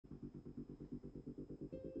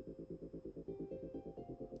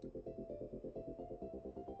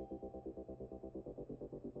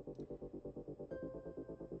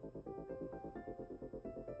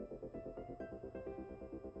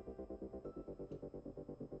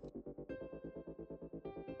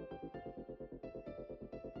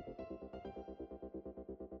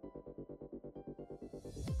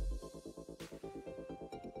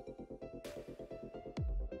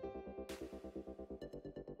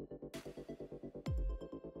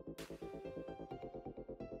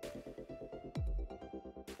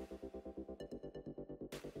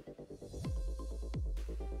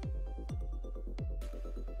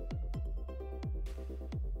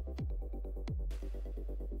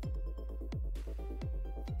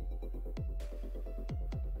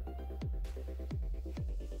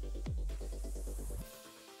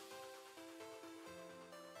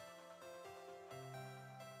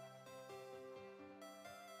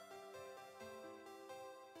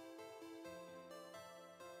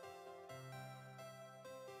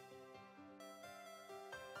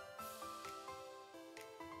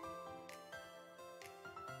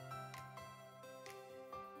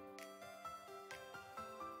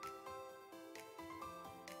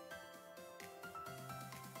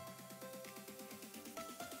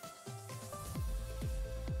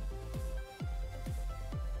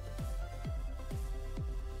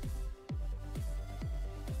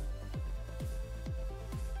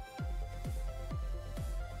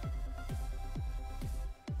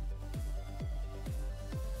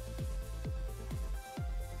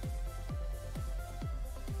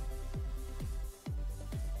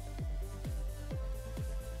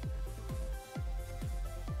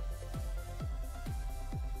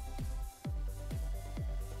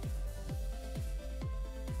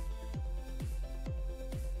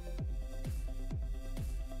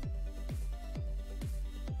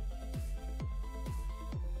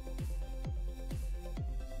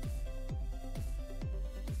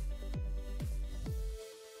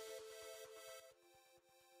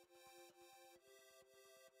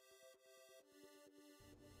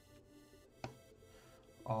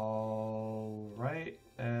All right,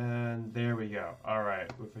 and there we go. All right,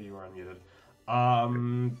 Ufa, you are unmuted.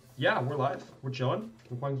 Yeah, we're live. We're chilling.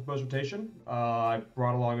 We're playing some post rotation. I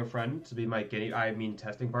brought along a friend to be my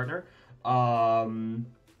testing partner. Um,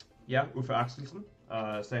 yeah, Ufa Axelson.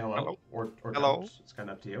 Say hello Hello. or don't. Hello. It's kind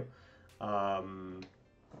of up to you. Um,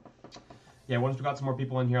 yeah, once we got some more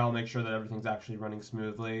people in here, I'll make sure that everything's actually running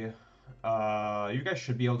smoothly. You guys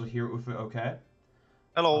should be able to hear Ufa okay.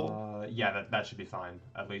 Hello. Yeah, that should be fine.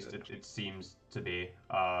 At least it seems to be.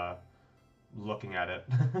 Looking at it.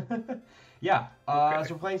 Yeah, Okay.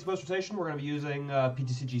 so we're playing Supposed Rotation. We're going to be using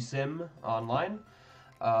ptcgsim.online.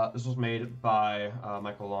 This was made by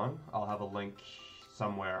Michael Long. I'll have a link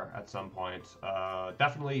somewhere at some point.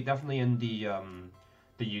 Definitely in the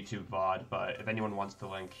YouTube VOD, but if anyone wants the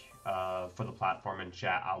link for the platform in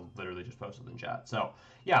chat, I'll literally just post it in chat. So,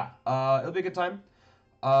 yeah, it'll be a good time.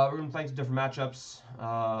 We're going to be playing some different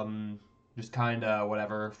matchups. Just kind of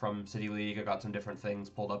whatever from City League. I got some different things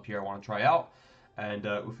pulled up here I want to try out. And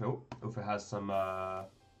Ufa has some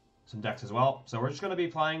decks as well. So we're just going to be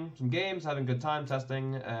playing some games, having a good time,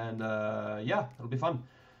 testing, and yeah, it'll be fun.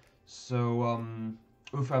 So,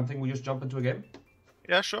 Ufa, I'm thinking we just jump into a game.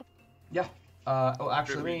 Yeah, sure. Yeah.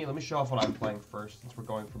 Actually, let me show off what I'm playing first, since we're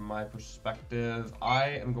going from my perspective.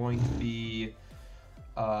 I am going to be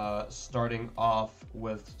starting off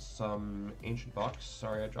with some Ancient Box.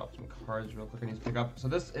 Sorry, I dropped some cards real quick I need to pick up. So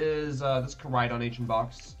this is this Koraidon Ancient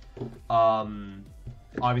Box.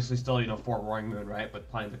 Obviously still, for Roaring Moon, right?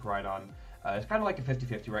 But playing the Koraidon. It's kind of like a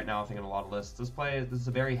 50-50 right now, I think, in a lot of lists. This is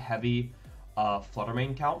a very heavy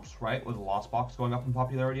Fluttermane count, right? With the Lost Box going up in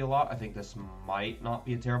popularity a lot. I think this might not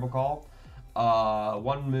be a terrible call.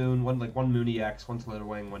 One Moon EX, one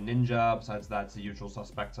Slitherwing, one Ninja. Besides that, it's the usual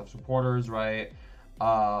suspects of supporters, right?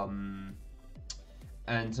 And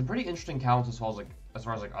some pretty interesting counts as far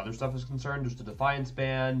as other stuff is concerned. There's the Defiance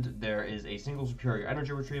Band. There is a single superior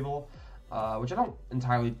energy retrieval, which I don't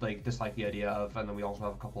entirely dislike the idea of. And then we also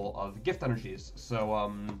have a couple of gift energies.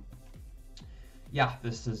 So yeah,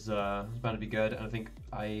 this is bound to be good. And I think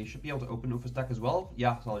I should be able to open Ufa's deck as well.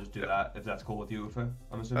 Yeah, so I'll just do that if that's cool with you, Ufa.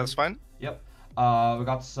 I'm assuming. That's fine. Yep. We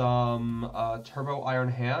got some Turbo Iron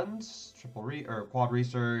Hands, Quad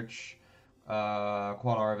Research.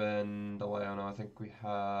 Quad Arvin, Deleona, I think we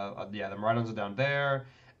have, yeah, the Maraudons are down there.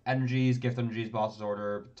 Energies, Gift Energies, Boss's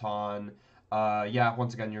Order, Baton. Yeah,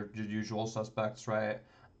 once again, your usual suspects, right?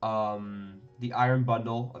 The Iron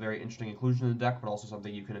Bundle, a very interesting inclusion in the deck, but also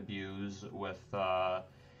something you can abuse with the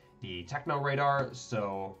Techno Radar.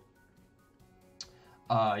 So,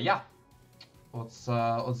 yeah,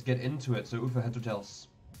 let's get into it. So, Ufa, heads or tails?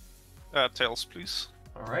 Tails, please.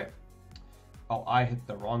 All right. Oh, I hit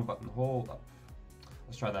the wrong button. Hold up.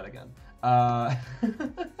 Let's try that again. That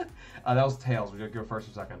was tails. We gotta go first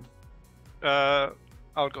or second.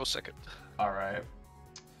 I'll go second. All right.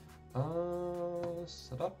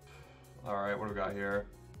 Set up. All right. What do we got here?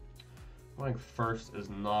 Going first is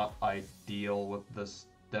not ideal with this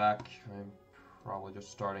deck. I'm probably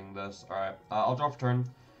just starting this. All right. I'll draw for turn.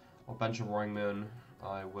 I'll bench a Roaring Moon.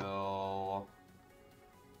 I will.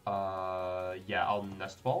 Yeah. I'll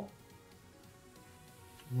Nest Ball.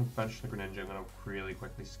 I'm going to bench the Greninja. I'm going to really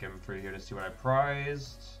quickly skim through here to see what I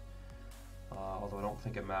prized. Although I don't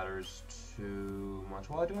think it matters too much.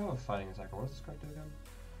 Well, I do have a Fighting Attacker. What does this card do again?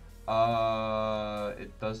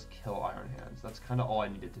 It does kill Iron Hands. That's kind of all I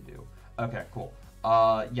needed to do. Okay, cool.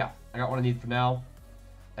 Yeah, I got what I need for now.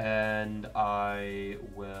 And I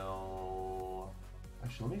will...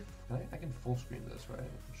 Actually, I can full screen this, right?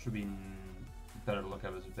 It should be better to look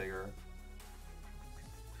at it as bigger.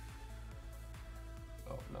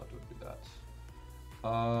 Oh, no, don't do that.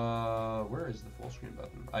 Where is the full screen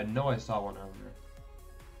button? I know I saw one earlier.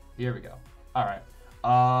 Here we go. Alright.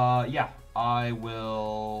 Yeah, I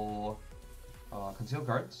will conceal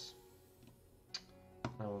cards.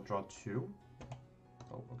 I will draw 2.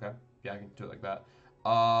 Oh, okay. Yeah, I can do it like that.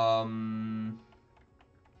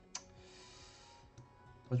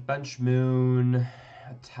 Let's bench Moon,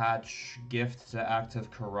 attach Gift to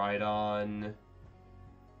active Koraidon,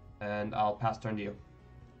 and I'll pass turn to you.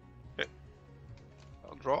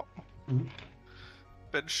 I'll draw. Mm-hmm.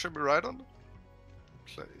 Bench Bibarel.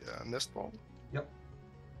 Play Nest Ball. Yep.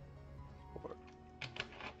 Or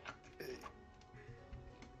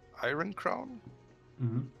Iron Crown.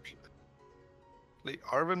 Mm-hmm. Play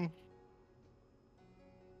Arvin.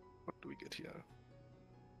 What do we get here?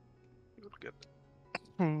 We'll get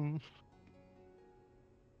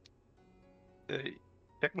a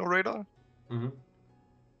Techno Radar. Mm-hmm.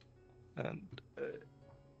 And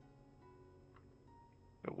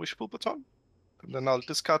a Wishful Baton. And then I'll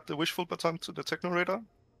discard the Wishful Baton to the Techno Radar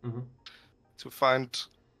Mm-hmm. to find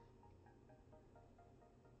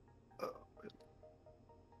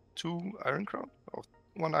 2 Iron Crown. Or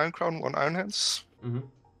 1 Iron Crown, 1 Iron Hands. Mm-hmm.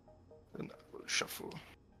 Then I will shuffle.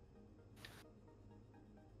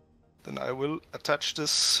 Then I will attach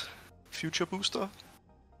this future booster.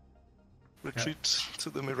 Retreat to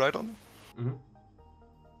the Miraidon. Mm-hmm.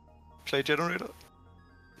 Play generator.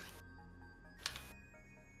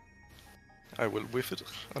 I will whiff it.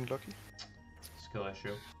 Unlucky. Skill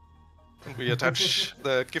issue. And we attach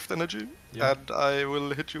the gift energy, Yep. and I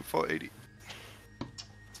will hit you for 80.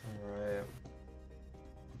 Alright.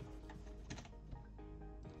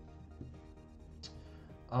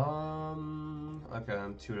 Okay,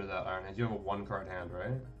 I'm 2 to that Iron Hands. You have a 1 card hand,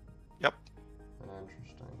 right? Yep.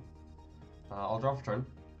 Interesting. I'll draw for turn.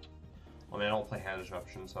 I mean, I don't play hand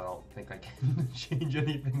disruption, so I don't think I can change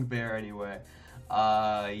anything there anyway.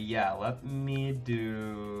 Yeah, let me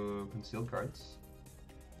do concealed cards.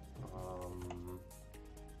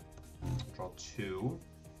 Draw 2.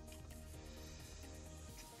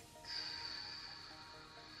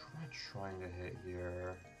 What am I trying to hit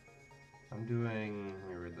here? I'm doing, let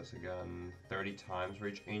me read this again, 30 times for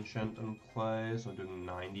each Ancient in play, so I'm doing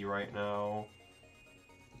 90 right now.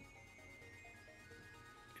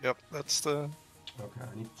 Yep, that's the... Okay,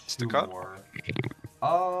 I need It's 2 the card. more.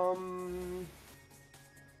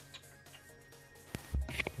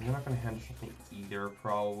 You're not gonna hand something either,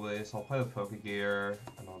 probably, so I'll play the Pokegear,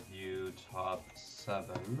 and I'll view top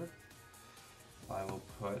 7. I will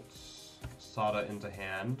put Sada into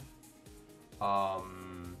hand.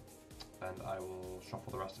 And I will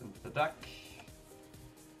shuffle the rest into the deck.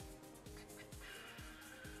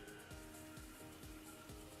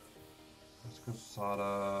 Let's go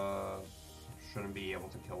Sada. Shouldn't be able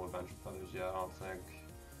to kill with Vengeful Feathers yet, I don't think.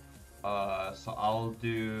 So I'll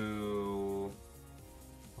do...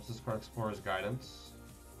 What's this card? Explorer's Guidance.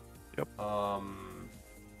 Yep.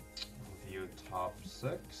 View top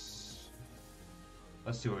 6.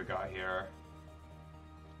 Let's see what we got here.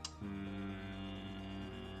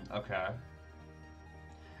 Okay.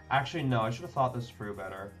 Actually, no, I should have thought this through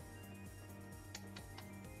better.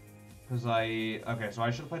 Because okay, so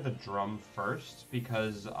I should have played the drum first,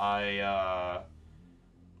 because I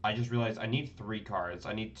just realized I need 3 cards.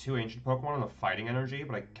 I need 2 Ancient Pokemon and a Fighting Energy,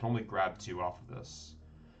 but I can only grab 2 off of this.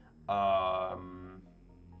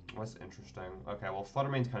 What's interesting? Okay, well,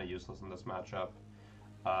 Fluttermane's kind of useless in this matchup.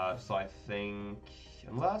 So I think,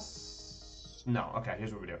 unless... No, okay,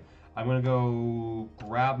 here's what we do. I'm gonna go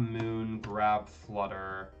grab Moon, grab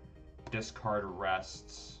Flutter, discard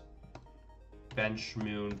Rest, bench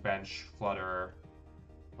Moon, bench Flutter.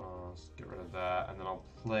 Let's get rid of that, and then I'll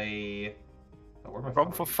play... Oh, where'd my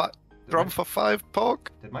Drum Flutter for go? 5. Drum for 5,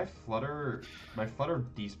 Poke. Did my Flutter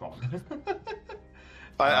despawn?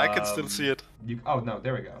 I can still see it. Oh, no,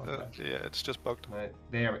 there we go. Okay. Yeah, it's just bugged.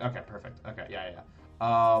 There. Okay, perfect. Okay, yeah.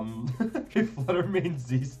 Okay, Fluttermane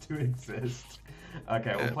ceased to exist.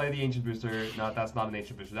 Okay, we'll play the Ancient Booster. No, that's not an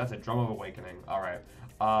Ancient Booster. That's a Drum of Awakening. All right.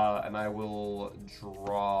 And I will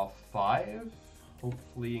draw 5,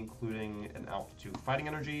 hopefully including an altitude Fighting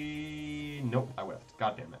Energy. Nope, I whiffed.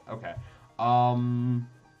 God damn it. Okay. Well,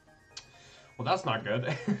 that's not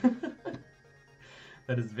good.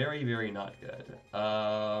 That is very, very not good.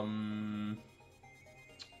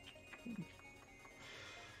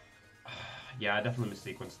 Yeah, I definitely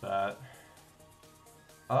missequenced that.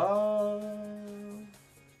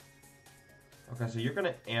 Okay, so you're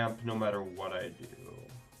gonna amp no matter what I do.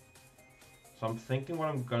 So I'm thinking what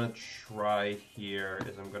I'm gonna try here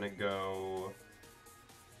is I'm gonna go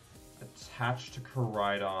attach to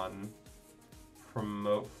Koraidon,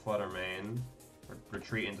 promote Fluttermane, or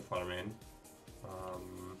retreat into Fluttermane.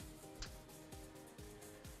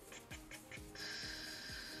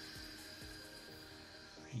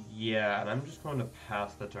 Yeah, and I'm just going to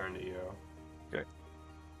pass the turn to you. Okay.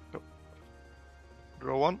 Yep.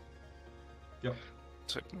 Draw 1. Yep.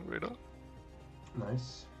 Techno Raider.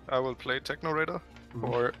 Nice. I will play Techno Raider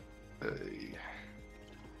for a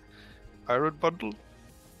Iron Bundle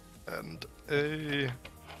and a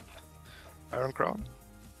Iron Crown.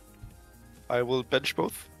 I will bench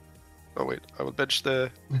both. Oh wait, I will bench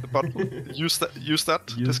the bundle. use that.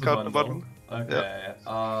 Discard the bundle. Okay.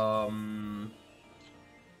 Yeah.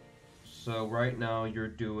 So right now you're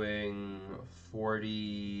doing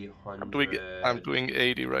 40, 100. I'm doing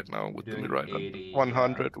 80 right now with the Miraidon. 80,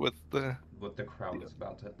 100 with the crown that's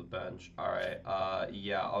about to hit the bench. All right.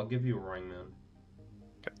 Yeah, I'll give you a Roaring Moon.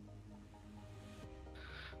 Okay.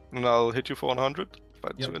 And I'll hit you for 100.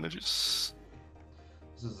 Fight Yep. 2 energies.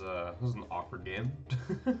 This is an awkward game.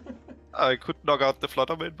 I could knock out the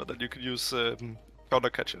Fluttermane, but then you could use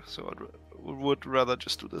Counter Catcher. So I would rather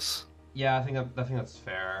just do this. Yeah, I think that's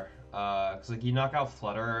fair. Cause like you knock out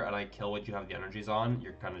Flutter and I kill what you have the energies on,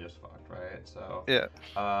 you're kind of just fucked, right? So, Yeah.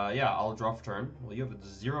 yeah, I'll draw for turn. Well, you have a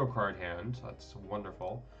 0 card hand. That's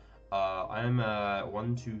wonderful. I'm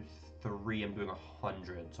 1, 2, 3. I'm doing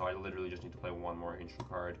 100, so I literally just need to play one more ancient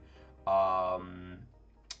card. Um,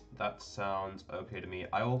 that sounds okay to me.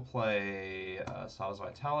 I will play Sal's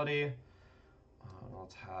Vitality. I'll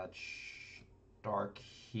attach Dark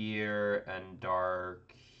here and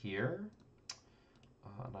Dark here.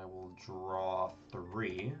 And I will draw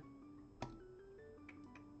 3.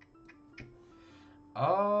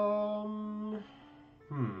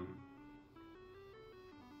 Hmm.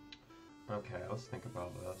 Okay, let's think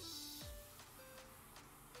about this.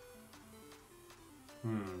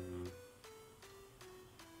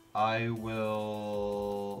 I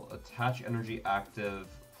will attach energy active,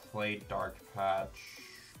 play Dark Patch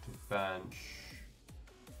to bench.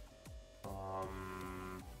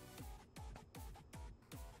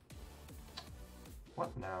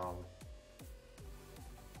 What now?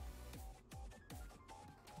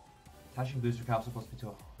 Attaching booster capsule plus me to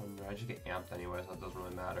 100. I just get amped anyway, so that doesn't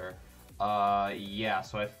really matter. Yeah,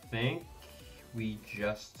 so I think we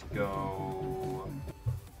just go,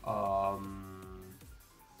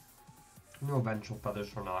 no Vengeful Feathers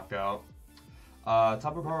for knockout.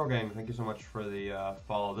 Tapu Koro Gang, thank you so much for the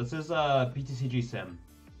follow. This is ptcg sim.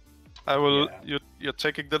 I will. Yeah. You're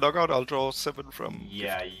taking the knockout. I'll draw 7 from.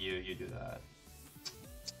 Yeah, 50. you do that.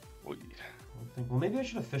 Oy. Well, maybe I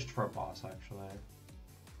should have fished for a boss actually.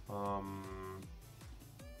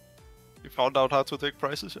 You found out how to take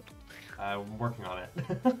prizes yet? I'm working on it.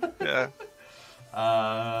 Yeah.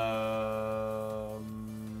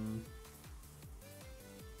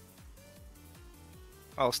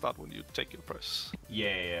 I'll start when you take your prize.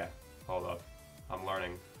 Yeah. Hold up. I'm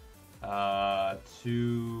learning. How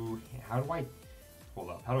do I... Hold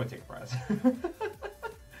up. How do I take a prize?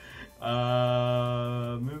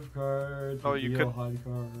 Move card. Oh, you reveal could... hide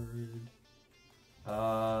card.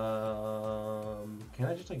 Can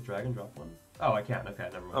I just like drag and drop one? Oh, I can. Okay,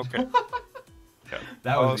 never mind. Okay. Yeah.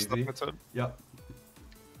 That was stop easy. my turn. Yep.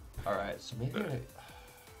 Alright, so maybe I'm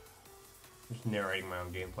just narrating my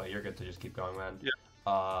own gameplay. You're good to just keep going, man. Yeah.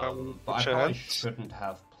 But I probably shouldn't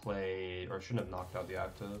have played, or shouldn't have knocked out the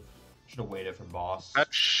active. Should have waited for boss.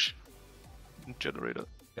 Match. Generator.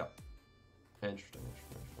 Yep. Interesting.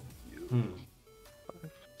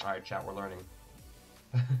 Alright, chat, we're learning.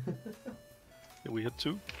 Yeah, we hit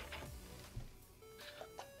 2.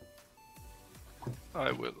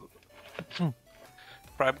 I will.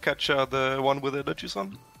 Prime Catcher, the one with energies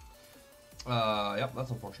on. Yep, that's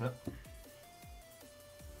unfortunate.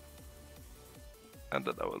 And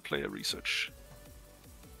then I will play a research.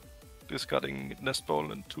 Discarding Nest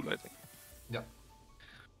Ball and 2 lightning. Yep.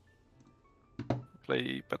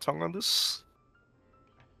 Play Batong on this.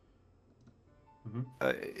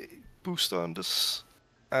 A booster on this.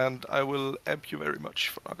 And I will amp you very much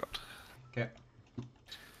for knockout. Okay.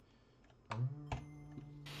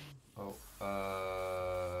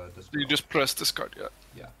 You just press discard, yeah.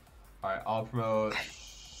 Yeah. Alright, I'll promote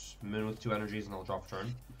Moon with 2 energies and I'll drop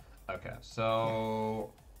turn. Okay,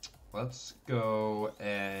 so let's go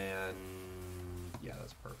and yeah,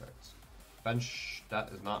 that's perfect. Bench, that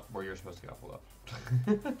is not where you're supposed to go. Hold up.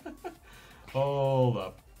 Hold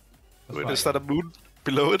up. Wait, is that a moon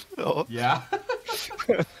below it? Oh. Yeah.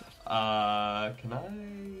 Can I...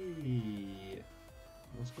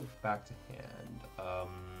 Let's go back to hand.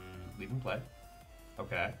 Leave and play.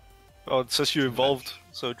 Okay. Oh, it says you evolved,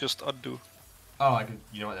 so just undo. Oh, I could.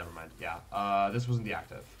 You know what? Never mind. Yeah. This wasn't the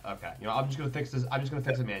active. Okay. You know, I'm just gonna fix this. I'm just gonna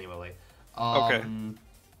fix it manually. Okay. And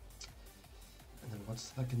then what's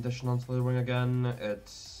the condition on Slitherwing again?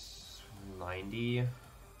 It's 90.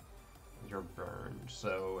 You're burned.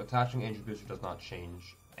 So attaching Ancient Booster does not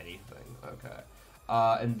change anything. Okay.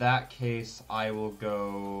 In that case, I will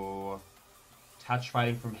go attach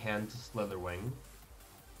Fighting from hand to Slitherwing.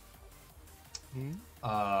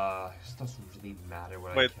 This doesn't really matter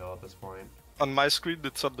what I kill at this point. On my screen,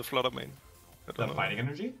 it's on the Flutter main. The fighting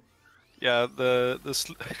energy? Yeah,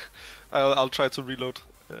 I'll try to reload.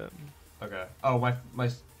 Okay. Oh, my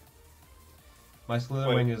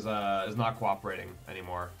Slitherwing is not cooperating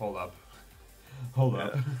anymore. Hold up. Hold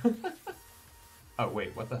up. Oh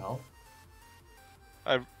wait, what the hell?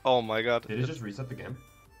 Oh my god. Did it just reset the game?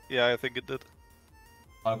 Yeah, I think it did.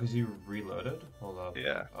 Oh, because you reloaded? Hold up.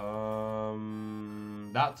 Yeah.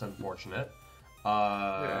 That's unfortunate.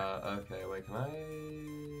 Okay, wait, can I...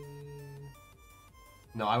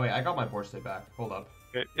 No, I got my board state back. Hold up.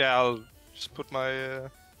 Okay, yeah, I'll just put my...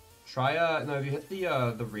 Try, no, if you hit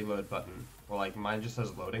the reload button, well, like, mine just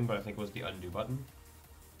says loading, but I think it was the undo button.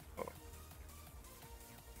 Oh.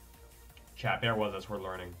 Chat, bear with us, we're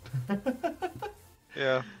learning.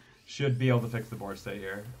 Yeah. Should be able to fix the board state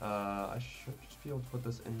here. I should just be able to put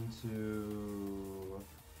this into...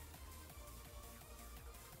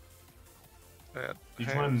 Do you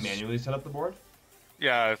just want to manually set up the board?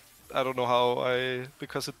 Yeah, I don't know how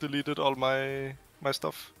because it deleted all my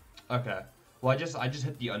stuff. Okay. Well, I just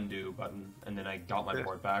hit the undo button, and then I got my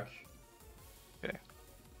board back. Okay.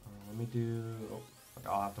 Let me do... Oh, okay,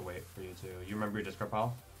 I'll have to wait for you to... You remember your Discord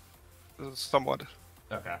file? Somewhat.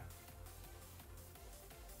 Okay.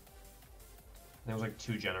 There was like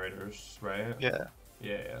 2 generators, right? Yeah.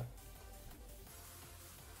 Yeah.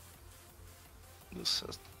 This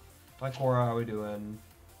is... Hi Cora, how we doing?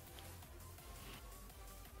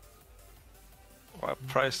 Oh, I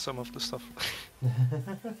priced some of the stuff.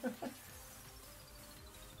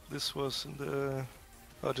 This was in the...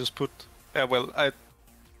 I'll just put... Yeah, well,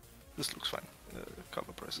 this looks fine.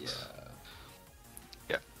 Cover prices.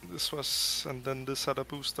 Yeah, this was... And then this had a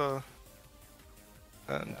booster.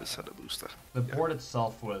 And this had a booster. The board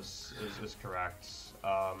itself is correct.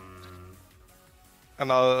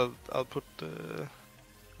 And I'll put...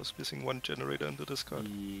 was missing 1 generator into this card.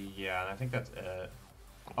 Yeah, and I think that's it.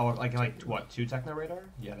 Oh, like what? 2 Techno Radar?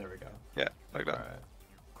 Yeah, there we go. Yeah, like that. Alright.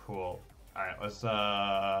 Cool. Alright, let's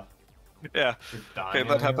Yeah. Okay,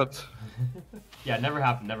 that happened. Yeah, never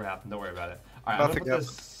happened. Don't worry about it. Alright, I'm gonna put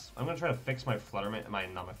this. I'm gonna try to fix my Fluttermane. My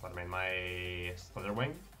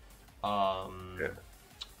Slitherwing. Yeah.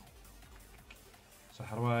 So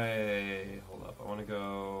how do I hold up? I want to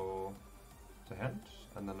go to hand,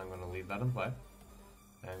 and then I'm gonna leave that in play.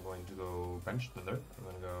 I'm going to go bench Slither. I'm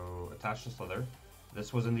going to go attach to Slither.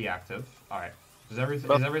 This was in the active. Alright. Is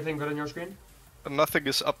everything good on your screen? Nothing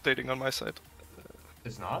is updating on my side.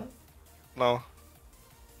 It's not? No.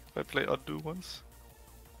 I play undo once.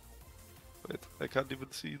 Wait, I can't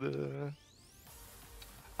even see the...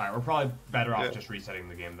 Alright, we're probably better off just resetting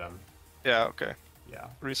the game then. Yeah, okay. Yeah.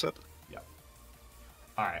 Reset? Yeah.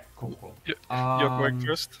 Alright, cool. You're going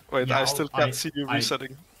first? Wait, yeah, I still can't see you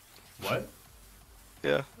resetting. What?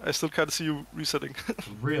 Yeah, I still can't see you resetting.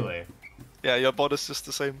 Really? Yeah, your bot is just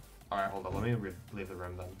the same. Alright, hold on, let me leave the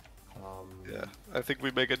room then. Yeah, I think we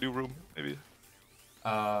make a new room, maybe.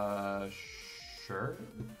 Sure.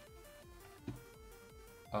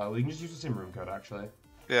 We can just use the same room code, actually.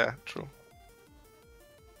 Yeah, true.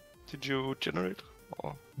 Did you generate?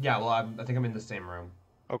 Or... Yeah, well, I think I'm in the same room.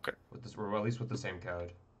 Okay. With this, or at least with the same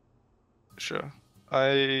code. Sure.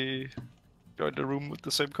 I joined the room with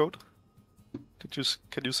the same code.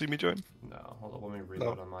 Can you see me join? No, hold on, let me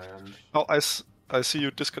reload on my end. Oh, I see you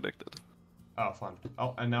disconnected. Oh, fun.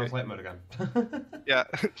 Oh, and now it's light mode again. Yeah.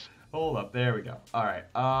 Hold up, there we go. Alright,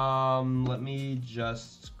 let me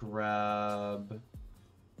just grab...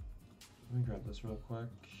 Let me grab this real quick.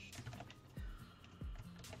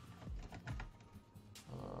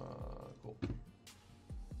 Cool.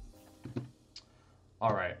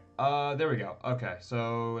 Alright, there we go. Okay,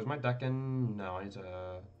 so is my deck in? No, I need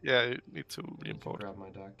to... Yeah, you need to re-import. Grab my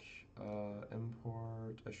deck.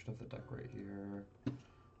 Import. I should have the deck right here.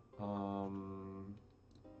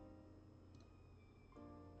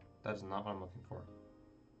 That is not what I'm looking for.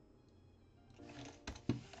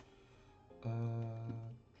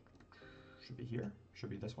 Should be here. Should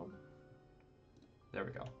be this one. There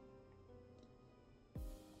we go.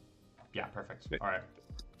 Yeah, perfect. Alright.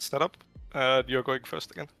 Set up. You're going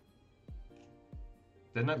first again.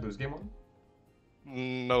 Didn't I lose game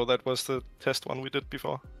 1? No, that was the test one we did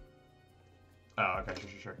before. Oh, okay,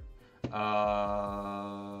 sure.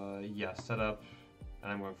 Yeah, set up,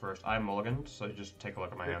 and I'm going first. I'm mulliganed, so you just take a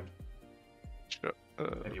look at my hand. Sure.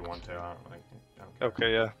 If you want to, I don't care.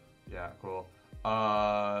 Okay, yeah. Yeah, cool.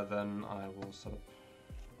 Then I will set up.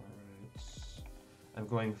 Alright. I'm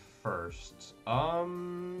going first.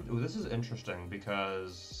 Ooh, this is interesting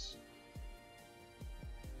because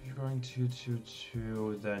if you're going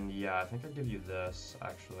 2/2/2, then yeah, I think I'll give you this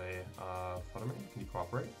actually. Fluttermane, can you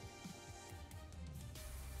cooperate?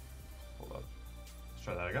 Hold up. Let's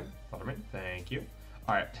try that again. Fluttermane, thank you.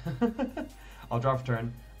 Alright. I'll draw for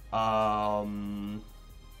turn.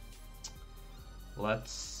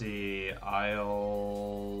 Let's see.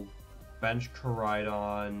 I'll bench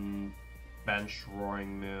Charizard, bench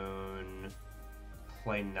Roaring Moon,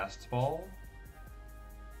 play Nest Ball,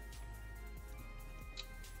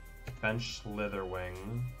 bench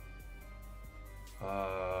Slitherwing.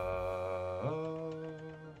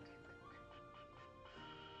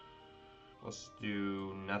 Let's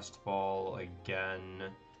do Nest Ball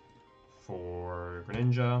again for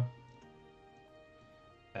Greninja.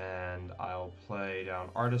 And I'll play down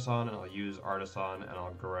Artisan, and I'll use Artisan, and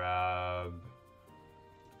I'll grab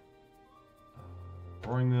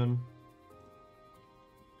Roaring Moon.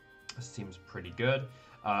 This seems pretty good.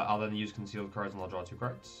 I'll then use concealed cards and I'll draw 2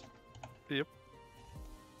 cards. Yep.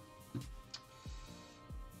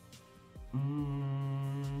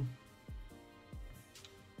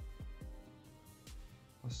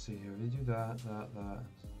 Let's see here. We do that.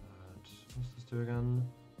 What's this do again?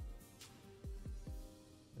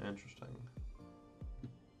 Interesting.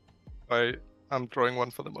 I'm drawing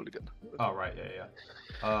 1 for the mulligan. Oh, right, yeah.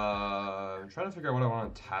 I'm trying to figure out what I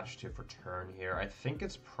want to attach to for turn here. I think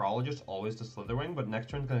it's probably just always the Slitherwing, but next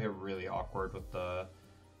turn's gonna get really awkward with the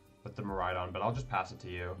Miraidon, but I'll just pass it to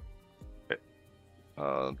you. Okay.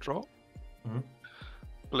 Draw. Mm-hmm.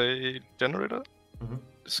 Play Generator. Mm-hmm.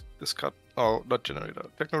 Discard. Oh, not Generator.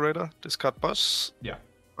 Technorator. Discard Boss. Yeah.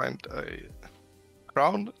 Find a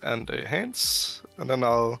Crown and a Hands, and then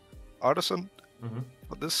I'll Artisan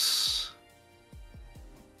for this.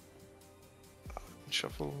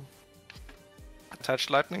 Shuffle. Attach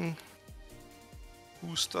Lightning.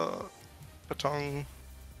 Booster. Baton.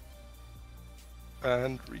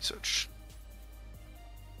 And Research.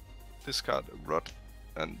 Discard a Rod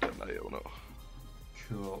and an Iono.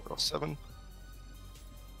 Cool. Draw 7.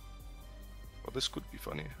 Oh, this could be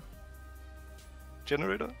funny.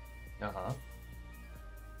 Generator. Uh-huh.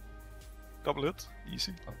 Double hit.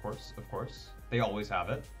 Easy. Of course. They always have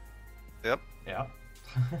it. Yep. Yeah.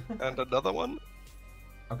 And another one.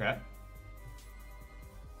 Okay.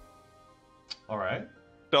 Alright.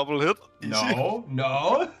 Double hit. Easy. No.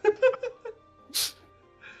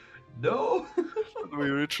 No. We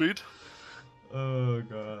retreat. Oh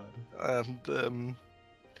god. And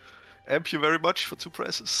amp you very much for 2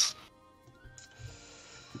 prices.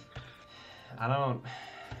 I don't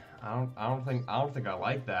think I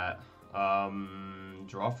like that.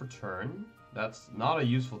 Draw for turn. That's not a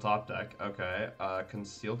useful top deck. Okay.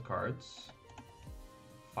 Concealed cards.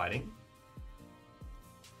 Fighting.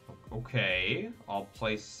 Okay. I'll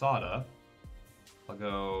play Sada. I'll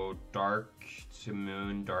go dark to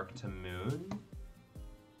moon, dark to moon.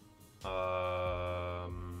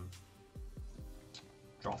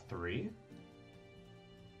 Draw 3.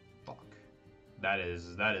 Fuck. That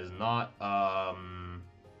is not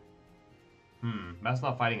that's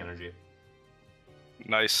not fighting energy.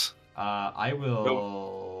 Nice. I will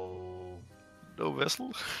No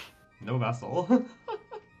vessel. No vessel.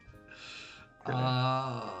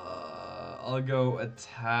 I'll go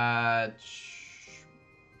attach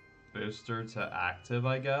booster to active,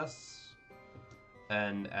 I guess.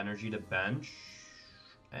 And energy to bench.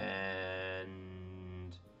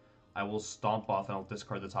 And I will stomp off and I'll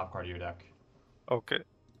discard the top card of your deck. Okay.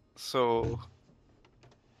 So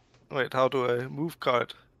wait, how do I move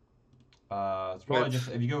card? It's probably just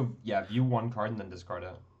if you go view 1 card and then discard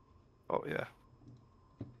it. Oh yeah.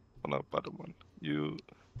 Oh no, bottom one.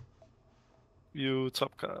 You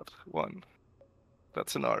top card 1.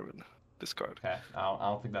 That's an Arvin. Discard. Okay, I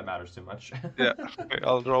don't think that matters too much. Yeah. Okay,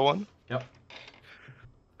 I'll draw 1. Yep.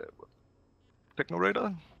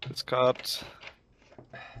 Technorator. Discard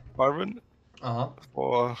Arvin.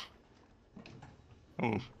 For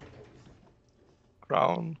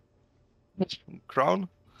Crown.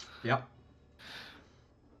 Yep.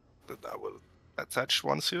 Then I will attach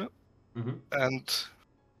once here. Mm-hmm. And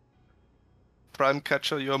Prime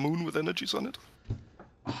Catcher your moon with energies on it.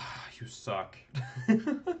 You suck.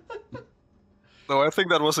 No, I think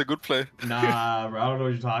that was a good play. Nah, bro, I don't know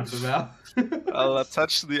what you're talking about. I'll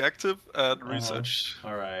attach the active and research.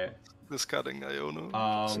 Alright. Discarding Iono.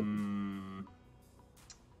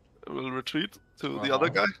 We'll retreat to the other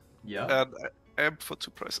guy. Yeah. And amp for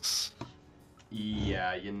 2 prices.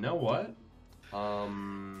 Yeah, you know what?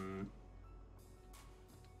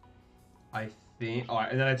 I think. Oh,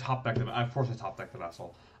 and then I top deck the. Of course, I top deck the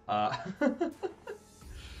vessel. I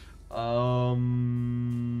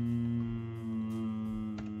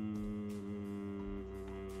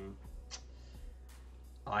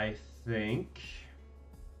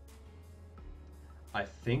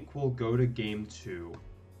think we'll go to game 2.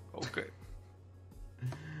 Okay.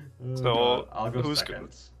 So I'll go who's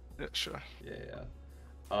seconds. Yeah, sure. Yeah.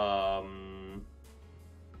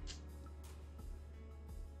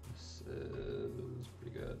 This is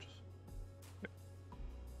pretty good.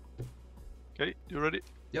 Okay, you ready?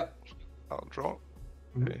 Yep. I'll draw.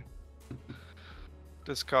 Mm-hmm. Okay.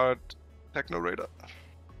 Discard Technorator.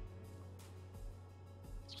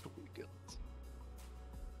 So we get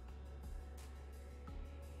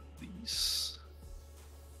these.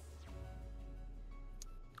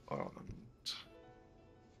 And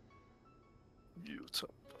you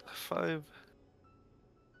top 5.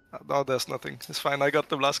 No, there's nothing. It's fine. I got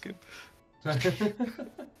them last game.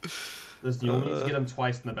 Listen, you only need to get them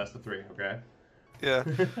twice in the best of 3, okay? Yeah.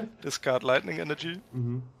 Discard Lightning Energy.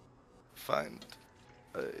 Mm-hmm. find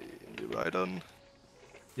a Giratina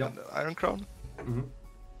Yep. and an Iron Crown, Mm-hmm.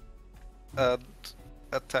 and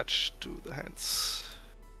attach to the hands.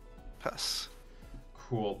 Pass.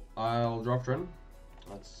 Cool. I'll drop turn.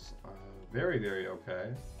 That's very, very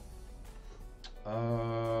okay.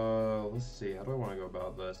 Let's see. How do I want to go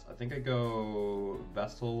about this? I think I go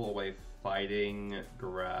Vessel away fighting,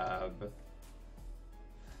 grab,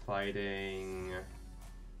 fighting.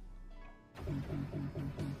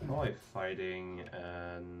 Probably fighting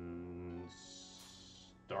and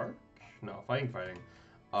Stark? No, fighting.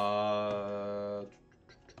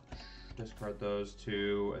 Discard those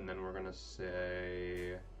two, and then we're gonna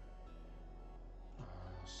say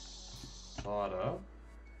Sada.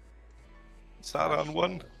 Sada on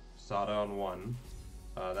one. Sada on one.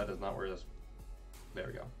 That is not where this. There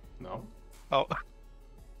we go. No. Oh.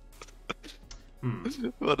 Hmm.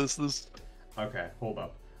 What is this? Okay, hold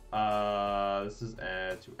up. This is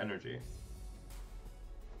to energy.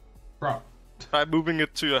 Bro. Try moving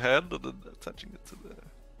it to your hand and then attaching it to the.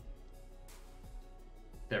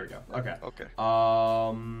 There we go. Okay. Okay.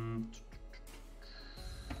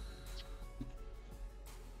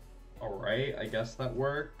 Alright, I guess that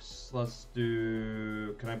works. Let's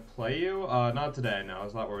do... Can I play you? Not today, no.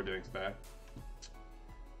 It's not what we're doing today.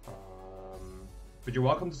 But you're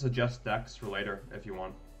welcome to suggest decks for later, if you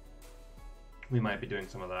want. We might be doing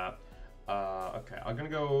some of that. Okay, I'm gonna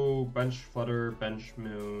go bench Flutter, bench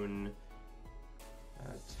Moon,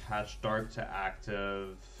 attach Dark to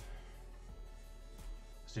active.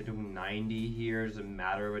 So you're doing 90 here. Does it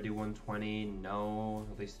matter if I do 120? No,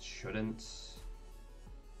 at least it shouldn't.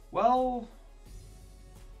 Well,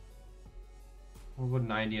 we'll go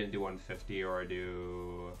 90 and do 150, or I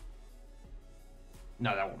do...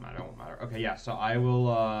 No, that won't matter. That won't matter. Okay, yeah. So I will.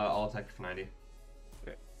 I'll attack you for 90.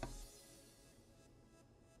 Okay.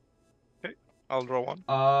 Okay. I'll draw one.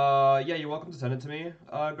 Yeah. You're welcome to send it to me,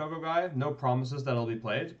 Go Guy. No promises that it'll be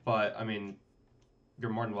played, but I mean, you're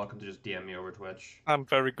more than welcome to just DM me over Twitch. I'm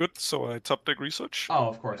very good, so I top deck research. Oh,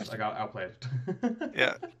 of course. I got outplayed.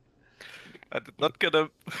 Yeah. I did not get an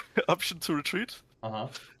option to retreat. Uh-huh.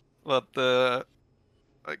 But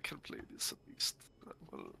I can play this at least.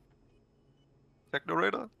 Well,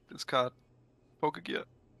 Technorator, discard Pokegear.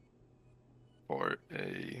 Or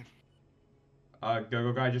a...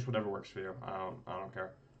 Go Guy, just whatever works for you. I don't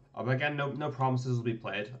care. But again, no promises will be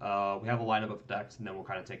played. We have a lineup of decks, and then we'll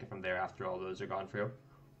kind of take it from there after all those are gone for you.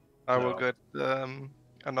 I will get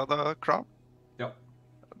another crown. Yep.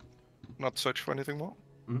 Not search for anything more.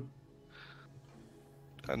 Mm-hmm.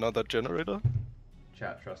 Another generator.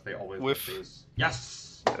 Chat, trust, they always With- like these.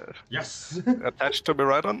 Yes! Yes! Attached to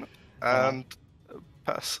Bibarel and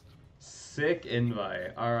pass. Sick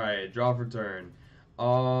invite. Alright, draw for turn.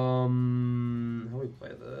 How do we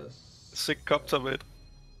play this? Sick copter, mate.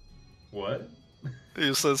 What?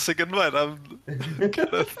 You said sick invite. I'm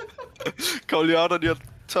gonna call you out on your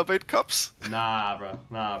top 8 cups. Nah, bro.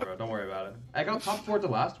 Don't worry about it. I got top 4 at the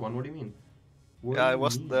last one. What do you mean? What Yeah, do I you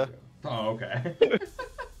wasn't mean? there. Oh, okay.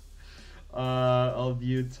 I'll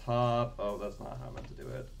view top... Oh, that's not how I meant to do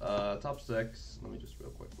it. Top 6. Let me just real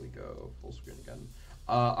quickly go full screen again.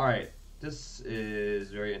 Alright. This is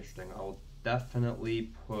very interesting. I will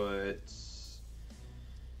definitely put...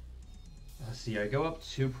 Let's see, I go up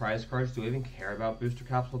 2 prize cards. Do I even care about booster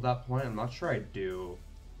capsule at that point? I'm not sure I do.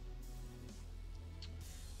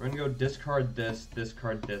 We're gonna go discard this,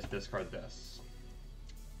 discard this, discard this.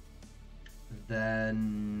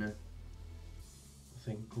 Then... I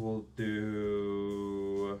think we'll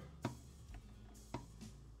do...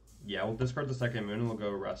 Yeah, we'll discard the second moon and we'll go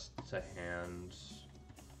rest to hand.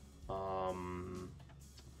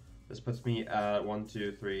 This puts me at 1,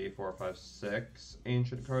 2, 3, 4, 5, 6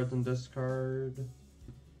 ancient cards in discard.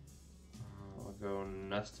 I'll go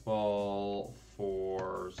Nest Ball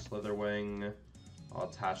for Slitherwing. I'll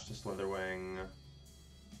attach to Slitherwing.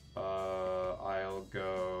 I'll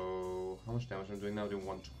go... How much damage am I doing now? I'm doing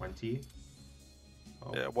 120.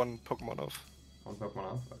 Oh. Yeah, 1 Pokemon off. 1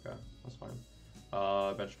 Pokemon off? Okay, that's fine.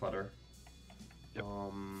 Bench Flutter. Yep.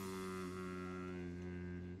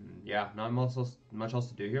 Yeah, not much else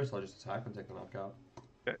to do here, so I'll just attack and take the knockout.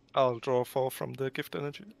 Okay, I'll draw 4 from the gift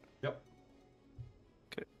energy. Yep.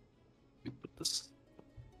 Okay. We put this.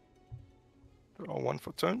 Draw 1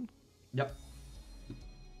 for turn. Yep.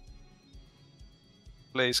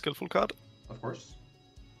 Play skillful card. Of course.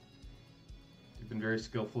 You've been very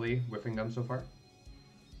skillfully whiffing them so far.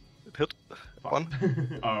 It hit. Fuck.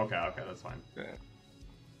 1. Oh, okay, that's fine. Yeah.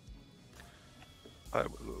 I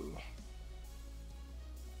will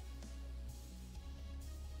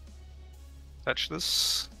attach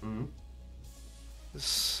this, Mm-hmm.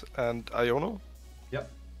 this, and Iono. Yep.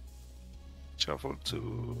 Shuffle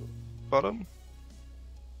to bottom.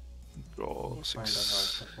 Draw Find out how I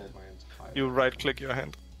 6. shuffle my entire You right-click your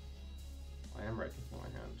hand, I am right clicking my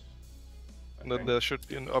hand. I and then think. there should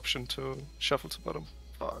be an option to shuffle to bottom.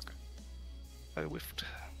 Fuck. I whiffed.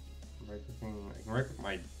 I'm right clicking. I can right click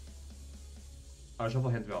my. Oh,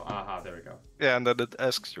 shuffle hands bill. Aha, there we go. Yeah, and then it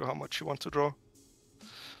asks you how much you want to draw.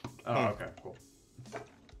 Oh, okay, cool.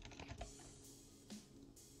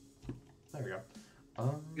 There we go.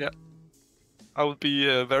 Yeah. I would be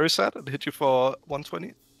very sad and hit you for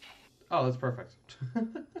 120. Oh, that's perfect.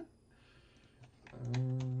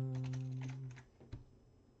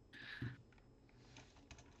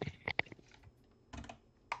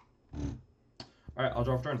 Alright, I'll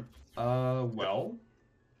draw for turn. Well.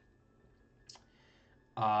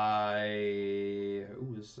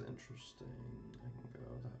 Ooh, this is interesting. I can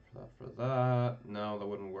go for that. No, that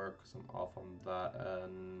wouldn't work because I'm off on that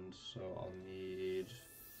end. So I'll need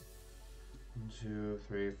 1, 2,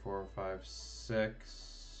 3, 4, 5, 6.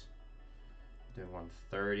 Doing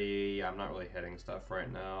 130. Yeah, I'm not really hitting stuff right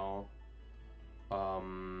now. I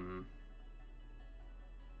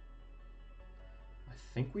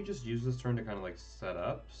think we just use this turn to kind of like set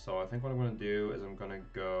up. So I think what I'm going to do is I'm going to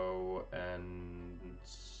go and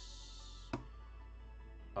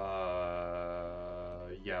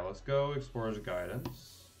yeah, let's go Explorer's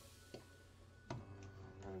Guidance. I'm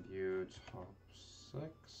going to view top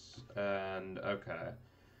 6 and okay.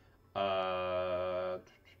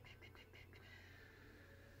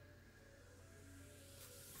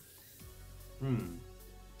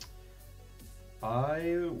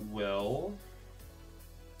 I will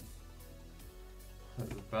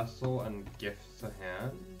put Vessel and Gift to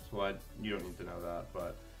hand. Well, you don't need to know that,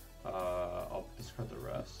 but I'll discard the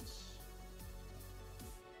rest.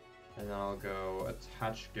 And then I'll go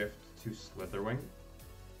attach Gift to Slitherwing.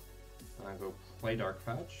 And I'll go play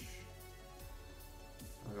Darkfetch.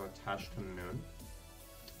 I'll go attach to Moon.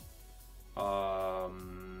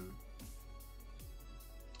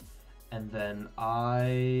 And then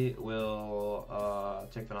I will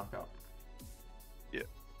take the knockout. Yeah.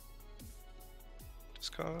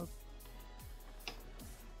 Discard.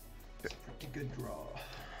 It's a pretty good draw.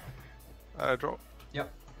 I draw.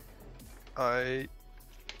 Yep. I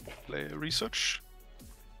play Research.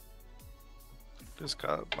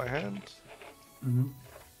 Discard my hand.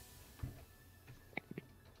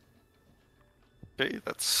 Okay,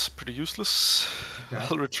 that's pretty useless. Okay.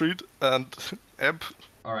 I'll retreat and amp.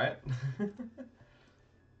 Alright.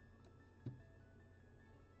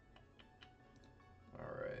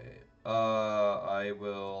 Alright. I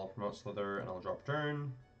will promote Slither and I'll drop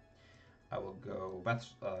turn. I will go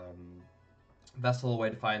Vessel away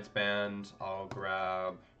Defiance Band. I'll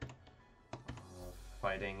grab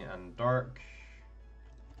Fighting and Dark.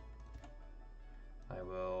 I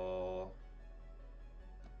will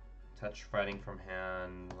touch Fighting from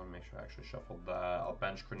hand. Let me make sure I actually shuffled that. I'll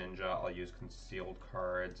bench Greninja. I'll use concealed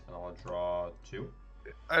cards and I'll draw 2.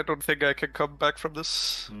 I don't think I can come back from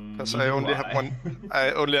this because Neither I do only have one.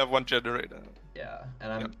 I only have one generator. Yeah,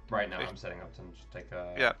 and I'm right now. I'm setting up to just take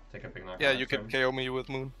a take a big knockout. Yeah, you can KO me with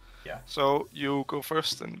Moon. Yeah. So you go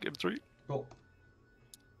first and give 3. Cool.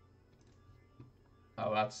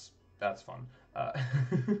 Oh, that's fun. All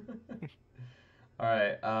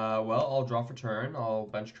right. Well, I'll draw for turn. I'll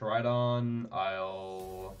bench Charizard.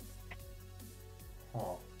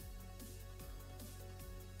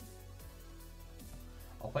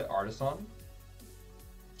 I'll play Artisan.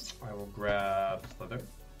 I will grab Slither.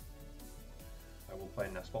 I will play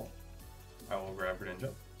Nestball. I will grab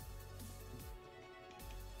Greninja.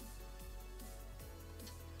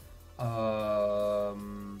 I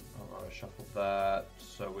shuffled that,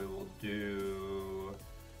 so we will do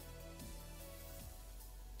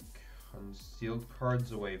concealed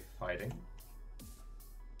cards away Fighting.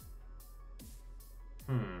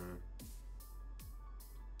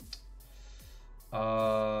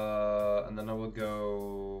 And then I will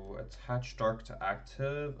go attach Dark to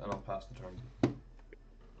active, and I'll pass the turn.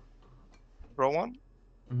 Draw 1.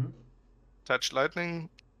 Mm-hmm. Attach Lightning.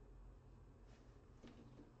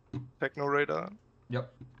 Techno Radar.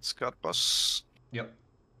 Yep. Scott Boss. Yep.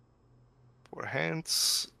 4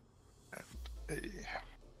 hands. And a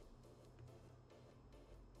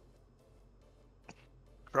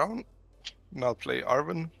crown. And I'll play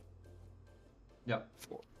Arven. Yep.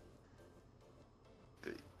 For a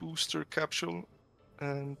booster capsule.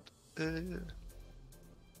 And a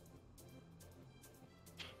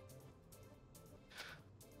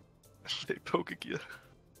play Pokegear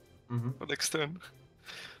for next turn.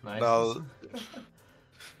 Nice.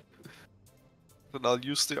 Then I'll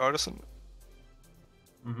use the Artisan.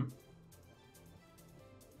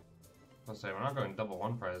 I'll say, we're not going double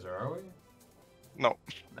one prize, are we? No,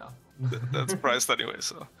 No. that's priced anyway.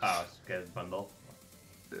 So. Oh, it's good bundle.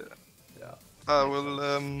 Yeah. Yeah. I Makes will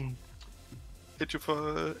sense. hit you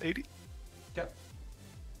for 80. Yep.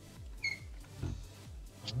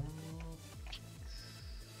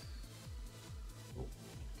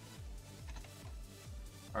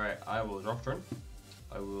 Alright, I will draw turn.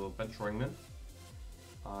 I will bench Ringman.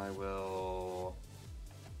 I will...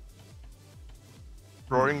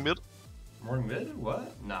 Roaring mid. Roaring mid?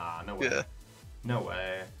 What? Nah, no way. Yeah. No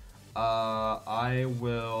way. I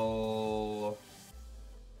will...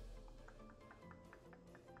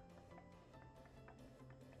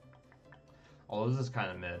 Oh, this is kind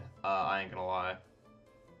of mid. I ain't gonna lie.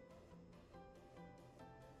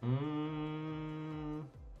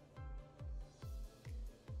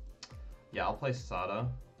 Yeah, I'll play Sada.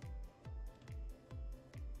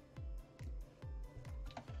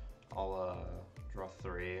 I'll draw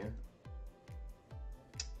 3. Okay,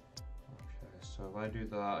 so if I do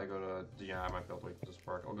that, I go to... Yeah, I might be able to wait for the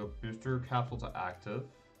spark. I'll go booster capsule to active.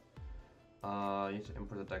 You need to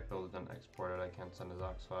import the deck builder, then export it. I can't send a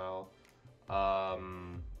Zax file.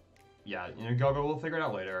 Yeah, you know, go. We'll figure it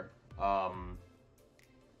out later.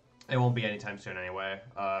 It won't be anytime soon anyway.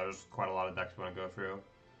 There's quite a lot of decks we want to go through.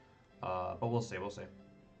 But we'll see, we'll see.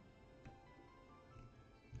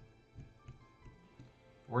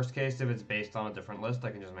 Worst case, if it's based on a different list, I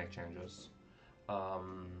can just make changes.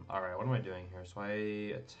 Alright, what am I doing here? So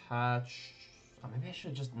I attach... Oh, maybe I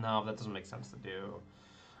should just... No, that doesn't make sense to do.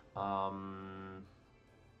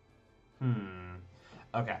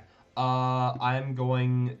 Okay. I'm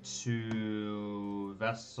going to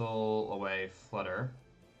Vessel away Flutter.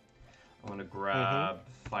 I'm going to grab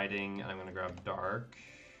Fighting, and I'm going to grab Dark.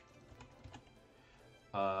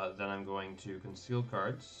 Then I'm going to conceal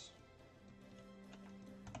cards.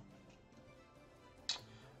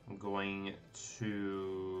 I'm going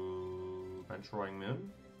to bench Roaring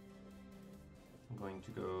Moon. I'm going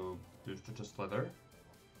to go booster to Slither.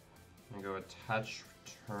 I'm going to go attach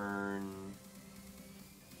turn.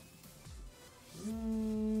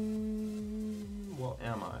 What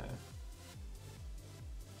am I?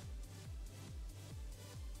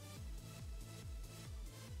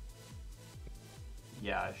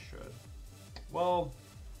 Yeah, I should. Well,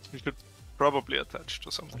 You should probably attach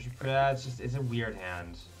to something. yeah, it's a weird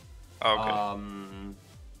hand. Okay.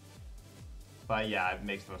 But yeah, it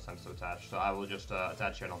makes no sense to attach. So I will just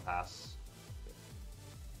attach here and I'll pass.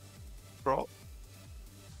 Draw.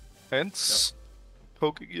 Hence.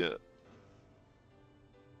 Pokegear.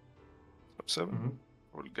 Top 7.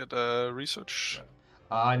 We'll get a research.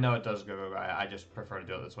 I know it does go. I just prefer to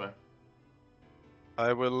do it this way.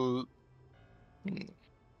 I will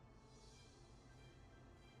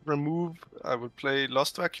remove. I will play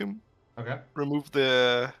Lost Vacuum. Okay. Remove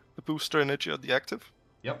the booster energy of the active.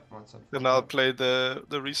 Yep. That's it. Then I'll play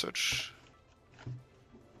the research.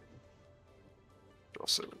 Draw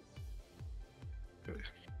 7. Okay.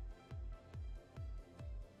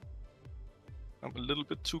 I'm a little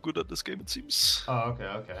bit too good at this game, it seems. Oh,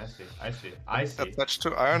 okay. I see. Attached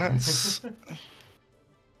to Iron Hands.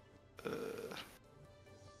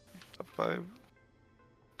 Top 5.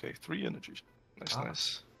 Okay, 3 energy.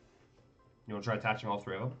 Nice. You want to try attaching all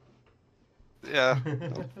 3 of them? Yeah.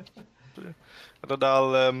 And then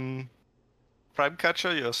I'll Prime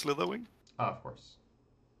Catcher your Slitherwing. Oh, of course.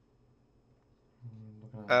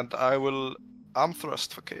 And I will Arm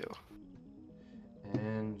Thrust for KO.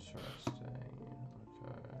 Interesting.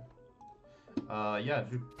 Okay. Yeah,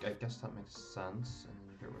 dude, I guess that makes sense.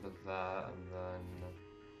 And get rid of that, and then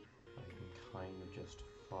I can kind of just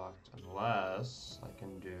fucked. Unless I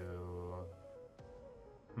can do.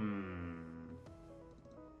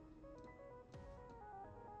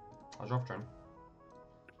 I'll drop turn.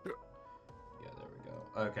 Sure. Yeah, there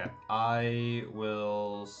we go. Okay, I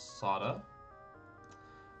will Sada.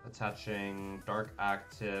 Attaching Dark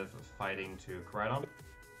Active Fighting to Koridon.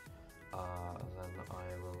 Then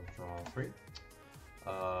I will draw 3.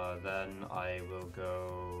 Then I will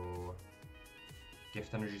go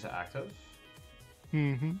Gift Energy to Active.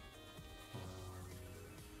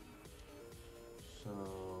 So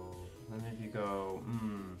then if you go,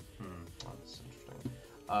 that's interesting.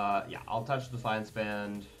 Yeah, I'll touch the Defiance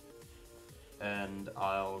Band, and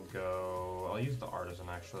I'll use the Artisan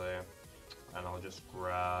actually, and I'll just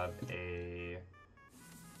grab a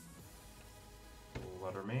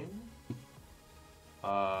Lettermane.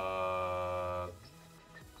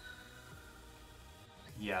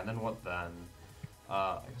 Yeah, and then what then?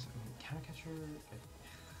 I guess can I catch her?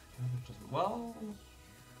 Well,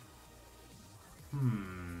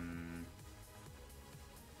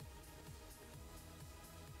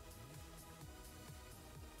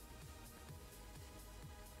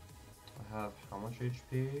 have how much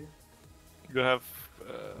HP? You have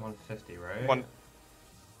 150, right? one.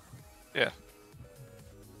 Yeah.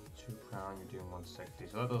 2 crown, you're doing 160,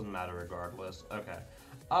 so that doesn't matter regardless. Okay.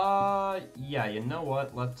 Yeah, you know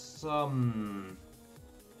what? Let's, I'm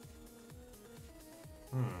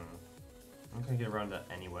gonna get around to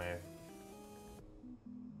anyway.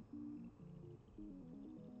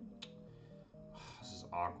 This is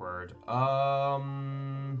awkward.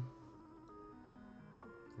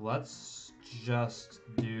 Let's just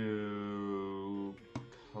do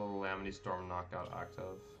Calamity Storm Knockout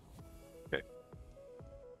active. Okay.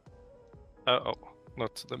 Oh,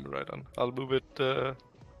 not the Miraidon. I'll move it.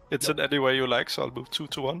 It's in any way you like, so I'll move 2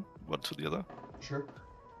 to 1, 1 to the other. Sure.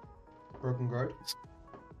 Broken guard.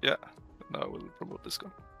 Yeah. Now we'll promote this guy.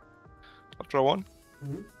 I'll draw 1.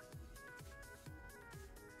 Mm-hmm.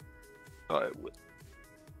 I will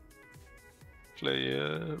play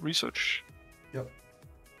research. Yep.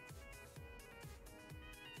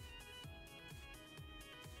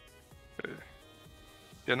 Okay.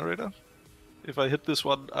 Generator. If I hit this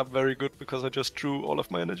one, I'm very good because I just drew all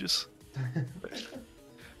of my energies.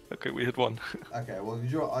 Okay, we hit 1. Okay, well if you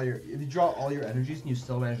draw all your energies and you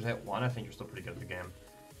still manage to hit 1, I think you're still pretty good at the game.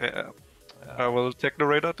 Yeah. I will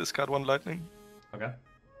Technoradar, discard 1 lightning. Okay.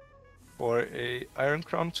 For a Iron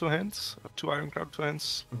Crown 2 hands, or 2 Iron Crown 2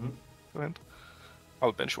 hands. Mm-hmm. 2 hand.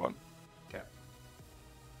 I'll bench 1. Okay.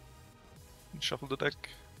 Shuffle the deck.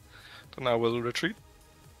 Then I will retreat.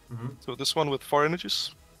 Mm-hmm. So this one with 4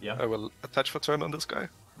 energies. Yeah. I will attach for turn on this guy.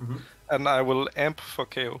 Mm-hmm. And I will amp for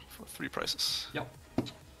KO for 3 prices. Yep.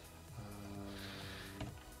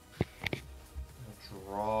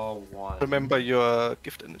 Draw 1. Remember your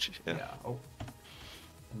gift energy. Yeah. Yeah. Oh.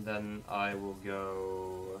 And then I will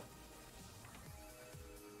go.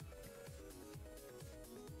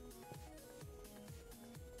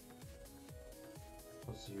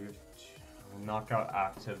 Let's see. Knockout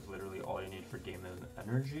active. Literally all you need for game is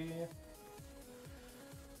energy.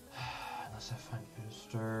 Unless I find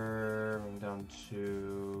booster. I'm down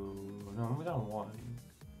to. No, I'm down 1.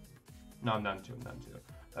 No, I'm down 2. I'm down 2.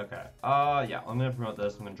 Okay. Yeah, I'm gonna promote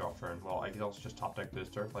this. I'm gonna draw turn. Well, I guess I'll just top deck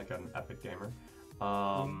booster like an epic gamer.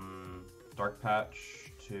 Dark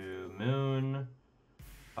Patch to Moon.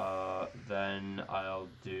 Then I'll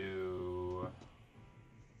do.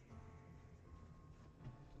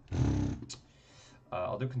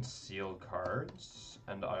 I'll do concealed cards,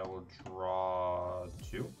 and I will draw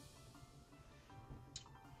 2.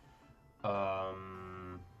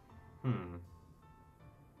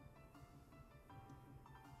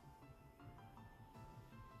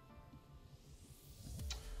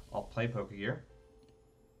 I'll play Pokegear.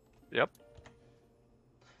 Yep.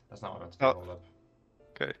 That's not what I meant to do. Hold up.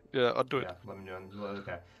 Okay. Yeah, I'll do it. Yeah, let me do it.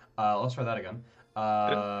 Okay. Let's try that again.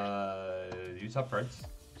 Use up cards.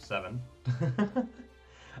 7.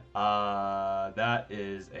 That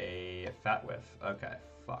is a fat whiff. Okay,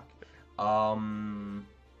 fuck.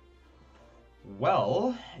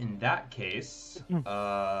 Well, in that case,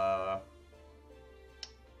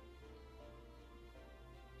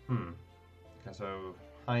 Okay, so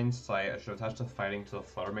hindsight, I should attach the fighting to the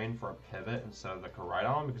Fluttermane for a pivot instead of the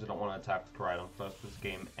Koraidon because I don't want to attack the Koraidon for the rest of this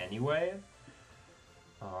game anyway.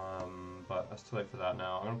 But that's too late for that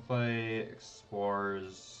now. I'm gonna play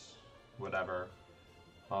Explorer's whatever.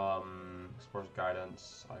 Explorer's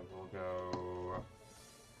Guidance. I will go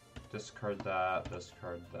discard that,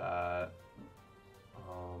 discard that,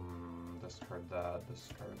 discard that,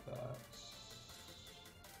 discard that.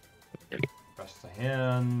 Rest the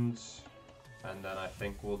hand. And then I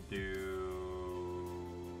think we'll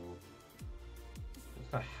do... It's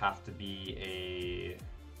gonna have to be a...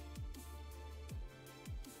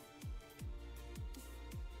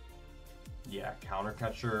 Yeah, Counter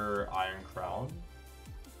Catcher, Iron Crown.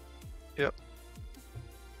 Yep.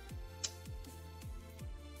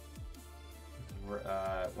 We're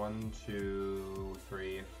at 1, 2,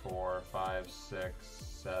 3, 4, 5, 6,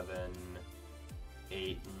 7,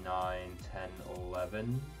 8, 9, 10,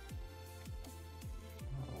 11.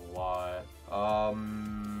 A lot.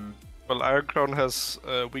 Well, Iron Crown has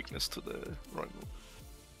weakness to the Roaring Moon.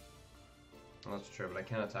 That's true, but I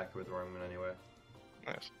can't attack it with Roaring Moon anyway.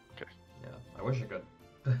 Nice. Okay. Yeah, I wish I could.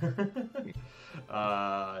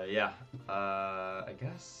 Yeah. I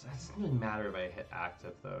guess it doesn't really matter if I hit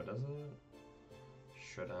active though, does it?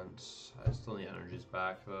 Shouldn't. I still need energies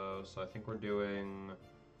back though, so I think we're doing.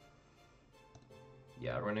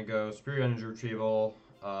 Yeah, we're gonna go Spirit Energy Retrieval.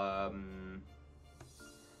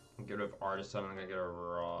 Get rid of Artisan. I'm gonna get a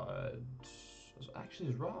Rod. Actually,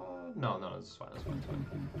 is Rod? No, this is fine. That's fine. It's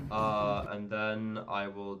fine. And then I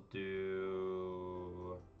will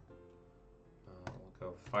do. We'll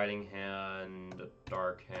go fighting hand,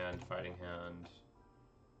 dark hand, fighting hand.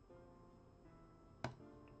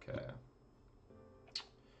 Okay.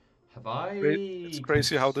 Have I? It's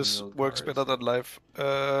crazy how this concealed works cards? better than live.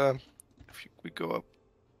 If we go up.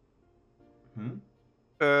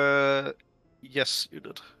 Yes, you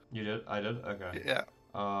did. You did? I did? Okay. Yeah.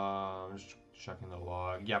 I'm just checking the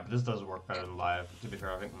log. Yeah, but this does work better than live. To be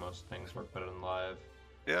fair, I think most things work better than live.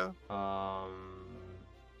 Yeah.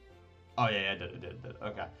 Oh yeah, it did.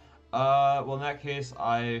 Okay. Well, in that case,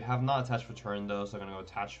 I have not attached return though, so I'm gonna go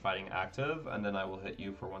attach fighting active, and then I will hit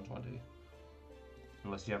you for 120.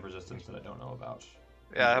 Unless you have resistance that I don't know about.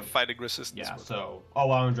 Yeah, I have fighting resistance. Yeah, so... Oh,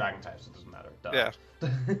 well, I'm dragon type, so it doesn't matter. Duh. Yeah.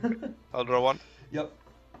 I'll draw one. Yep.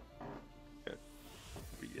 Okay.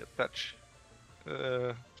 We attach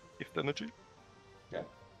gift energy. Yeah.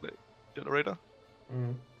 Play generator.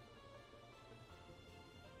 Mm.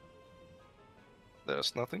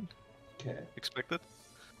 There's nothing. Okay. Expected.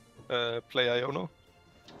 Play Iono.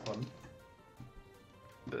 Fun.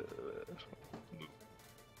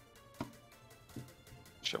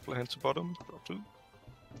 Shuffle hand to bottom. Draw 2.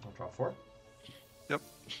 I'll draw 4. Yep.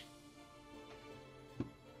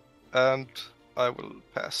 And I will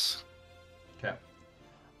pass. Okay.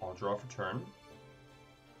 I'll draw for turn.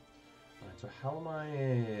 Alright, so how am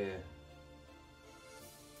I...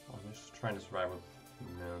 Well, I'm just trying to survive with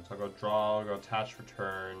moon. So I'll go draw, I'll go attach for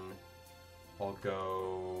turn. I'll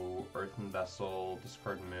go Earthen Vessel,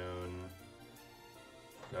 discard moon.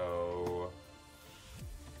 Go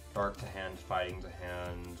dark to hand, fighting to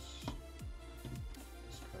hand.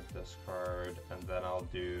 Discard this card, and then I'll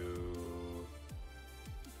do...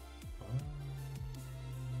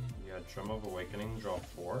 yeah, Drum of Awakening, draw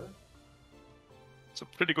 4. It's a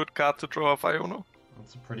pretty good card to draw off Iono.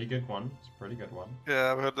 It's a pretty good one. It's a pretty good one.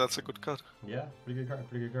 Yeah, I've heard that's a good card. Yeah, pretty good card.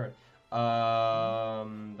 Pretty good card.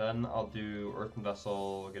 Then I'll do Earthen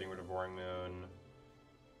Vessel, getting rid of Roaring Moon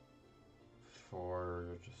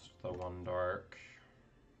for just the 1 dark.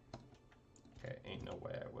 Okay, ain't no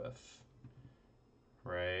way I whiff.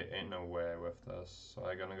 Right, ain't no way I whiff this. So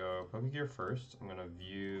I'm gonna go Pokegear first. I'm gonna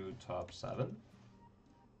view top 7.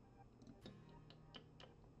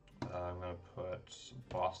 I'm gonna put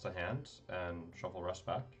Boss to hand and shuffle rest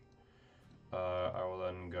back. I will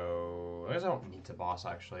then go... I guess I don't need to boss,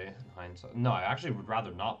 actually, in hindsight. No, I actually would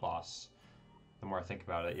rather not boss, the more I think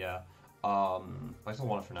about it, yeah. I still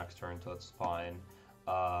want it for next turn, so that's fine.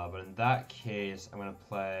 But in that case, I'm going to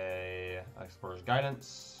play Explorer's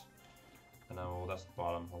Guidance. And I will... That's the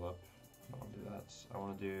bottom, hold up. I don't want to do that. I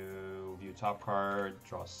want to do view top card,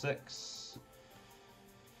 draw 6.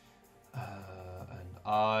 And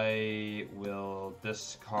I will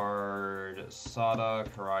discard Sada,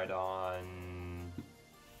 Koraidon,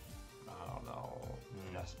 I don't know,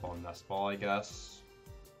 Nestball, I guess.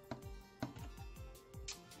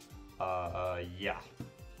 Yeah.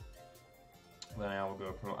 Then I will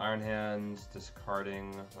go promote Iron Hands,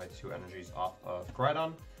 discarding my 2 energies off of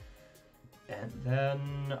Koraidon. And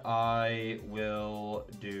then I will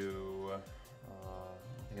do,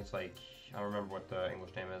 I think it's like, I don't remember what the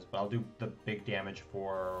English name is, but I'll do the big damage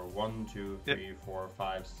for 1, 2, 3, 4,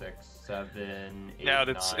 5, 6, 7, 8, yeah,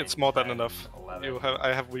 9, it's more 10, than enough. 11.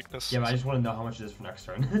 I have weakness. Yeah, but I just want to know how much it is for next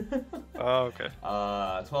turn. Oh, okay.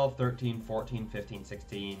 12, 13, 14, 15,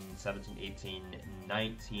 16, 17, 18,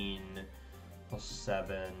 19, plus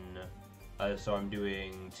 7. So I'm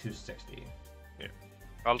doing 260. Yeah.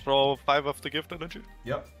 I'll draw 5 of the gift energy.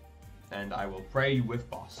 Yep. And I will pray you with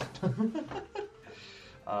boss.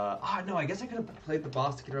 No, I guess I could have played the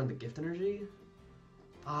boss to get around the gift energy.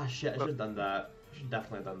 Ah, shit, I should have done that. I should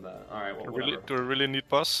definitely have done that. Alright, well, whatever. Do I really need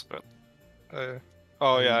boss?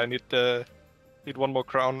 Oh yeah, I need 1 more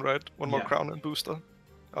crown, right? One more crown and booster.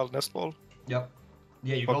 I'll nest ball. Yep.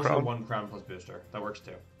 Yeah, you can also do 1 crown plus booster. That works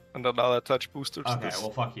too. And then I'll attach boosters to Okay, this.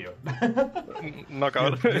 well, fuck you.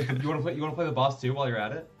 Knockout. You wanna play the boss too while you're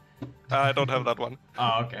at it? I don't have that one.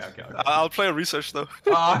 Oh, okay. I'll play a research though.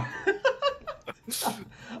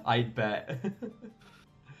 I bet.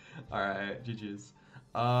 Alright, GG's.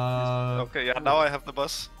 Okay, yeah, now I have the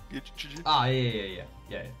boss. GG. Ah, yeah.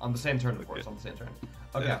 On the same turn, of course, on the same turn.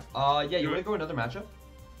 Okay, yeah, you wanna go another matchup?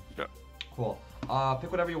 Yeah. Cool.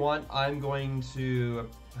 Pick whatever you want. I'm going to...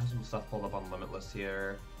 I have some stuff pulled up on Limitless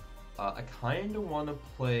here. I kind of want to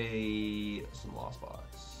play some Lost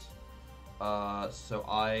Box. So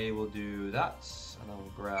I will do that, and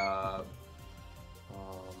I'll grab...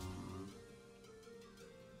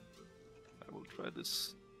 I will try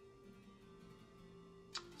this.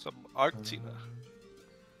 Some Arceus.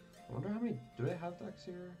 I wonder how many... Do they have decks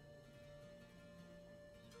here?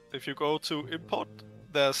 If you go to import,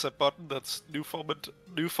 there's a button that's new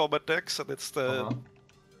format decks, and it's the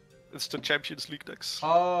It's the Champions League decks.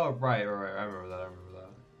 Oh, right. I remember that.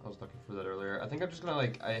 I was looking for that earlier. I think I'm just gonna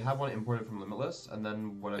like I have one imported from Limitless, and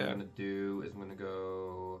then what I'm gonna do is I'm gonna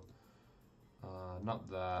go. Not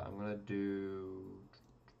that. I'm gonna do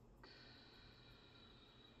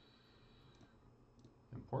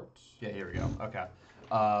imports. Yeah, here we go. Okay.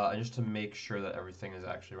 And just to make sure that everything is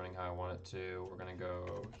actually running how I want it to, we're gonna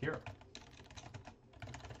go here.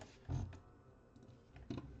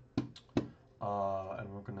 And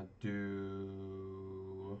we're gonna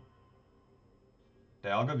do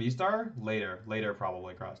Dialga V-Star later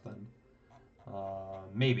probably cross then.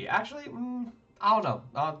 Maybe actually, I don't know.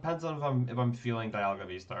 Depends on if I'm feeling Dialga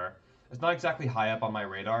V-Star. It's not exactly high up on my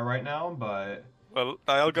radar right now, but well,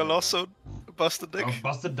 Dialga also busted deck. Oh,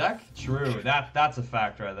 busted deck? True. That's a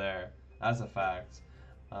fact right there. That's a fact.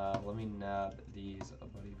 Let me nab these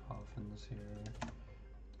buddy poffins here.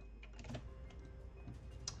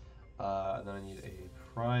 And then I need a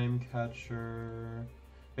prime catcher.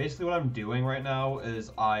 Basically what I'm doing right now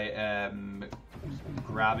is I am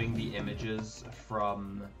grabbing the images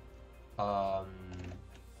from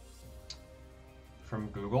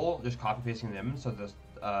Google, just copy pasting them so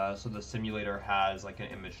the simulator has like an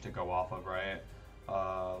image to go off of, right?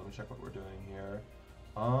 Let me check what we're doing here.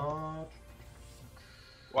 While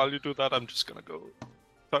you do that, I'm just gonna go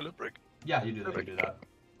toilet break. Yeah, you do that. You do that.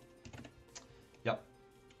 Yep.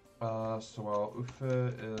 So while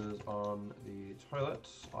Ufe is on the toilet,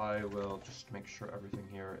 I will just make sure everything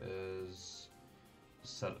here is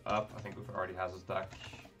set up. I think Ufe already has his deck.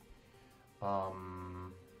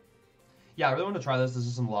 Yeah, I really want to try this. This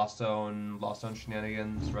is some Lost Zone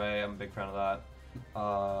shenanigans, right? I'm a big fan of that.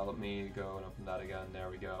 Let me go and open that again. There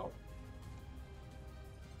we go.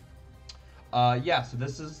 Yeah, so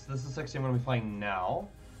this is 60 I'm going to be playing now.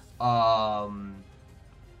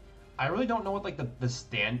 I really don't know what like the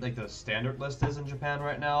standard list is in Japan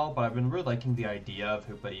right now, but I've been really liking the idea of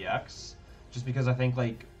Hoopa EX, just because I think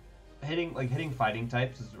hitting fighting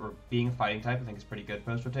types or being a fighting type I think is pretty good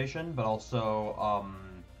post rotation, but also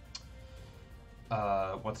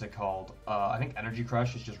what's it called? I think Energy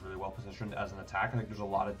Crush is just really well positioned as an attack. I think there's a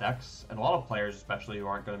lot of decks and a lot of players especially who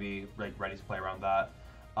aren't going to be like ready to play around that.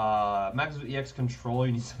 Max with EX control,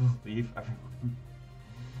 you need to believe everyone.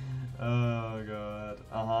 Oh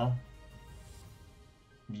god.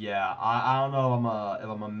 Yeah, I don't know if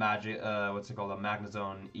I'm a magic a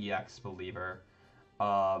Magnezone EX believer.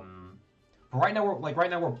 But right now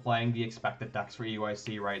we're playing the expected decks for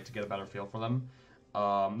EUIC, right, to get a better feel for them.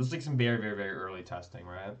 This is like some very, very, very early testing,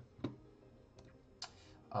 right?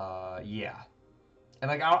 Yeah. And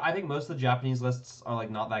like I think most of the Japanese lists are like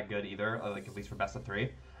not that good either, like at least for best of 3.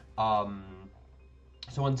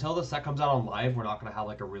 So until the set comes out on live, we're not gonna have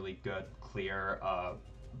like a really good, clear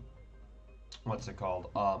what's it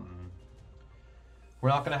called? We're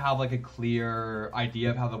not gonna have like a clear idea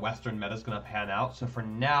of how the Western meta is gonna pan out. So for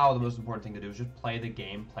now, the most important thing to do is just play the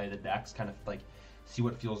game, play the decks, kind of like see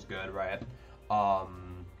what feels good, right? But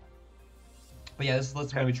yeah, this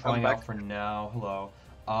list we're gonna be trying out for now. Hello.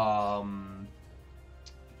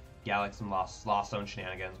 Yeah, like some Lost Zone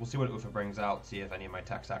shenanigans. We'll see what Ufa brings out, see if any of my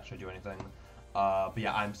techs actually do anything. But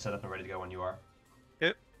yeah, I'm set up and ready to go when you are.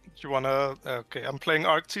 Yeah, you wanna? Okay, I'm playing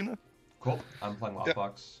Arceus. Cool. I'm playing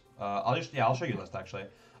Lockbox. I'll show you the list actually.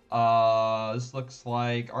 This looks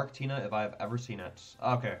like Arceus if I've ever seen it.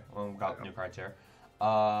 Okay, well, we've got new cards here.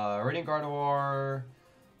 Radiant Gardevoir,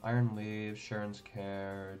 Iron Leaves, Sharon's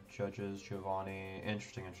Care, Judges, Giovanni.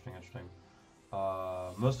 Interesting.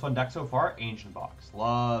 Most fun deck so far, Ancient Box.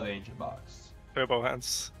 Love Ancient Box. Turbo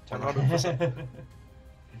Hands, 100%.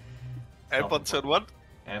 Amp on turn 1?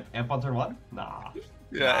 Amp on turn 1? Nah.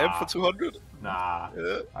 Yeah, Amp for 200? Nah.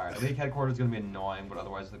 Yeah. Alright, League Headquarters is going to be annoying, but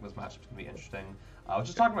otherwise I think this matchup's going to be interesting. I was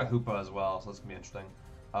just talking about Hoopa as well, so that's going to be interesting.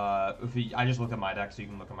 I just looked at my deck, so you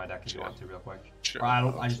can look at my deck if you want to real quick. Sure.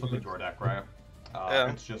 I just looked at your deck, right?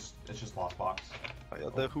 Yeah. It's just Lost Box. Oh, yeah,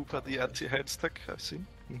 the Hoopa, the anti-heads deck, I've seen.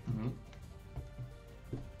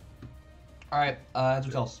 Alright, heads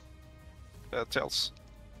or tails? Tails.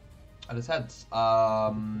 It is heads.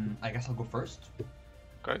 I guess I'll go first.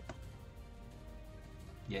 Okay.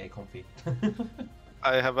 Yay, comfy.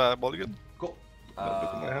 I have a mulligan. Cool.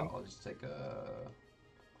 I'll just take a...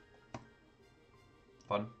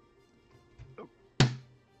 Fun.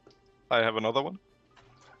 I have another one.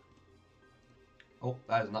 Oh,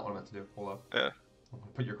 that is not what I meant to do. Hold up. Yeah.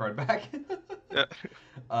 Put your card back. Yeah.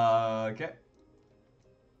 Okay.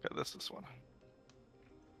 Okay, this is one.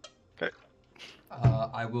 Okay.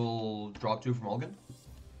 I will draw 2 from Mulligan.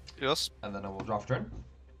 Yes. And then I will draw for turn.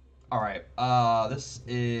 Alright, this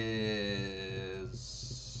is...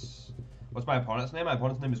 What's my opponent's name? My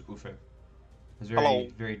opponent's name is Ufe. It's Hello.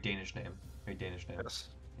 very Danish name. Very Danish name. Yes.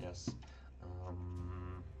 Yes.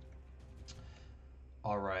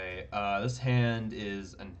 All right. This hand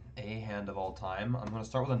is an A hand of all time. I'm gonna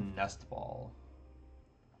start with a nest ball.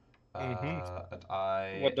 And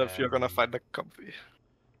I Wonder if you're gonna am... find a comfy.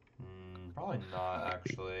 Probably not,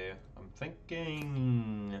 actually. I'm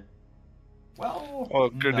thinking... Well, Or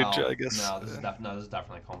no. Giratina, I guess. No, this is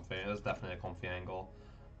definitely comfy. This is definitely a comfy angle.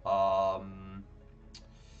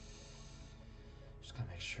 Just gotta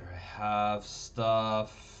make sure I have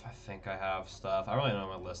stuff. I think I have stuff. I really don't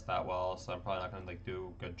know my list that well, so I'm probably not gonna like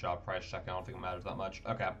do a good job price checking. I don't think it matters that much.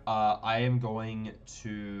 Okay. I am going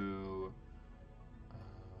to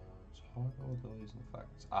toggle abilities and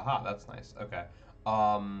effects. Aha, that's nice. Okay.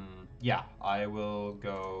 Yeah, I will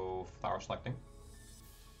go flower selecting.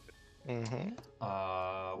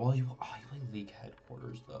 Well, you play League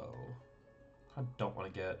Headquarters though. I don't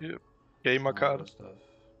want to get gamer card stuff.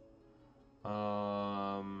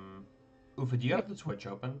 Ufa, do you have the Twitch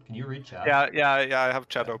open? Can you read chat? Yeah. I have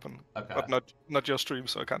chat open. Okay. But not your stream,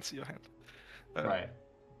 so I can't see your hand. Right.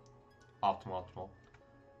 Optimal.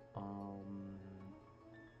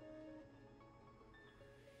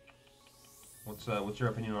 What's your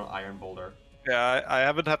opinion on Iron Boulder? Yeah, I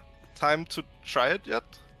haven't had time to try it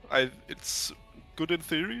yet. It's good in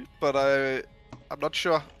theory, but I'm not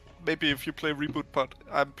sure. Maybe if you play Reboot Pod,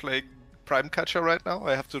 I'm playing Prime Catcher right now.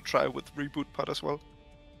 I have to try with Reboot Pod as well.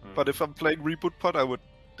 But if I'm playing Reboot Pod, I would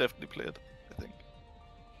definitely play it, I think.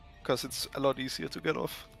 Because it's a lot easier to get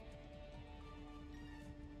off.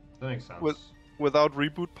 That makes sense. Without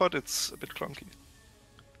Reboot Pod, it's a bit clunky.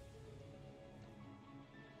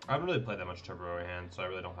 I haven't really played that much Turbo hand, so I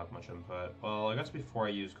really don't have much input. Well, I guess before I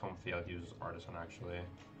use Comfy, I'd use Artisan actually,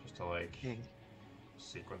 just to like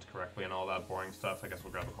sequence correctly and all that boring stuff. I guess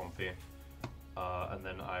we'll grab a Comfy, and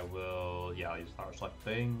then I will, I'll use Flower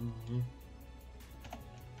Selecting.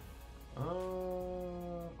 Do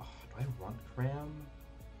I want Cram?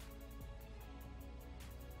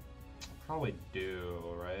 I probably do,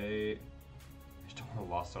 right? I just don't want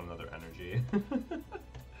to lost on another energy.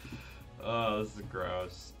 Oh, this is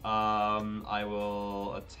gross. I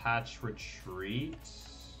will attach Retreat.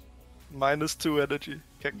 -2 energy.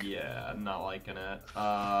 Kick. Yeah, I'm not liking it.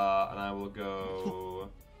 And I will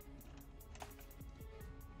go...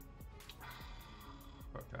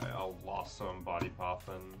 Okay, I'll lost some Body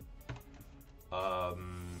Poffin.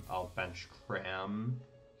 I'll bench Cram.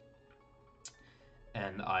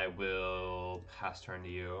 And I will pass turn to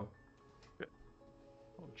you. Okay.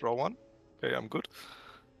 I'll draw one. Okay, I'm good.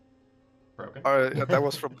 Broken. Alright, that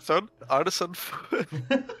was from Third Artisan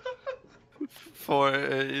for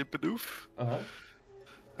a Bidoof.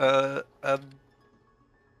 And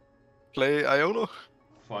play Iono.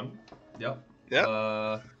 Fun. Yep.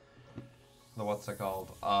 Yeah. What's it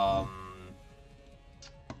called?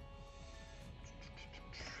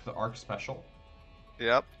 The Arc Special.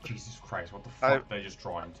 Yep. Jesus Christ, what the fuck did I just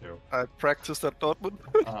draw into? I practiced at Dortmund.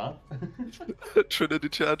 Trinity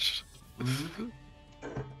Charge.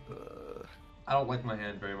 I don't like my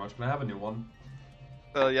hand very much. Can I have a new one?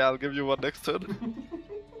 Yeah, I'll give you one next turn.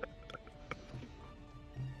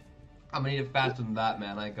 I'm gonna need it faster than that,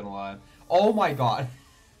 man. I ain't gonna lie. Oh my god!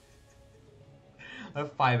 I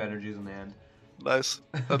have 5 energies in the hand. Nice.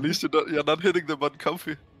 At least you're not hitting them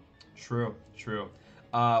uncomfy. True.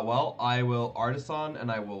 Well, I will Artisan and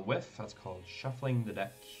I will whiff. That's called shuffling the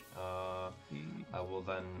deck. I will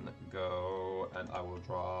then go and I will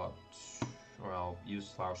draw... Or I'll use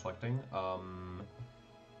Flower Selecting.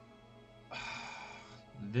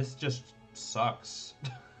 This just sucks.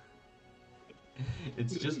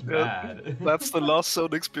 It's just bad. That's the Lost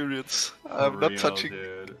Zone experience. I'm not touching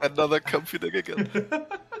another comfy deck again.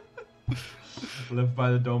 Live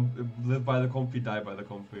by the comfy, die by the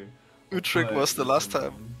comfy. Utrecht was the last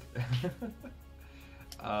time.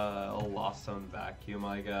 I'll Lost Zone Vacuum,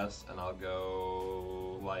 I guess, and I'll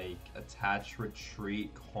go like attach,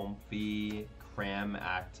 retreat, comfy, cram,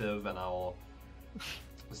 active, and I'll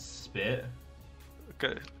spit.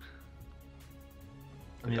 Okay.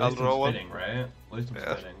 I mean, at least I'm spitting, right? At least I'm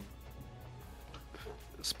spitting.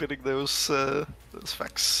 Spitting those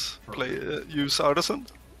facts. Use Artisan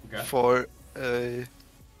for a.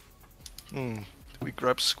 We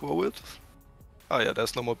grab score with. Oh yeah,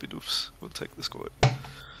 there's no more Bidoofs. We'll take the score.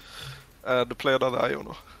 And play another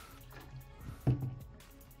Iono.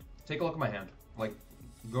 Take a look at my hand. Like,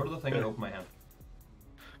 go to the thing and open my hand.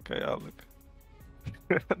 Okay, I'll look.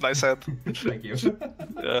 Nice hand. Thank you.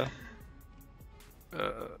 Yeah.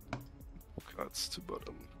 Cards to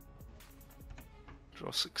bottom.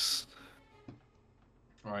 Draw 6.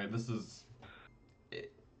 Alright, this is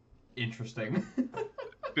interesting.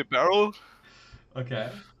 Bibarel. Okay.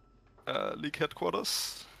 League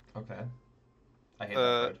Headquarters. Okay. I hate that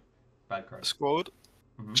Uh, card. Bad card. Squad.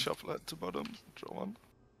 Mm-hmm. Shuffle it to bottom. Draw one.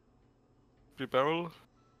 Bibarel.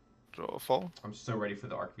 Draw 4. I'm so ready for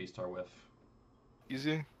the Arc V-Star whiff.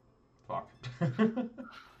 Easy. Fuck.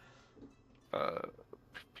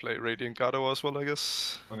 Play Radiant Gardevoir as well, I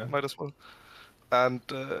guess. Okay. Might as well. And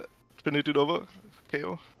Trinity Nova.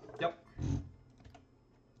 KO. Yep.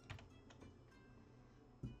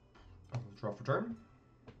 Draw for turn.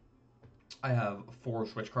 I have 4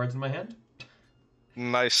 switch cards in my hand.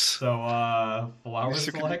 Nice. So, flower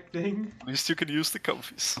selecting. At least you can use the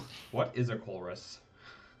comfies. What is a Colress?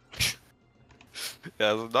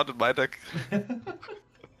 Yeah, not in my deck.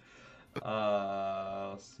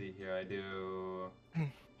 Let's see here. I do.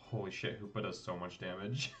 Holy shit! Hoopa does so much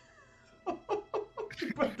damage.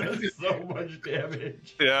 Hoopa does so much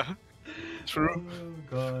damage. Yeah, true. Oh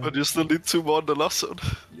god. But you still need 2 more in the last zone.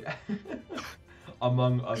 Yeah.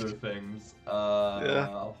 Among other things. Yeah. I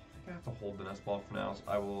think I have to hold the nest ball for now. So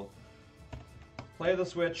I will play the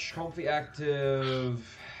switch. Comfy active.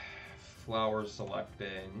 Flower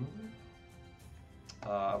selecting.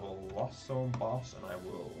 I will Lost Zone Boss, and I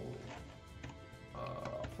will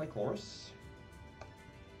play Chorus.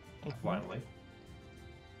 Finally.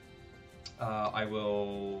 I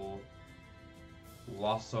will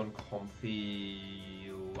Lost Zone Comfy,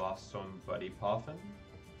 Lost Zone Buddy Puffin.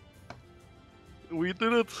 We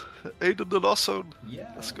did it! 8 in the last zone.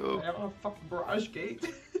 Yeah. Let's go. I have a fucking Barrage Gate.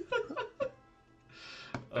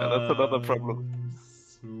 Yeah, that's another problem.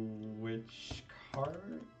 Switch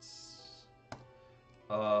cards.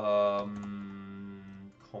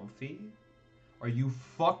 Comfy? Are you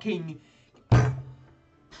fucking...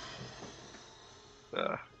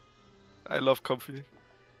 Yeah. I love comfy.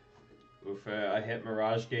 Oof, I hit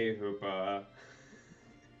Mirage Gate Hoopa.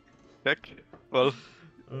 Heck. Well,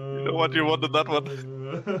 you know what you wanted that one.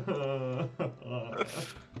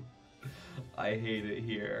 I hate it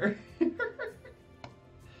here. You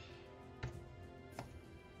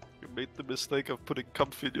made the mistake of putting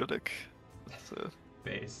comfy in your deck.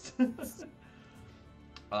 Based.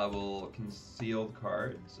 I will conceal the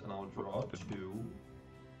cards and I'll draw 2.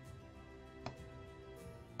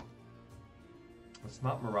 It's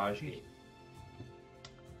not Mirage Gate.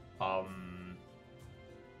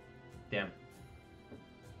 Damn.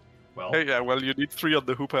 Well. Hey, yeah, well, you need 3 on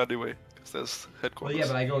the Hoopa anyway, because there's headquarters. Well,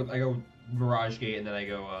 yeah, but I go Mirage Gate and then I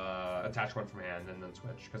go attach one from hand and then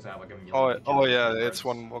switch because I have like a million. Oh yeah, it's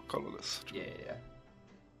one more colorless. Yeah.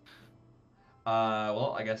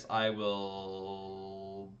 Well, I guess I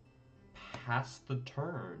will pass the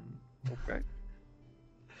turn. Okay.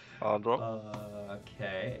 I'll draw.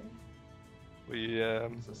 Okay. We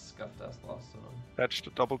It's a scuffed ass lost zone. patch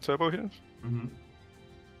the double turbo here. Mm-hmm.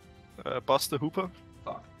 Bust the Hoopa.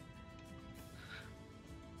 Fuck.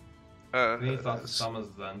 Uh, Any thoughts of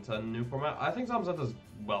Samazenta new format? I think Samazenta's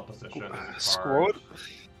well positioned as a card. Squad?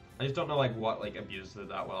 I just don't know like what like abuses it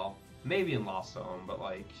that well. Maybe in Lost Zone, but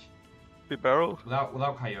like Bibarel.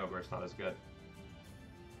 without Kyogre, it's not as good.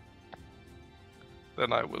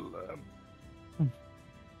 Then I will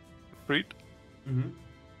breed Mm-hmm.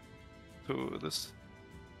 to this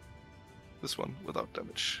one without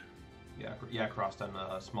damage. Yeah, crossed and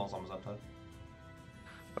small Samazenta.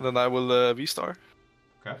 And then I will V-Star.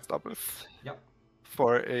 Okay. Stop with. Yep.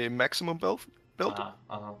 For a maximum build. Of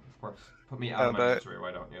course. Put me out of my misery,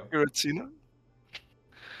 why don't you? Giratina.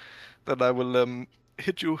 Then I will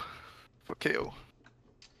hit you for KO.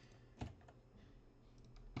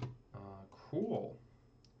 Cool.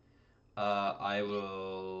 I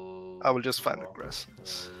will just find the grass.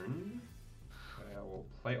 Okay, I will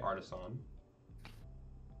play Artisan.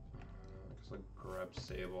 Because I grab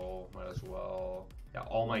Sable, might as well. Yeah,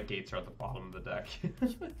 all my gates are at the bottom of the deck.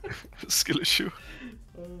 Skill issue.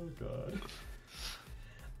 Oh god.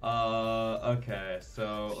 Okay,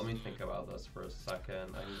 so let me think about this for a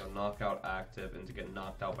second. I can go knockout active and to get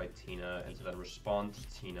knocked out by Tina and to then respond to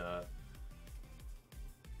Tina.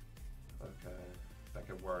 Okay, that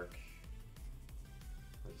could work.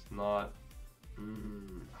 It's not.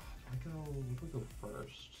 What do we go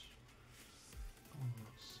first?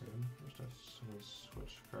 Sim. First, I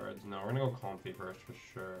switch cards. No, we're gonna go Comfy first for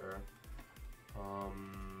sure.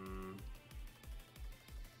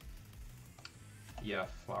 Yeah,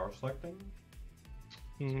 flower selecting.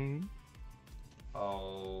 Mm-hmm.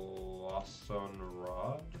 Lost Zone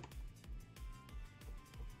Rod.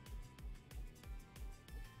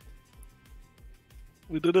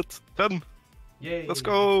 We did it. 10. Yay! Let's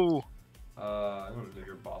go. I'm gonna do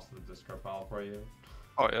your boss to the discard pile for you.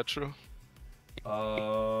 Oh yeah, true.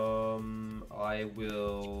 I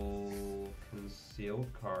will conceal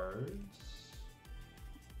cards.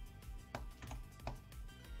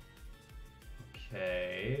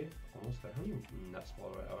 Okay. Almost there. How many Nest Ball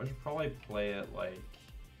do I have? I should probably play it like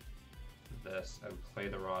this and play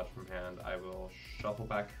the Rod from hand. I will shuffle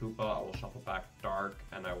back Hoopa, I will shuffle back Dark,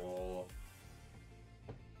 and I will...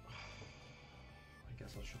 I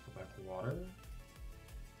guess I'll shuffle back Water.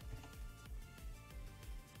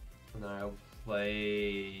 And then I'll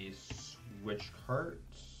play Switch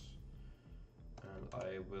Cards. And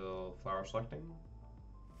I will Flower Selecting.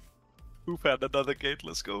 Who found another gate?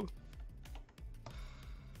 Let's go.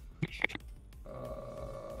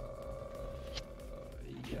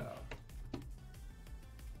 Yeah.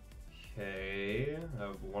 Okay, I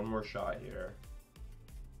have one more shot here.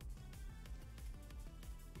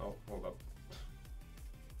 Oh, hold up.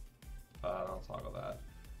 I'll toggle that.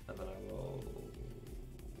 And then I will...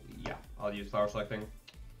 Yeah, I'll use Flower Selecting.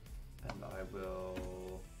 And I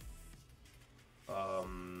will...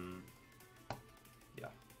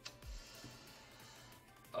 Yeah.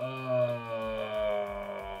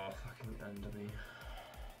 Fucking end me.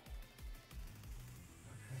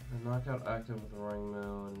 The knockout active with the Roaring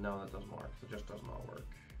Moon. No, that doesn't work. It just does not work.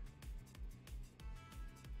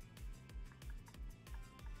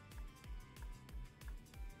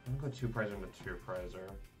 I'm gonna go 2 Prizer into 2 Prizer.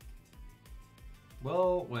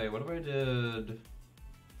 Well, wait, what if I did...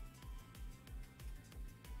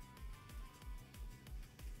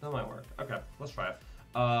 That might work. Okay, let's try it.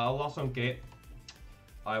 I'll also Gate.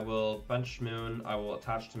 I will bench Moon. I will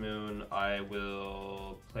attach to Moon. I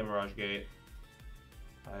will play Mirage Gate.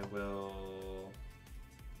 I will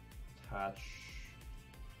attach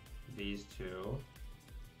these two.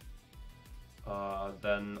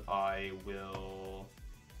 Then I will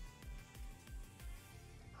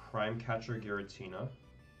Prime Catcher Giratina.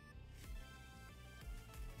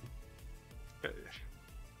 Okay.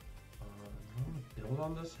 Do I want to build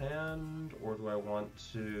on this hand, or do I want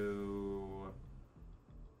to...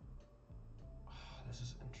 this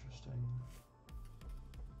is interesting.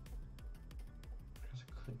 I guess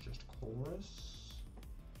I could just Chorus.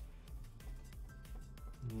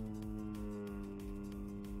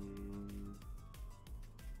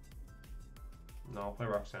 No, I'll play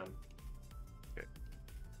Roxanne. Okay.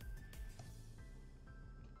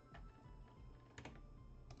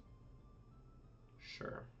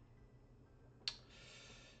 Sure.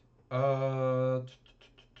 I'll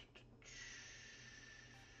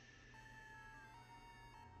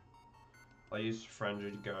use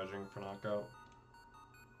Frenzied Gouging for knockout.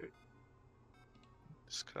 Okay.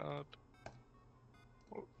 Discard.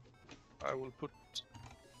 Oh, I will put...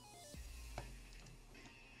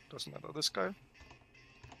 Doesn't matter, this guy.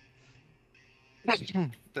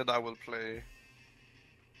 Then I will play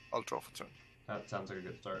Ultra for turn. That sounds like a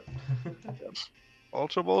good start. Yep.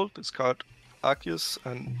 Ultra Ball, discard Arceus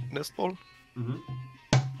and Nest Ball.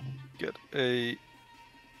 Get a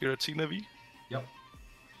Giratina V. Yep.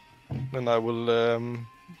 Then I will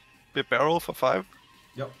Bibarel for 5.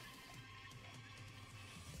 Yep.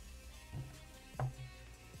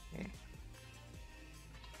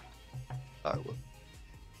 I will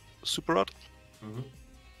Super Rod Mm-hmm.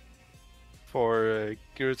 for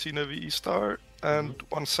Giratina V Star and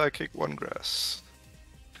 1 Psychic, 1 Grass.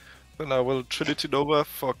 Then I will Trinity Nova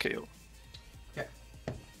for KO. Okay.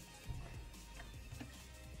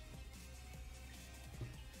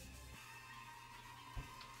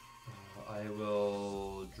 I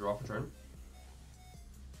will draw for turn.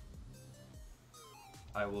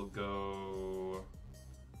 I will go...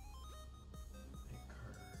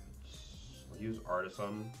 cards. I'll use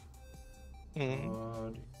Artisan.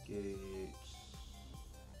 Odd Gates.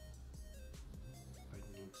 I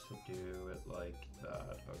need to do it like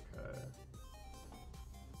that. Okay.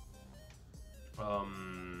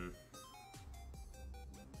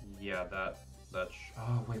 Yeah, that's.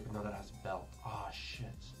 Oh wait, but no, that has belt. Oh shit.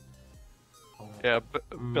 Oh, Yeah,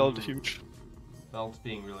 belt huge. Belt's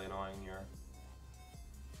being really annoying here.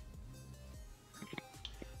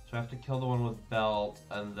 So I have to kill the one with belt,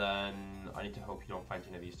 and then I need to hope you don't find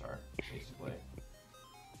Tina V-Star, basically.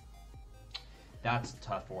 That's a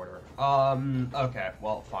tough order. Okay,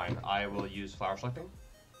 well, fine. I will use Flower Selecting.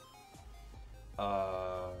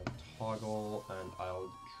 Toggle, and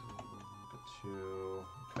I'll get to...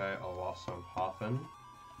 Okay, I'll also Hoffen.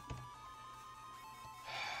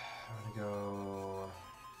 I'm gonna go...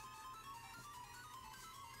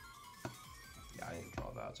 Yeah, I didn't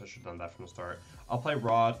draw that, so I should have done that from the start. I'll play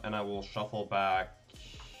Rod, and I will shuffle back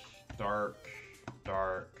Dark,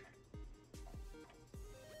 Dark,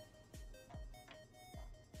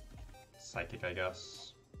 Psychic, I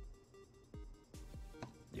guess.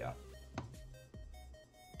 Yeah.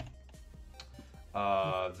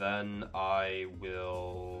 Then I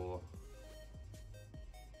will...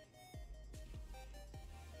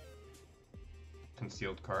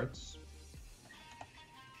 concealed cards.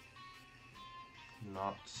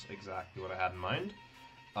 Not exactly what I had in mind.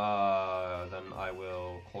 Then I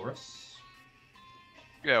will Chorus.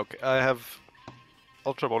 Yeah, okay. I have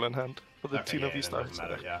Ultra Ball in hand for the Okay, Tina yeah, V it Star. doesn't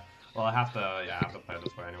matter, yeah. Well, I have to play it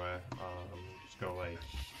this way anyway. Just go like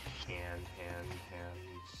hand,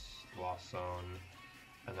 Lost Zone,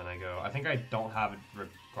 and then I go. I think I don't have it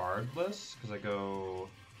regardless because I go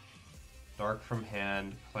Dark from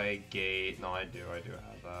hand, play Gate. No, I do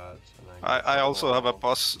have that. And then I also have a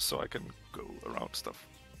boss, so I can go around stuff.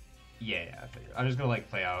 Yeah, I figured. I'm just gonna like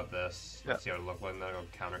play out this. Yeah. See how it look like. Then I'll go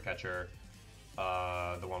Counter Catcher,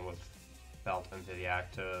 the one with belt into the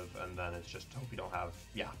active, and then it's just hope you don't have.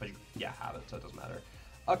 Yeah, but you have it, so it doesn't matter.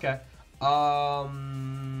 Okay.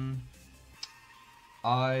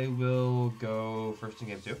 I will go first in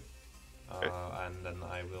game 2, Okay. and then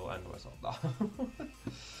I will end myself.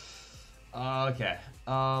 Okay.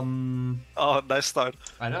 Oh, nice start.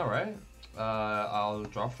 I know, right? I'll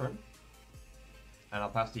draw turn, and I'll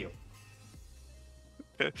pass to you.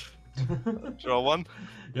 Okay. Draw 1.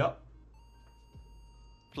 Yep.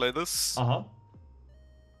 Play this. Uh-huh.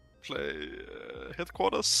 Play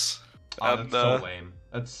Headquarters. Oh, and, that's so lame.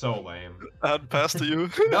 That's so lame. And pass to you.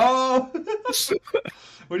 No!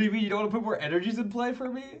 What do you mean? You don't want to put more energies in play for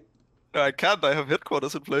me? I can't. I have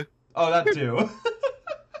Headquarters in play. Oh, that too.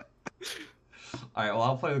 Alright, well,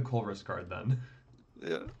 I'll play the Colress card then.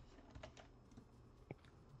 Yeah.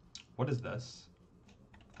 What is this?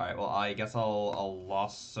 Alright, well, I guess I'll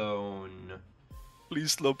Lost Zone.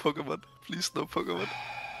 Please no Pokemon. Please no Pokemon.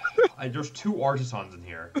 There's 2 Artisans in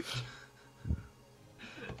here.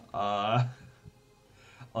 I'll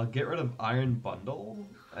get rid of Iron Bundle,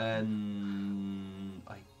 and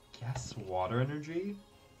I guess Water Energy.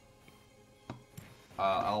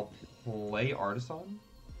 I'll play Artisan.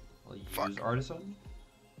 I'll use Artisan.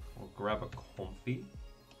 I'll grab a Comfy.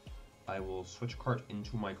 I will switch card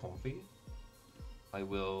into my Comfy. I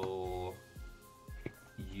will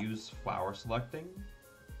use Flower Selecting.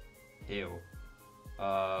 Ew.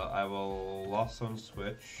 I will Lost Zone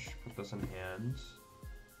switch, put this in hand.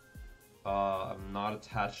 I'm not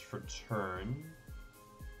attached for turn.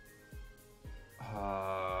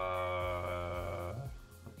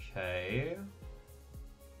 Okay.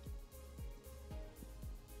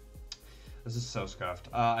 This is so scuffed.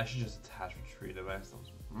 I should just attach retreat if I have those.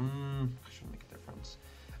 Shouldn't make a difference.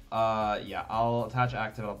 Yeah, I'll attach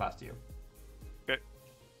active, I'll pass to you. Okay.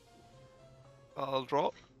 I'll draw.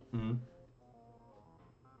 Mm-hmm.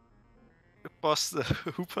 Boss the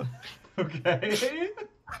Hooper. Okay.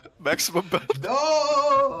 Maximum belt.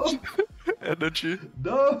 No! Energy.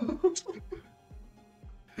 No!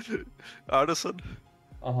 Artisan.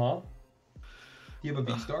 Uh-huh. Do you have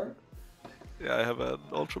a V-Star? Yeah, I have an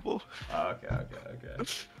Ultra Ball. Okay.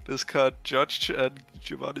 Discard Judge and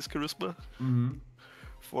Giovanni's Charisma. Mm-hmm.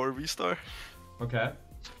 For V-Star. Okay.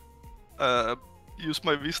 Use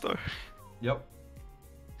my V-Star. Yep.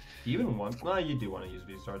 Do you even want... No, you do want to use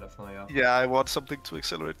V-Star, definitely, yeah. Yeah, I want something to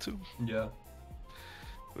accelerate too. Yeah.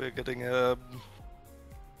 We're getting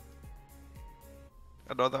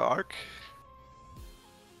another arc.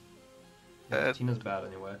 Yeah, Tina's bad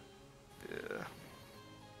anyway. Yeah.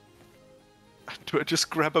 Do I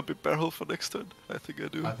just grab a Bibarel for next turn? I think I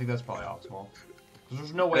do. I think that's probably optimal. Because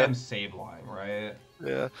there's no way I'm save lying, right?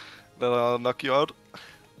 Yeah. Then I'll knock you out.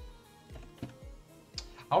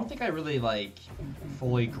 I don't think I really, like,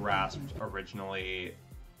 fully grasped originally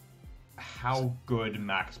how good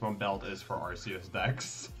Maximum Belt is for Arceus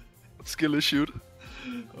decks. Skill issued.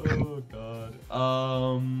 Oh, God.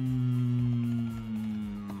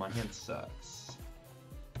 My hand sucks.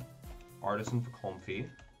 Artisan for Comfy.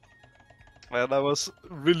 Man, I was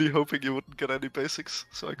really hoping you wouldn't get any basics,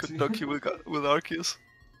 so I could knock you with Arceus.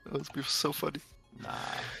 That would be so funny. Nah.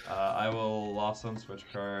 I will Lost on switch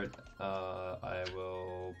card. I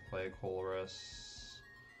will play Colress.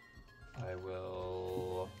 I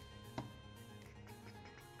will...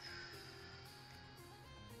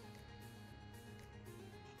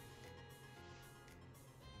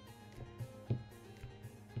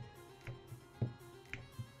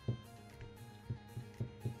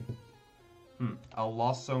 I'll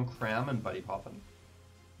Lost Zone Cram and Buddy Poppin'.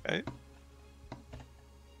 Okay.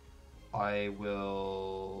 I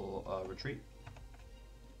will retreat.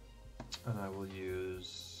 And I will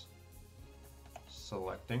use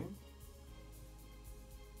Selecting.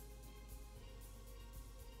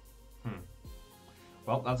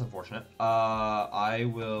 Well, that's unfortunate. I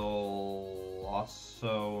will Lost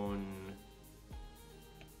Zone... I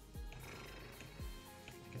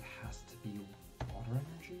think it has to be Water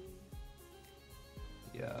Energy?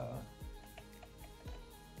 Yeah.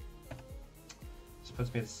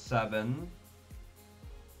 puts me at 7.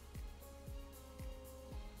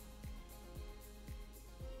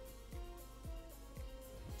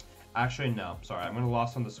 Actually, no. Sorry, I'm gonna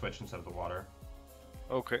lost on the switch instead of the water.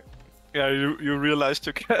 Okay. Yeah, you realized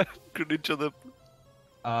you can't Greninja the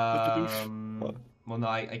Bidoof? Well, no,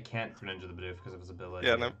 I can't Greninja the Bidoof because of his ability.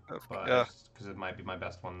 Yeah, no, but yeah. because it might be my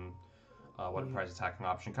best one. What price attacking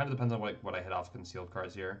option? Kind of depends on what I hit off concealed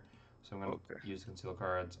cards here. So I'm gonna use concealed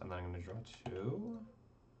cards, and then I'm gonna draw 2.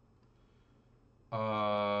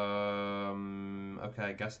 Okay,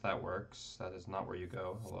 I guess that works. That is not where you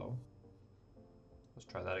go. Hello.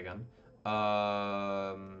 Let's try that again.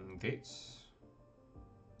 Gates.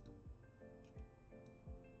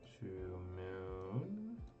 To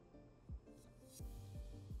moon.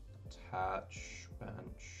 Attach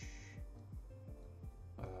bench.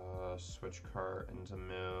 Switch cart into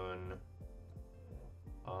moon.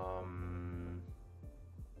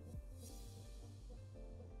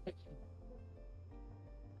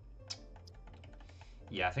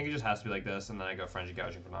 Yeah, I think it just has to be like this, and then I go Frenzy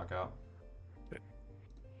Gouging for knockout.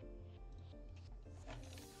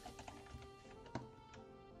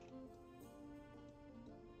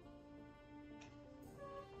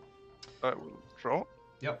 I will draw.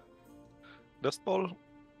 Yep. Dust ball.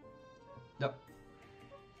 Yep.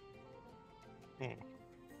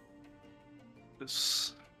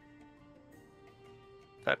 This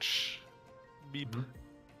Thatch Beep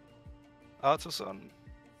Artisan.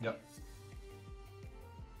 Yep.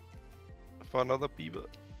 For another Beaver.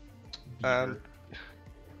 And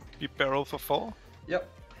Bibarel for 4. Yep.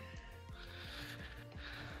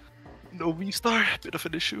 No V-Star, bit of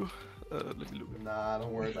an issue. Let me look. Nah,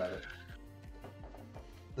 don't worry about it.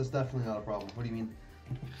 That's definitely not a problem. What do you mean?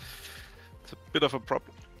 It's a bit of a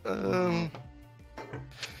problem.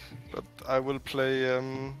 But I will play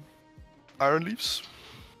Iron Leaves.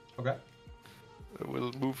 Okay. I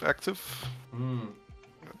will move active.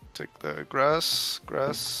 Take the grass,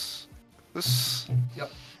 this.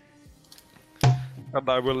 Yep. And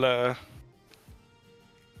I will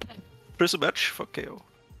press a match for KO.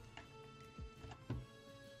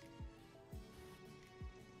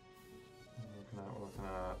 We're looking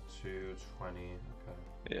at 220. Okay.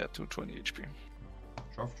 Yeah, 220 HP.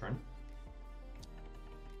 Draw for turn.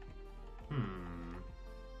 I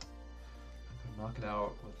could knock it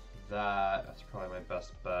out with that. That's probably my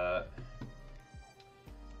best bet.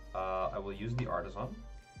 I will use the Artisan.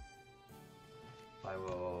 I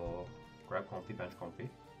will grab Comfy, bench Comfy.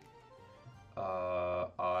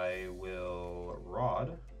 I will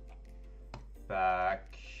Rod.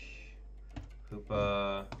 Back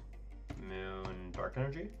Hoopa, Moon, Dark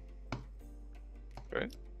Energy. Okay.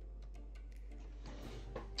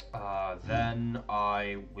 Then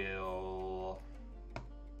I will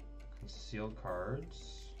conceal cards.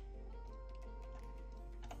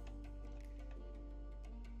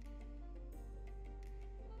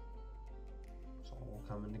 It's all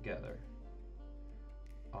coming together.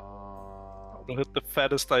 I'll hit the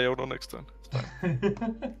fattest Iota next turn.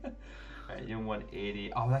 Alright, you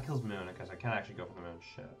 180. Oh, that kills Moon because I can't actually go for the Moon.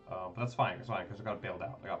 Shit. But that's fine. It's fine because I got bailed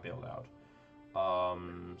out.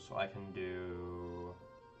 So I can do.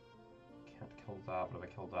 Can't kill that, but if I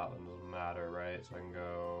kill that, then it doesn't matter, right? So I can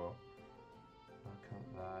go. Knock out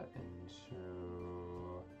that into.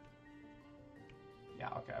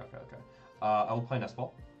 Yeah. Okay. I will play Nest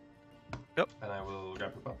Ball. Yep. And I will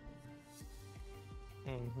grab Poopa.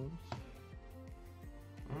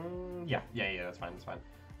 Yeah, that's fine.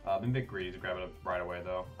 I'm a bit greedy to grab it right away,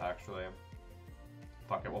 though, actually.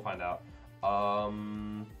 Fuck it, we'll find out.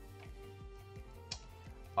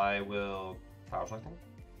 I will Power Selecting.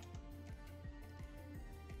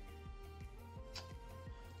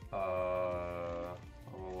 I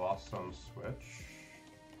will lost some switch.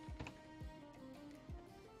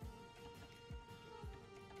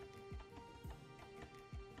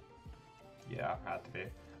 Yeah, had to be.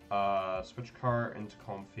 Switch cart into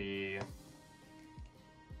Comfy.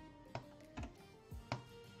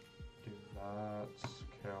 Do that.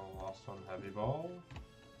 Kill lost on Heavy Ball.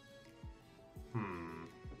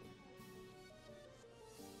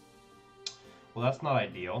 Well, that's not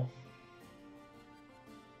ideal.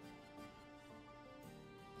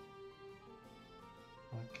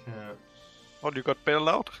 I can't. Oh, you got bailed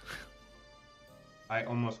out? I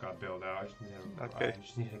almost got bailed out. Okay. I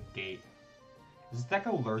just need a gate. Is this deck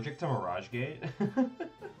allergic to Mirage Gate?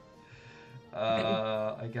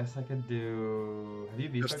 I guess I could do. Have you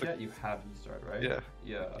V-Starred yet? You have V-Starred, right? Yeah.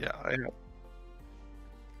 Yeah. Yeah, I have.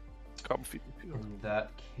 Comfy. In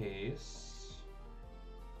that case,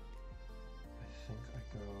 I think I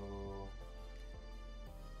go.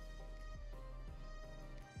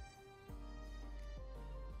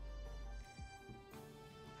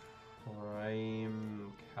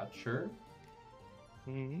 catcher.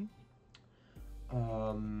 Mm-hmm.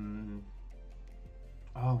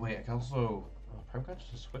 Oh wait, I can also. Oh, Prime Catch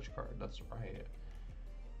is a switch card. That's right.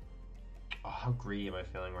 Oh, how greedy am I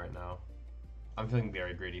feeling right now? I'm feeling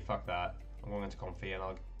very greedy. Fuck that. I'm going into Comfy and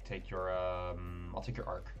I'll take your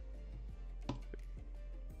Arc.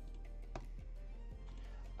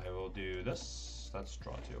 I will do this. That's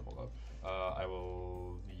draw 2. Hold up. I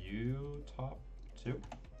will view top 2.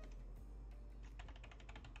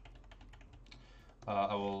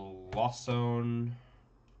 I will Lost Zone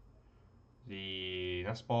the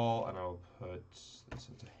Nest Ball and I'll put this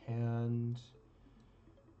into hand.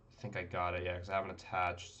 I think I got it, yeah, because I haven't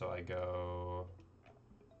attached, so I go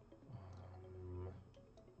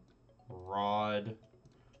Rod,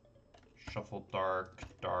 Shuffle Dark,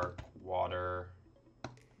 Water,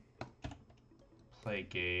 play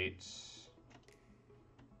Gate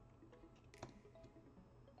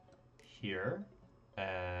here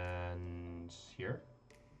and here.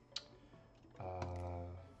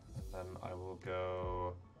 And then I will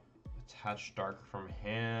go attach Dark from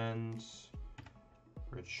hand,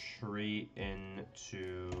 retreat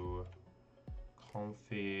into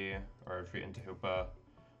Comfy, or retreat into Hoopa.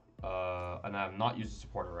 And I have not used a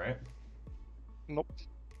supporter, right? Nope.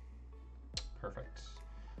 Perfect.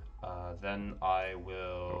 Then I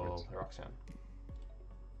will play Roxanne.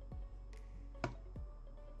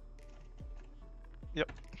 Yep.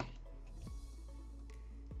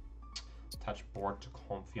 Attach board to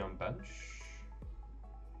Comfy on bench.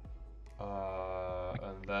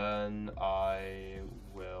 And then I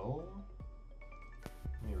will.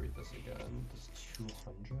 Let me read this again. This 200.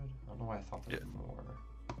 I don't know why I thought there was more.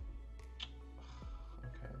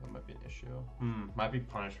 Okay, that might be an issue. Might be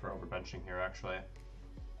punished for overbenching here, actually.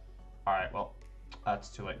 Alright, well, that's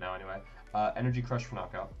too late now anyway. Energy Crush for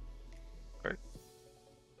knockout. Okay.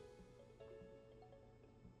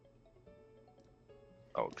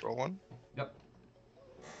 I'll draw one. Yep.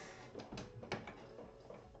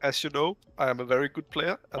 As you know, I am a very good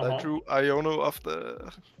player, and I drew Iono off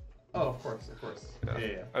the... Oh, of course.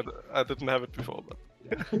 Yeah. I didn't have it before, but...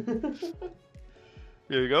 Yeah.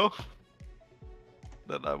 Here you go.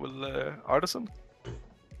 Then I will Artisan.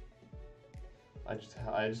 I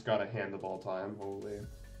just got a hand of all time, holy.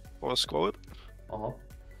 Or score it.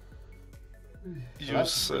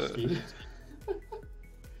 Use...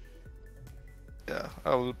 yeah,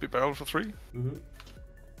 I will Bibarel for 3.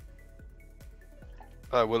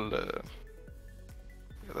 I will... yeah,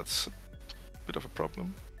 that's a bit of a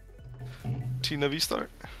problem. Tina V-Star.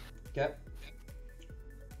 Okay.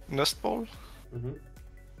 Nest Ball.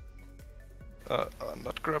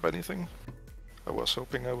 Not grab anything. I was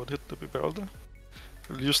hoping I would hit the Bibarel there.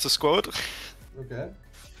 I'll use the squad. Okay.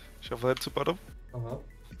 Shuffle head to bottom. Uh-huh.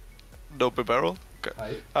 No Bibarel. Okay.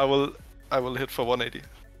 Height. I will hit for 180.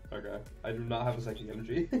 Okay. I do not have a psychic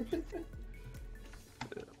energy. Yeah.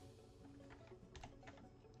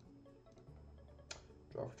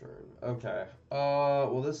 Draw for turn. Okay.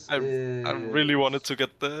 Well this is... I really wanted to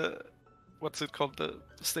get the... What's it called? The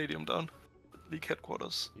stadium down. League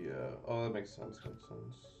headquarters. Yeah. Oh, that makes sense.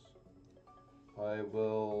 I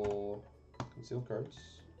will conceal cards.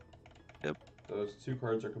 Yep. Those 2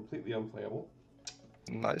 cards are completely unplayable.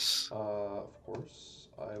 Nice. Of course.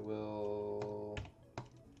 I will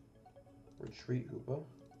retreat Hoopa.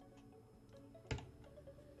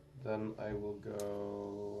 Then I will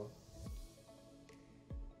go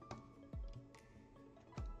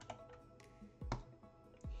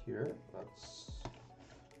here. That's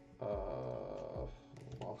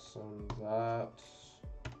lost on that.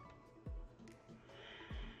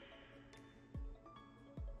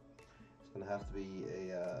 It's gonna have to be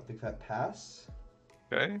a big fat pass.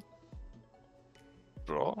 Okay.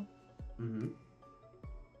 Draw. You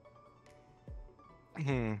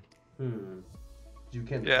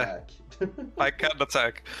can Yeah. attack. I can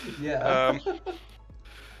attack. Yeah.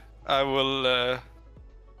 I will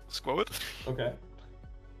squad it. Okay.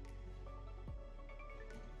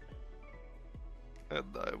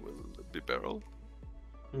 And I will Bibarel.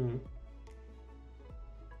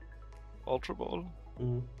 Ultra Ball.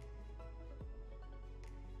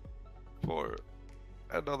 For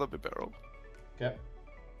another Bibarel. Okay.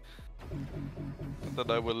 And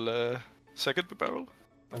then I will second Bibarel.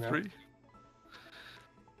 Okay. 3.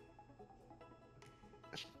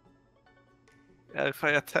 Yeah, if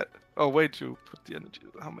I attack... Oh wait, you put the energy...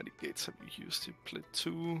 How many gates have you used? You played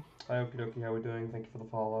 2. Hi, okie dokie, how we doing? Thank you for the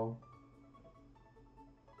follow.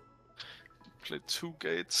 Played 2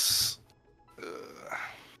 gates.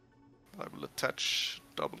 I will attach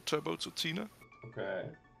double turbo to Tina. Okay.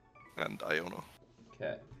 And Iono.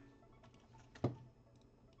 Okay.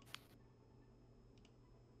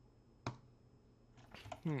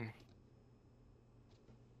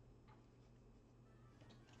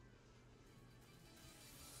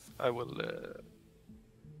 I will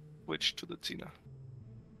switch to the Tina.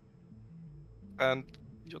 And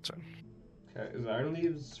your turn. Okay, is Iron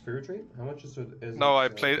Leaves free retreat? How much is it? No, I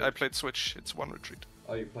played switch. It's 1 retreat.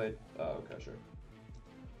 Oh, you played? Oh, okay, sure.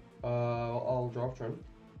 I'll drop turn.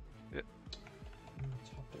 Yeah.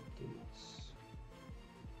 Top deck gates.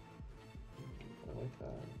 I like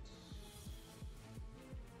that.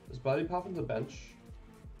 Is Body Pop on the bench?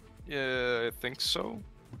 Yeah, I think so.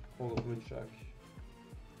 Hold up, let me check.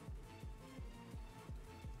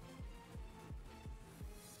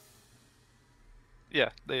 Yeah,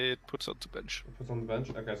 it puts on the bench. It puts on the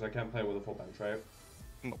bench? Okay, so I can't play with a full bench, right?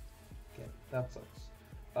 No. Okay, that sucks.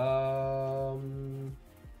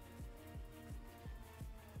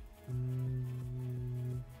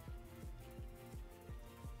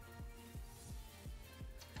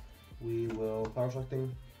 We will power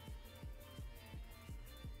selecting.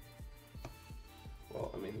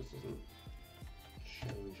 Well, I mean, this doesn't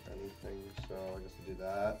change anything, so I guess I'll do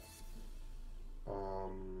that.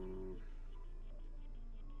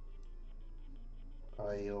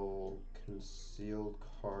 I'll conceal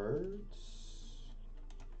cards.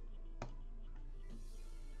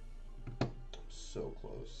 So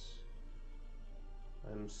close.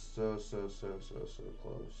 I'm so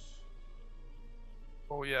close.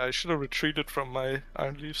 Oh yeah, I should have retreated from my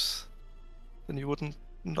Iron Leaves. Then you wouldn't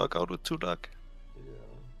knock out with 2 dark.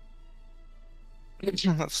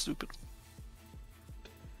 Yeah. That's stupid.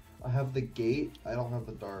 I have the gate, I don't have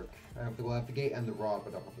the dark. I have the gate and the rod, but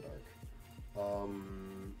I don't have the dark.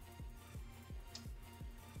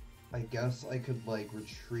 I guess I could like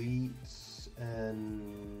retreat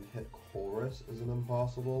and hit Chorus isn't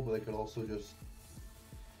impossible, but I could also just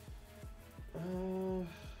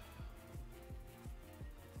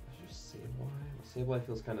Sableye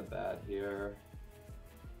feels kind of bad here.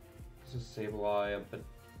 Let's just Sableye up at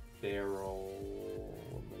Barrel,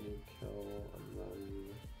 and then you kill, and then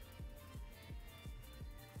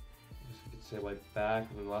I guess we could Sableye back,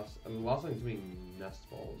 and then last thing's being Nest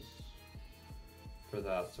Balls for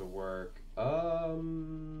that to work.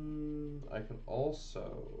 I could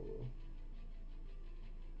also.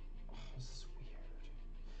 Oh, this is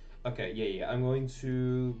weird. Okay, yeah. I'm going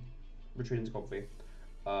to retreat into Comfy.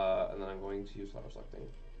 And then I'm going to use flower selecting.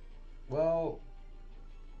 Well,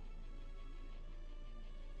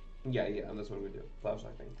 yeah, and that's what I'm going to do. Flower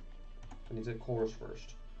selecting. I need to hit Chorus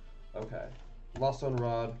first. Okay. Lost on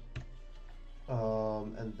Rod.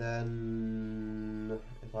 And then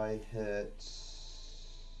if I hit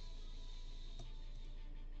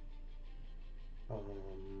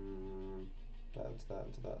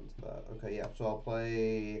that into that. Okay, yeah, so I'll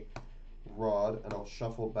play Rod, and I'll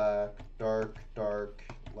shuffle back Dark,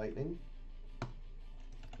 Lightning.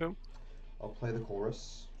 Yep. I'll play the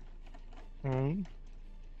Chorus. Mm-hmm.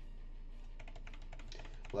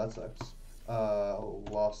 Well, that sucks.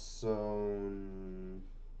 Lost Zone.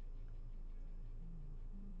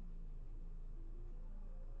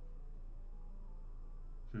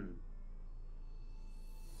 There's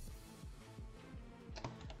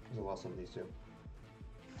a Lost Zone of these two.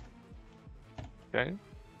 Okay.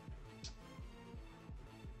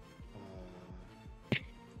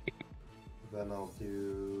 Then I'll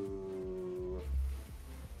do.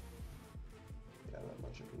 Yeah, not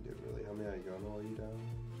much I can do really. How many Iono are you down?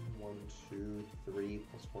 1, 2, 3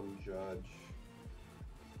 plus 1 Judge.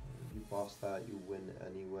 If you boss that, you win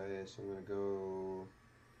anyway. So I'm gonna go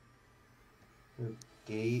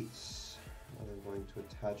Gates, and I'm going to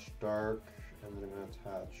attach Dark, and then I'm going to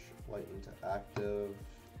attach Lightning to Active.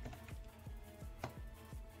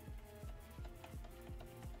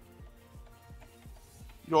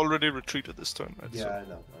 You already retreated this turn, right? Yeah, so. I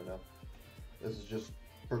know. This is just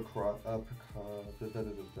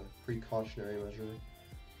precautionary measure.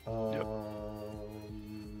 Yep.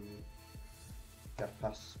 Yeah,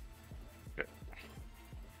 pass. Okay.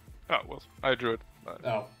 Oh well, I drew it.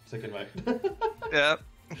 Oh, sick invite. Yeah.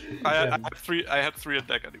 I had 3 in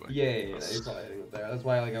deck anyway. Yeah, it's not hitting it there. That's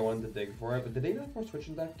why I wanted to dig for it. But did they even have more switch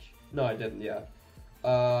in deck? No, I didn't. Yeah.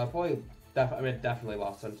 Definitely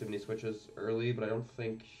lost on too many switches early, but I don't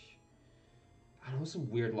think. I don't know, some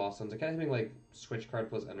weird lost ones. I kept having like switch card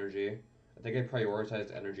plus energy. I think I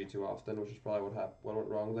prioritized energy too often, which is probably what went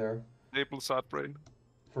wrong there. Maple Sad Brain.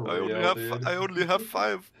 For real, dude. I only have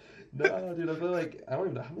 5. No, dude, I feel like I don't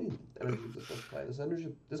even know how many energies this play.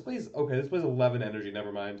 This plays 11 energy.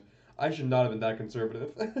 Never mind. I should not have been that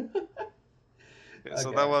conservative. Okay,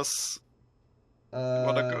 so that was You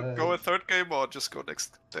wanna go a third game or just go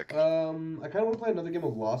next deck? I kind of want to play another game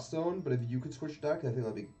of Lost Zone, but if you could switch deck, I think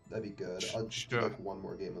that'd be good. I'll just do like one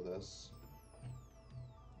more game of this.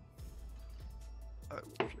 I will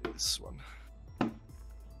play this one.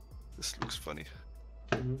 This looks funny.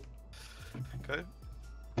 Mm-hmm. Okay.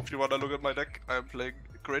 If you wanna look at my deck, I'm playing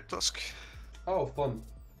Great Tusk. Oh, fun.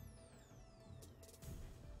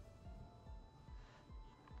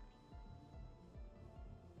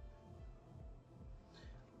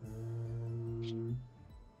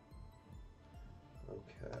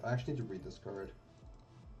 Okay, I actually need to read this card.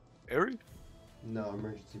 Airy? No,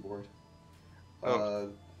 emergency board. Oh.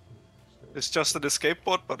 It's just an escape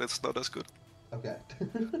board, but it's not as good. Okay.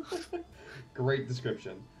 Great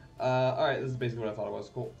description. Alright, this is basically what I thought it was.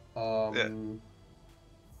 Cool. Yeah.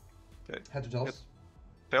 Okay. Heads or tails?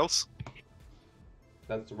 Tails?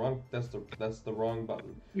 That's the wrong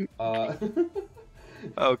button.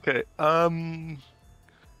 Okay.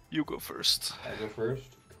 You go first. I go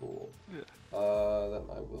first? Cool. Yeah. Then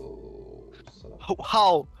I will set up.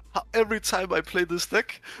 How every time I play this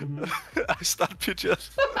deck, Mm-hmm. I start Pidgeot.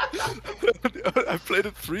 I played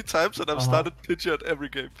it 3 times and I've started Pidgeot every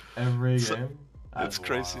game. Every game? It's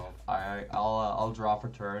crazy. Alright, I'll draw for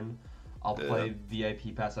turn. I'll play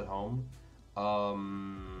VIP pass at home.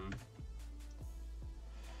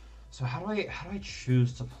 So how do I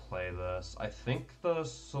choose to play this? I think the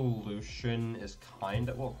solution is kind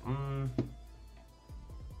of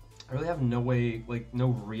I really have no way, like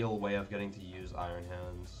no real way of getting to use Iron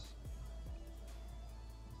Hands.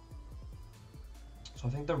 So I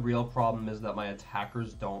think the real problem is that my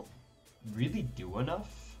attackers don't really do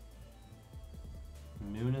enough.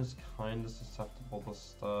 Moon is kind of susceptible to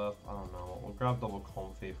stuff. I don't know. We'll grab double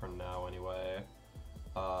Comfy for now anyway.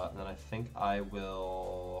 And then I think I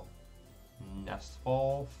will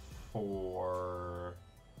Nestfall for...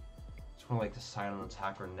 I just want to like decide on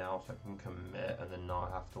attacker now if I can commit and then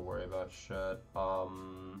not have to worry about shit.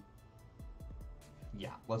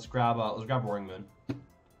 Yeah, let's grab Roaring Moon.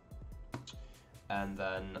 And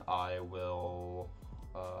then I will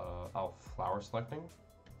Flower Selecting.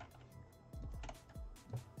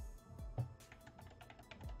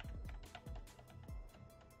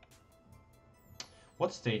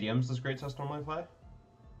 What stadiums does Great Tusk normally play?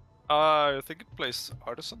 I think it plays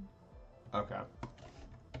Artisan. Okay.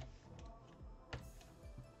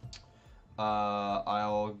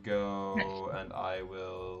 I'll go and I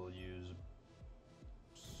will use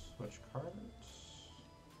switch cards.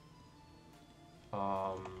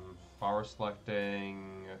 Flower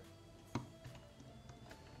selecting.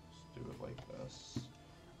 Let's do it like this.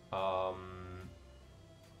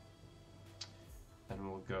 And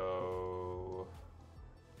we'll go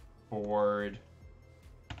board.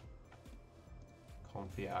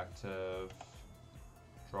 Comfy active.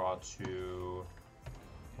 Draw 2.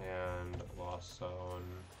 And Lost Zone.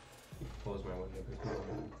 Close my window because there's a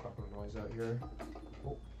fucking noise out here.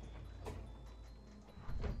 Oh.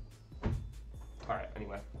 Alright,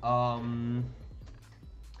 anyway.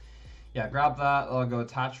 Yeah, grab that. I'll go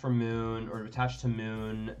attach for Moon, or attach to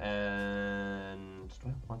Moon, and do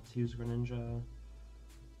I want to use Greninja?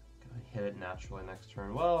 Can I hit it naturally next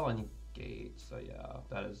turn? Well, I need Gate, so yeah,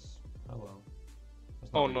 that is... Oh well.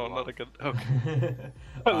 Oh no, not again. Okay.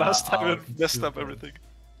 Last time it messed up everything.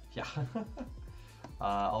 Yeah.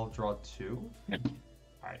 I'll draw 2.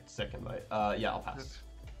 Alright, second bite. Yeah, I'll pass.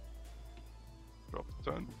 Drop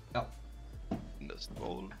the turn. Yep. Nest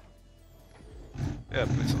Ball. Yeah,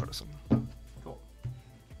 plays Artisan. Cool.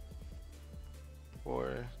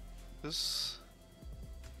 For this.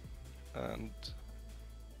 And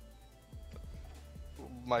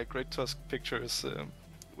my Great Tusk picture is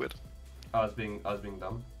weird. I was being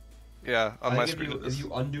dumb. Yeah, on my if screen. if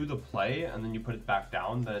you undo the play and then you put it back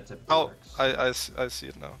down, then it typically works. I see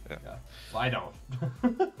it now. Yeah. Well, I don't.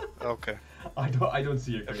 Okay. I don't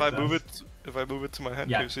see it. If I move it to my hand,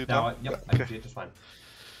 can you see it now? Yep, Okay. I see it just fine.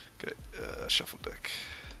 Okay. Shuffle deck.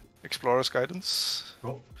 Explorer's Guidance.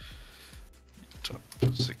 Cool. Top So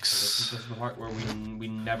this 6. is the part where we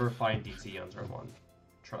never find DC on turn 1.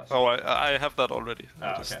 Trust. Oh, I have that already.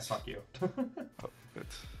 Oh, okay. Fuck you. Oh, good.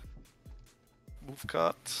 Move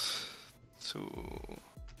card to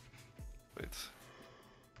wait.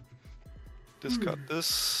 Discard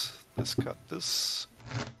this. Discard this.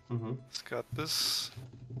 Discard this.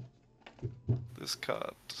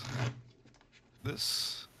 Discard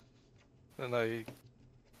this. Then I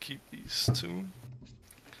keep these 2.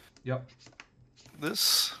 Yep.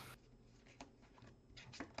 This.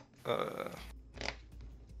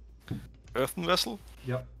 Earthen Vessel.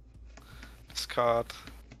 Yep. Discard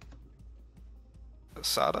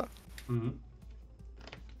Sada. Mm-hmm.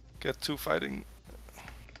 Get 2 fighting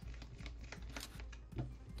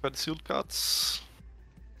Concealed cards.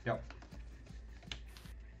 Yep.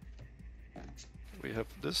 We have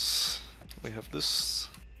this. We have this.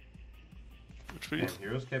 Retreat. Damn,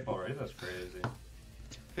 Hero's Cape already? That's crazy.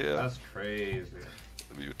 Yeah. That's crazy.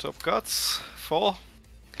 View top cards. 4.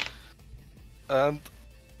 And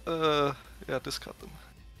yeah, discard them.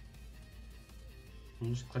 Can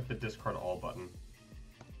you just click the discard all button?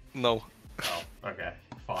 No. Oh, okay.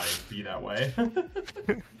 Fine. Be that way.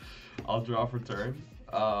 I'll draw for turn.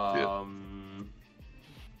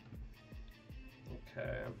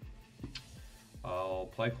 Okay. I'll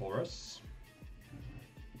play Chorus.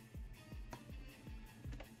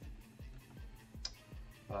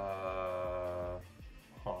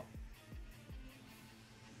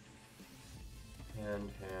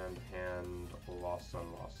 Hand, lost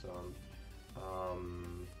zone.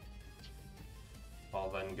 I'll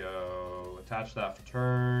then go attach that for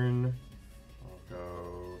turn. I'll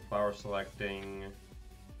go flower selecting.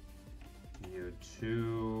 You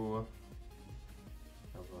 2.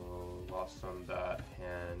 I will lost zone that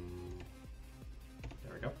hand.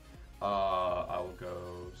 There we go. I will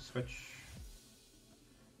go switch.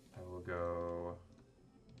 I will go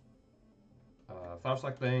flower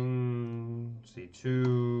selecting,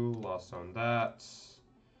 C2, lost on that,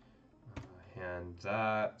 hand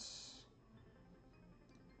that.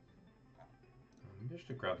 Maybe I should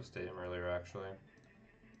have grabbed the stadium earlier, actually,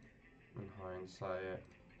 in hindsight.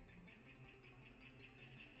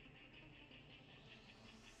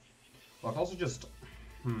 Well, I can also just,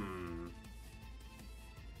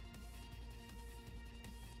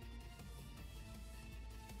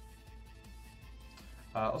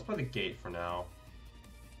 let's play the gate for now.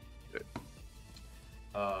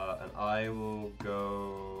 And I will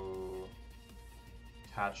go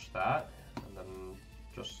attach that, and then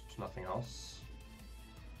just nothing else.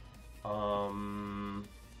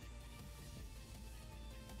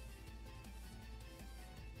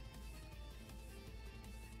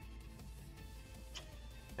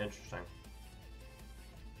 Interesting.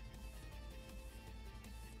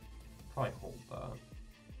 Probably hold that.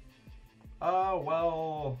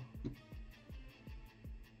 Well...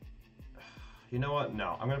 You know what?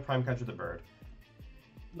 No, I'm gonna Prime Catcher the bird.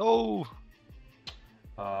 No!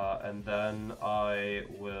 And then I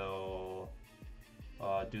will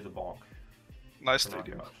do the bonk. Nice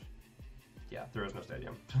stadium. Yeah, there is no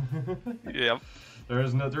stadium. Yep. There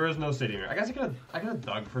is no stadium here. I guess I could have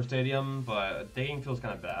dug for stadium, but digging feels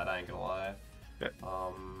kind of bad. I ain't gonna lie. Yeah.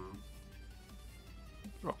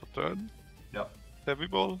 Drop a turn. Yep. Heavy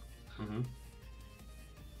ball. Mm-hmm.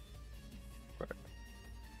 Right.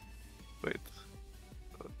 Wait.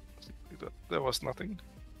 There was nothing.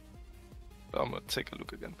 I'm gonna take a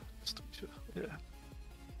look again. Just to be sure. Yeah.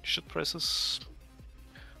 Should press this.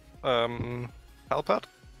 Helpad.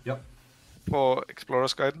 Yep. For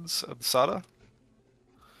Explorer's Guidance and Sada.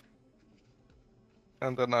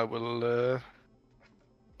 And then I will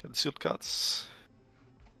get the sealed cards.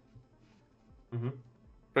 Mm-hmm.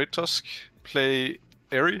 Great Tusk. Play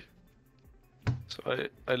Airy. So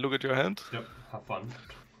I look at your hand. Yep. Have fun.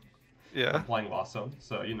 Yeah. I'm playing Lost Zone,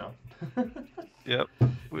 so you know. Yep.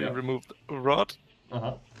 We removed Rod.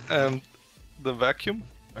 Uh-huh. And the vacuum.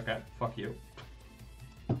 Okay. Fuck you.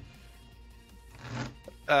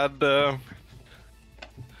 And then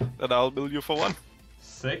I'll bill you for 1.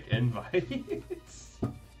 Sick invites.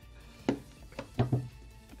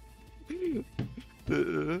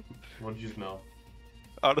 What did you smell?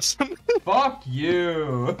 Artisan. Fuck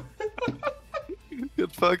you!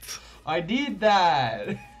 Get fucked. I need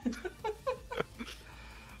that!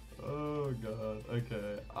 Oh god,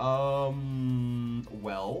 okay.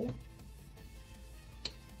 Well...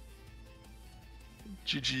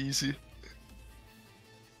 GG easy.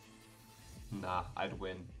 Nah, I'd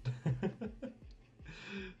win.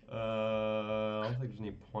 I don't think there's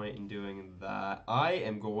any point in doing that. I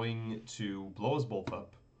am going to blow us both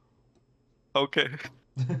up. Okay.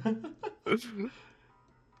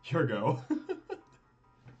 Here go.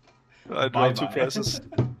 I draw 2 prizes.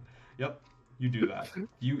 Yep, you do that.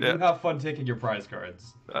 You have fun taking your prize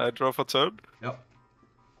cards. I draw for turn. Yep.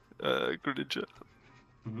 Greninja.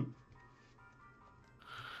 Mm-hmm.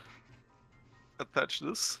 Attach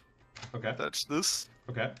this. Okay. Attach this.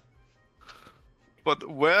 Okay. But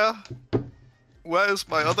where is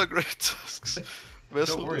my other great Tusks?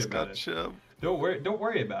 Don't worry about it. Don't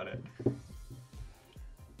worry about it.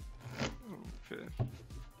 Okay.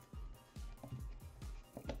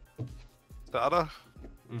 Starter.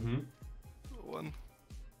 Mm-hmm. 1.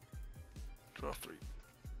 Draw 3.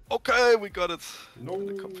 Okay, we got it. No,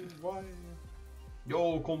 why?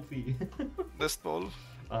 Yo, comfy. Nest ball.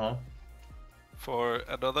 Uh-huh. For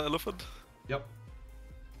another elephant. Yep.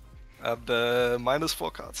 And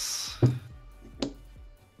 -4 cards.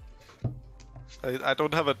 I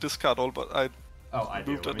don't have a discard all, but I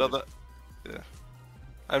removed another. Yeah.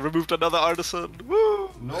 I removed another artisan. Woo!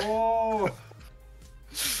 No.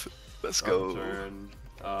 Let's go. Turn.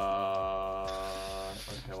 Okay,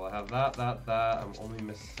 well I have that. I'm only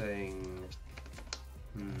missing.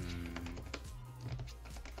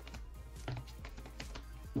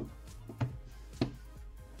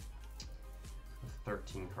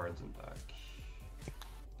 13 cards in deck.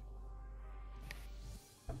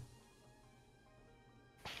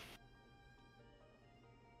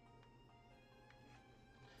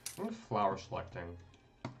 I'm flower selecting.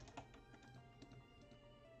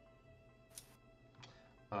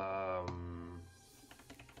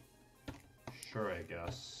 Sure, I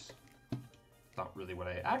guess. Not really what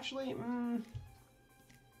I actually.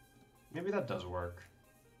 Maybe that does work.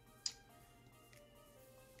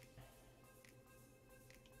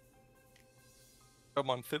 Come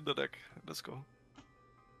on, thin the deck. Let's go.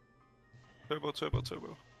 Turbo.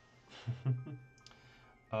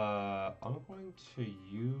 I'm going to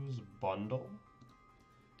use bundle.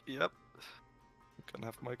 Yep. You can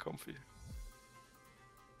have my comfy.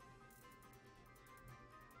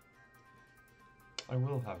 I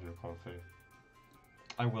will have your comfy.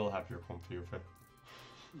 I will have your comfy, Ufe.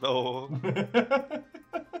 No.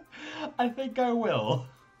 I think I will.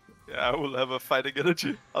 Yeah, I will have a fighting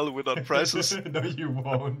energy. I'll win on prizes. No, you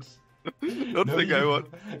won't. Don't think I won't.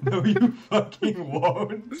 No, you fucking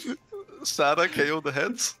won't. Sada KO the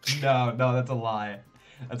heads? No, that's a lie.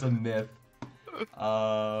 That's a myth.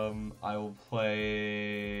 I will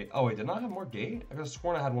play... Oh, wait, did I not have more gate? I could have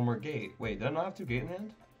sworn I had one more gate. Wait, did I not have 2 gate in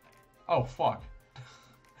hand? Oh, fuck.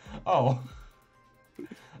 Oh.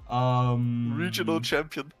 Regional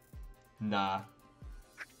champion. Nah.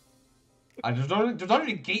 There's not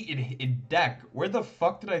a gate in deck. Where the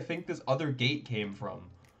fuck did I think this other gate came from?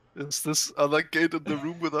 Is this other gate in the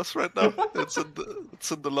room with us right now? It's in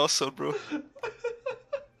the lost zone, bro.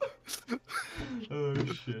 Oh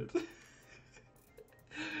shit.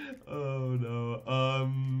 Oh no.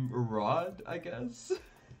 Rod, I guess.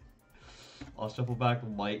 I'll shuffle back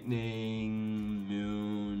Lightning,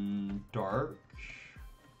 Moon, Dark.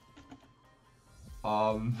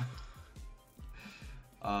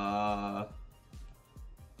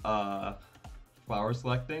 Flower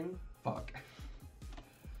selecting? Fuck.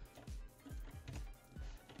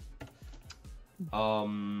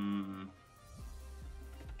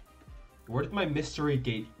 Where did my mystery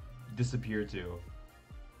gate disappear to?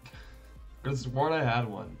 Because I sworn I had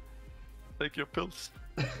one. Take your pills.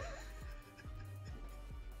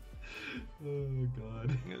 Oh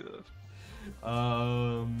god. Yeah.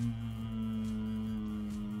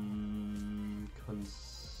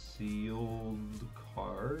 Concealed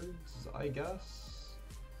cards, I guess.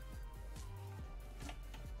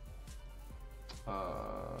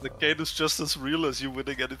 The gate is just as real as you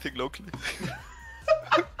winning anything locally.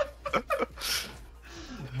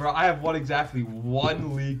 Bro, I have won exactly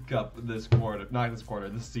 1 League Cup this quarter. Not this quarter,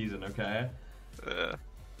 this season, okay? Yeah.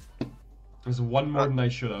 There's 1 more than I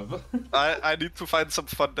should have. I need to find some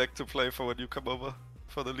fun deck to play for when you come over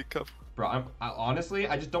for the League Cup. Bro, honestly,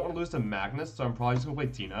 I just don't want to lose to Magnus, so I'm probably just gonna play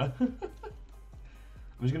Tina. I'm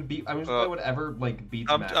just gonna play whatever like beats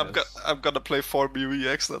Magnus. I'm gonna play 4 Mew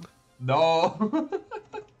EX then. No.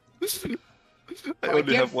 I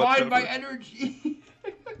can't find my energy.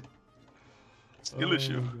 Skill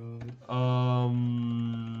issue.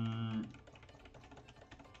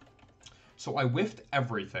 So I whiffed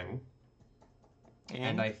everything,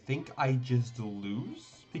 and I think I just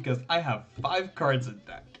lose because I have 5 cards in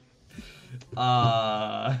deck.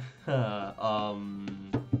 Well,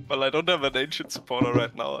 I don't have an ancient supporter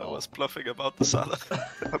right now. I was bluffing about the Sada.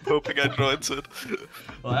 I'm hoping I draw into it.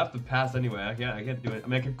 Well, I have to pass anyway. I can't do it. I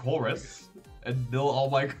mean, I can chorus and mill all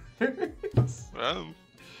my cards. Wow.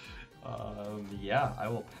 Yeah, I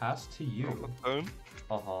will pass to you.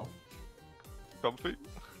 Uh-huh. Comfy.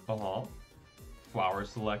 Uh-huh. Flower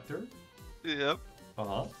selector. Yep.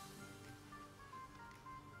 Uh-huh.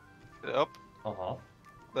 Yep. Uh-huh.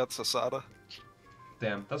 That's a Sada.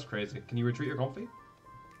 Damn, that's crazy. Can you retreat your comfy?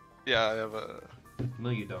 Yeah, I have a... No,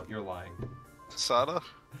 you don't. You're lying. Sada?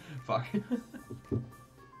 Fuck.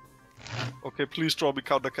 Okay, please draw me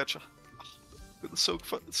counter catcher. It's so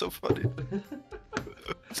fun. It's so funny.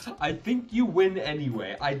 I think you win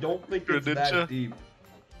anyway. I don't think it's that deep.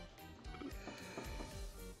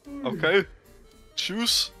 Okay.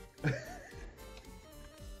 Choose.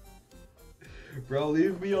 Bro,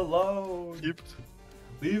 leave me alone. Keep.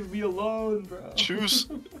 Leave me alone, bro. Choose.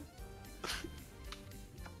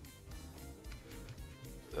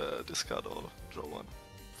 Discard all. Draw 1.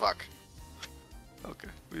 Fuck. Okay,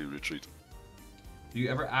 we retreat. Do you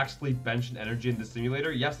ever actually bench an energy in the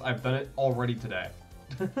simulator? Yes, I've done it already today.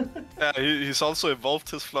 Yeah, he's also evolved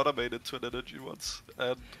his Fluttermane into an energy once,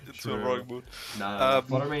 and into a Roaring Moon. Nah,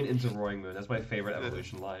 Fluttermane into Roaring Moon. That's my favorite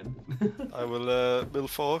evolution line. I will mill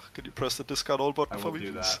 4. Can you press the discard all button for me, I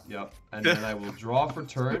will do please? that, yep. And then I will draw for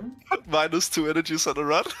turn. -2 energies on a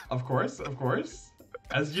run. Of course.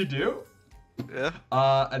 As you do. Yeah.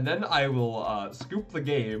 And then I will scoop the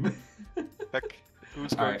game. Heck.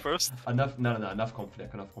 Who's going first? Enough comp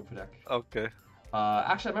deck. Okay.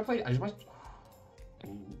 Actually, I might play. I just might.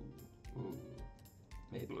 Ooh.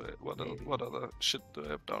 Maybe. What other shit do I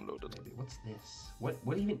have downloaded? Maybe. What's this?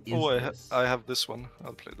 What even is this? I have this one.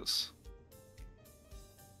 I'll play this.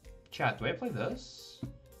 Chat, do I play this?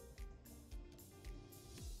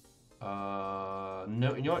 No.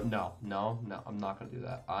 You know what? No. I'm not gonna do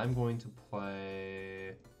that. I'm going to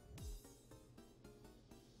play.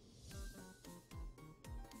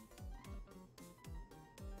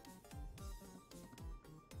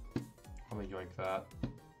 I'm gonna yoink that.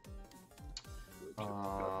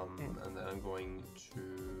 And then I'm going to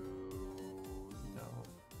no.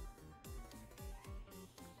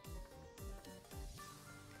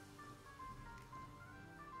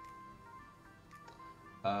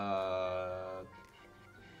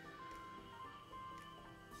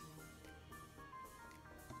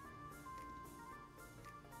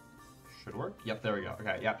 Should work. Yep, there we go.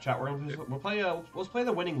 Okay, yep. Chat. We'll play. Let's play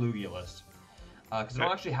the winning Lugia list. Because I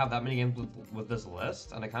don't actually have that many games with this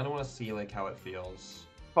list, and I kind of want to see like how it feels.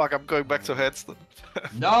 Fuck, I'm going back to Headstone.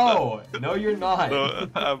 No, you're not. No,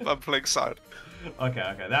 I'm playing side.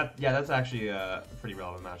 Okay. That's actually a pretty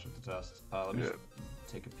relevant matchup to test. Let me just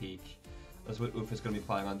take a peek. That's what Oof is going to be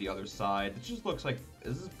playing on the other side. It just looks like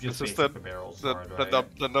this is just basic Bibarel's card,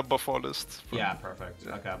 right? The number 4 list. Yeah, perfect.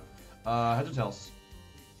 Yeah. Okay. Heads or tails?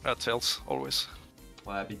 Tails, always.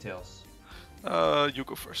 Well, that'd be tails. You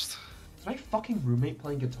go first. Is my fucking roommate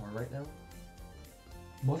playing guitar right now?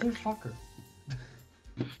 Motherfucker.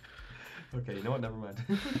 Okay, you know what? Never mind.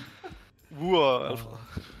 Woo or Alpha?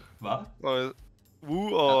 What?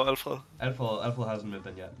 Woo or Alpha? Alpha hasn't moved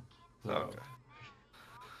in yet. So. Okay.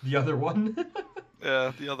 The other one?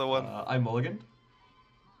 Yeah, the other one. I mulliganed.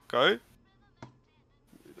 Go.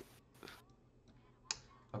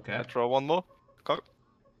 Okay. I draw one more. Go.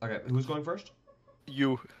 Okay, who's going first?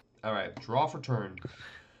 You. Alright, draw for turn.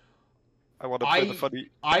 I want to play the funny.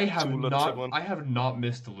 I have not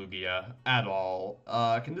missed the Lugia at all.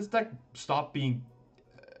 Can this deck stop being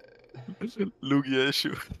Lugia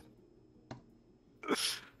issue?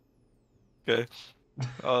 Okay.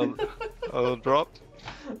 I'll drop.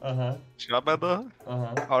 Charmander.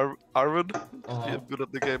 Arwen. If I'm good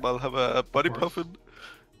at the game, I'll have a Body Puffin.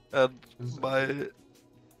 And my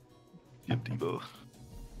TM Evo.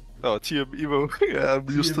 Oh, TM Evo. Yeah, I'm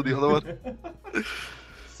used to the other one.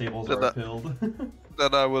 Sables are filled.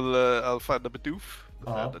 Then I'll find a Bidoof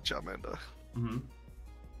and a Charmander.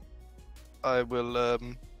 I will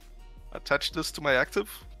attach this to my active.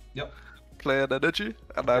 Yep. Play an energy,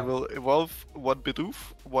 and I will evolve one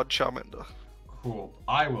Bidoof, one Charmander. Cool.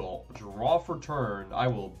 I will draw for turn. I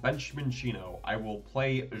will bench Cinccino. I will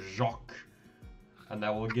play Jacques. And I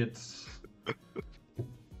will get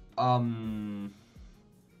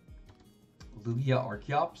Lugia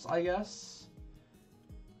Arceus, I guess.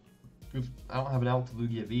 I don't have an out to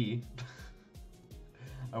Lugia V.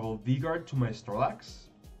 I will V-Guard to my Snorlax.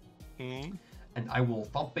 And I will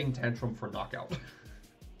Thumping Tantrum for knockout.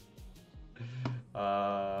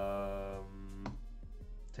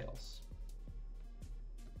 Tails.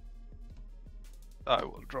 I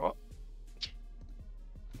will draw.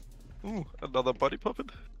 Ooh, another Body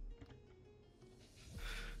Puppet.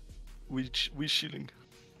 We shielding.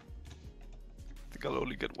 I think I'll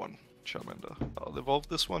only get one Charmander. I'll evolve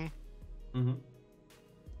this one.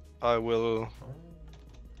 I will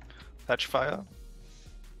Hatch Fire.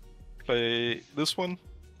 Play this one.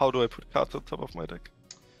 How do I put cards on top of my deck?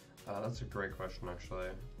 That's a great question,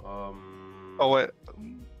 actually. Oh wait.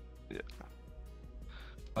 Yeah.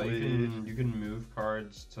 You can move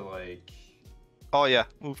cards to like. Oh yeah,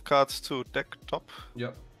 move cards to deck top.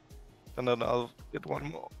 Yep. And then I'll get one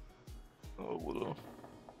more. Oh, well.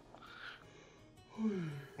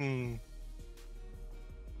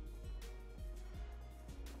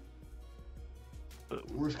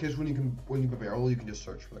 Worst case, when you Bibarel, you can just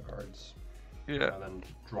search for the cards. Yeah. And then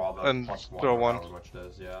draw the and plus one. Draw one. However much it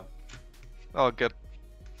is, yeah. I'll get.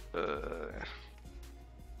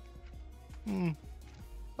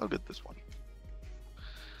 I'll get this one.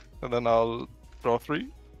 And then I'll draw 3.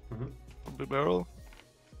 From Bibarel.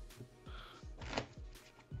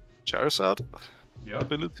 Charizard. Yep.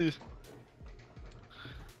 ability.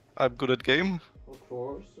 I'm good at game. Of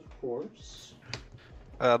course, of course.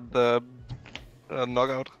 And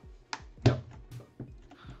knockout. Yep.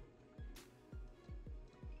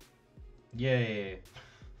 Yay.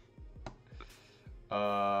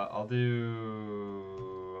 I'll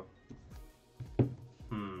do.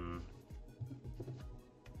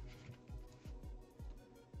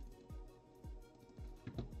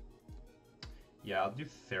 Yeah, I'll do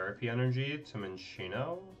therapy energy to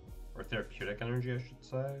Cinccino, or therapeutic energy, I should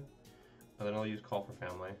say, and then I'll use call for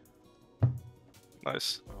family.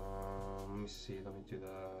 Nice. Let me see. Let me do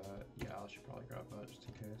that. Yeah, I should probably grab that just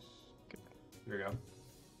in case. Okay. Here we go.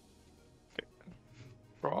 Okay.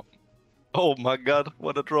 Draw. Oh my god,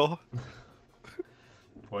 what a draw.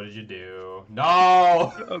 What did you do?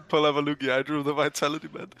 No! I'll pull out a Lugia. I drew the Vitality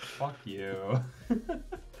Man. Fuck you.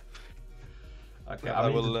 Okay,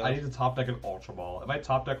 I need to top deck an Ultra Ball. If I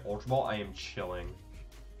top deck Ultra Ball, I am chilling.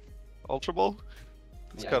 Ultra Ball?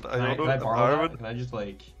 It's got can I borrow that? Can I just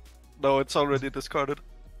like... No, it's already discarded.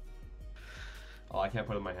 Oh, I can't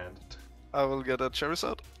put it in my hand. I will get a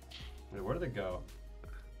Charizard. Wait, where did it go?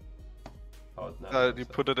 Oh, it's not. You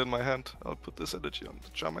put it in my hand. I'll put this energy on the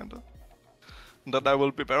Charmander. And then I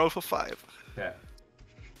will Bibarel for 5. Okay.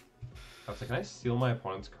 I was like, can I steal my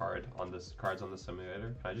opponent's cards on the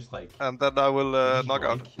simulator? Can I just like... And then I will knock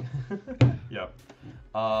out. Yep.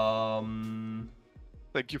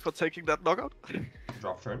 Thank you for taking that knockout.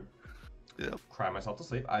 Drop turn. Yep. Cry myself to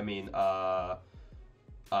sleep. I mean, Nice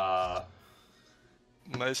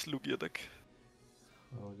Lugia deck.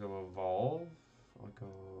 I'll go Evolve. I'll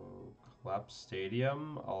go Collapse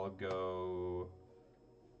Stadium. I'll go...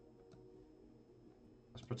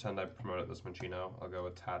 Let's pretend I promoted this Cinccino. I'll go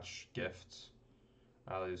Attach Gift.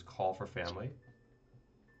 I'll use Call for Family.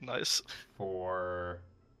 Nice. For...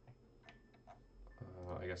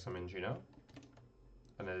 I guess I'm Cinccino.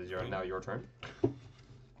 And it is now your turn.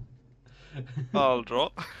 I'll draw.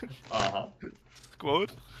 Uh-huh.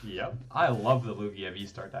 Quote. Yep. I love the Lugia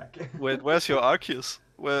V-Star deck. Wait, where's your Arceus?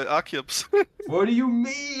 Where Arceus? What do you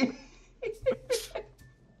mean?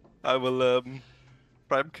 I will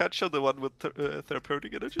Prime Catcher, the one with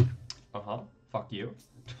therapeutic energy. Uh-huh. Fuck you.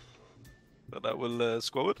 Then I will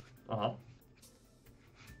squat it. Uh-huh.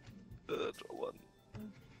 Draw 1.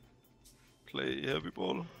 Play Heavy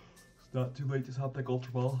Ball. It's not too late to top deck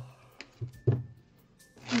Ultra Ball.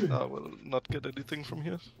 I will not get anything from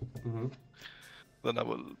here. Mm-hmm. Then I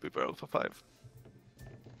will Bibarel for 5.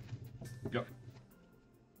 Yep.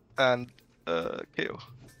 And KO.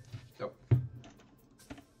 Yep.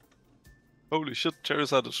 Holy shit,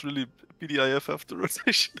 Charizard is really BDIF after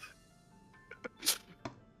rotation.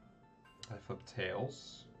 I flip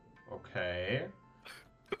Tails. Okay.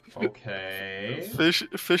 Okay.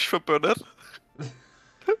 Fish for Burnett.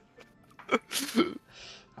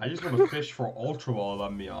 I just want to fish for Ultra Ball,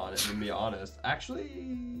 to be honest. Actually,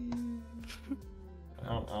 I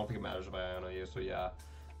don't think it matters if I know you, so yeah.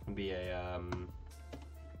 It's gonna be a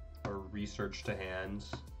research to hand.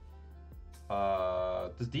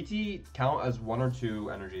 Does DT count as 1 or 2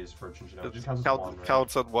 energies for Cinccino? It just counts as 1, right?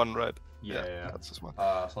 Counts at 1, right? Yeah. Counts as 1.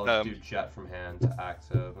 So I'll just do Jet from hand to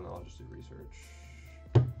active, and then I'll just do research.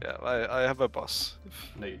 Yeah, I have a boss.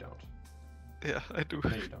 No, you don't. Yeah, I do.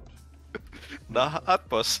 No, you don't. Nah, at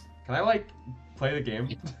boss. Can I like play the game?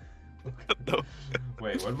 No.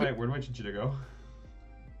 Wait, where'd my Cinccino go?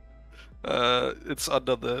 It's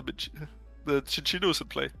under the Cinccino's in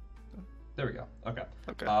play. There we go. Okay.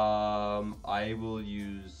 Okay. I will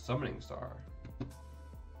use Summoning Star.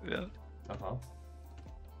 Yeah. Uh-huh.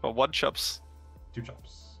 For 1 chops. 2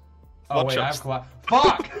 chops. One Oh wait, chops. I have collapse.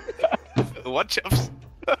 Fuck! 1 chops.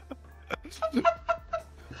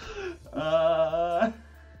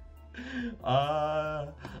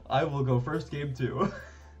 I will go first game 2.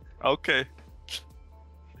 Okay.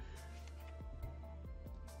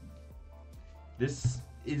 This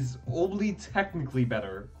is only technically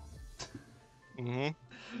better. Mm-hmm.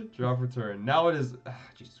 Draw for turn. Now it is.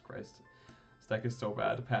 Jesus Christ. This deck is so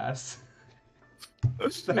bad to pass.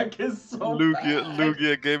 This deck is so bad.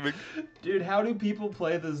 Lugia gaming. Dude, how do people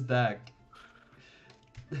play this deck?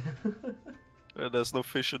 There's no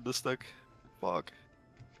fish in this deck. Fuck.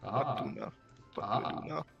 Ah.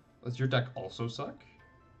 Does your deck also suck?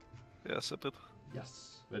 Yes, it did.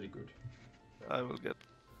 Yes. Very good. I will get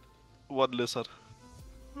 1 lizard.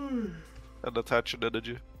 And attach an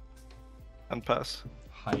energy. And pass.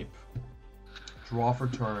 Hype. Draw for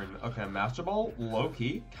turn. Okay, Master Ball, low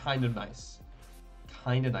key, kind of nice.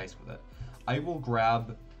 Kind of nice with it. I will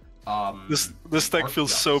grab. This deck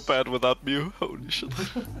feels so bad without Mew. Holy shit.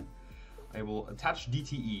 I will attach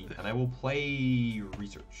DTE and I will play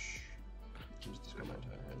Research. Just discard my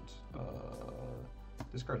entire hand.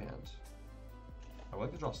 Discard hand. I would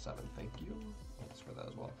like to draw 7, thank you. I'll discard that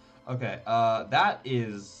as well. Okay, that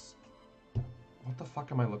is... What the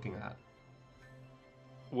fuck am I looking at?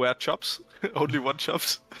 Where chops? Only one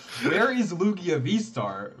chops. Where is Lugia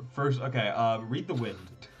V-Star? First, okay, read the wind.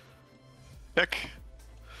 Heck.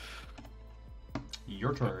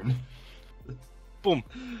 Your turn. Boom.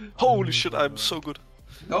 Holy shit, I'm so good.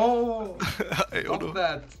 No! Iona. Stop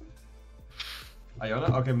that.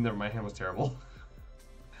 Iona? Okay, never mind, my hand was terrible.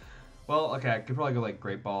 Well, okay, I could probably go like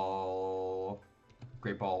Great Ball,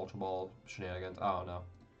 Ultra Ball, Shenanigans. I don't know.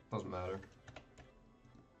 Doesn't matter.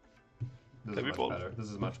 This is much better. This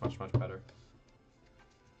is much better.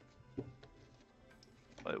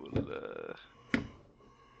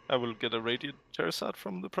 I will get a Radiant Charizard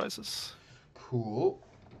from the prizes. Cool.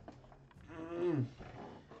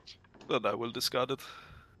 Then I will discard it.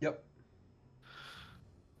 Yep.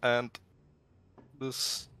 And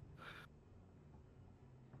this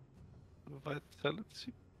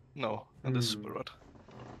Vitality? No, and this Super Rod.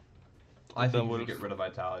 I think we should get rid of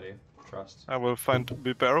Vitality. Trust. I will find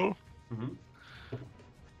Bibarel.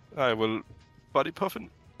 I will Body Puffin.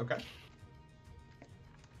 Okay.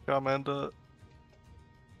 Charmander.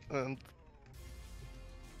 And...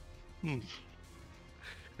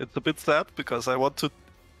 It's a bit sad because I want to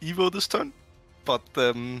Evo this turn, but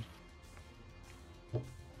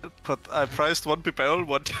I priced one Bibarel,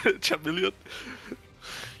 one Charmeleon.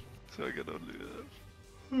 So I can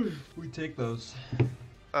only... We take those.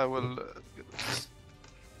 I will get this.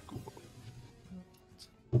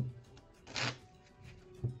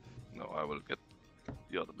 No, I will get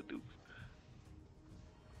the other Bidoof.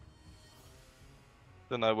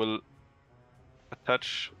 Then I will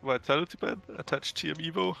attach Vitality Band, attach TM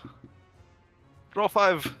Evo. Draw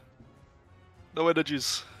 5! No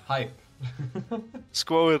energies. Hype.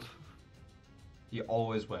 Squirrel it. He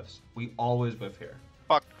always whiffs. We always whiff here.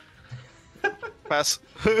 Fuck. Pass.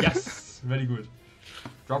 Yes! Very good.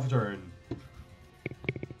 Draw for turn.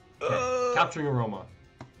 Okay. Capturing Aroma.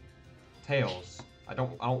 Tails. I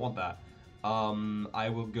don't want that. I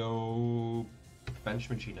will go bench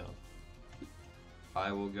Cinccino.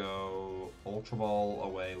 I will go Ultra Ball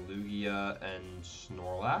away Lugia and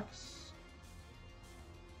Snorlax.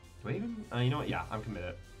 Do I even? You know what? Yeah, I'm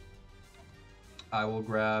committed. I will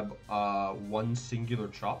grab one singular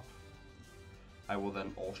chop. I will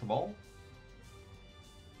then Ultra Ball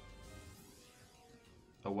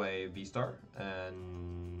away V-Star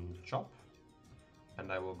and chop.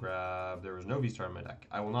 And I will grab... There was no V-Star in my deck.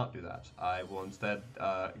 I will not do that. I will instead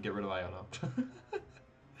get rid of Iona.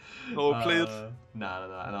 Oh, play it. Nah.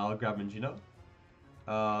 And I'll grab Cinccino.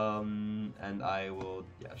 And I will...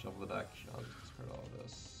 Yeah, shuffle the deck. I'll just discard all of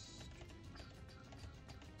this.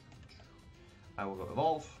 I will go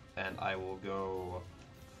Evolve. And I will go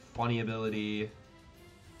funny ability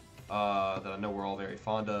that I know we're all very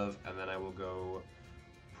fond of. And then I will go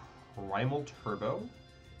Primal Turbo.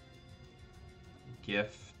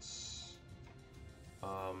 Gifts,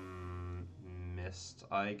 Mist,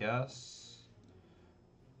 I guess.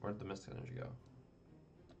 Where did the Mist energy go?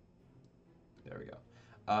 There we go.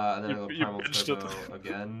 And then I'll go Primal Turbo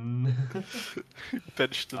again.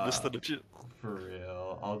 Benched the Mist energy. For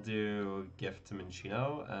real. I'll do Gift to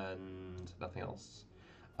Cinccino and nothing else.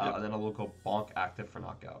 And then I'll go Bonk active for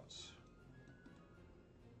knockouts.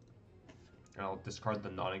 And I'll discard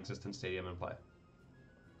the non-existent stadium and play.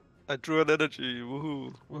 I drew an energy,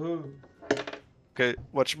 woohoo. Woohoo. Okay,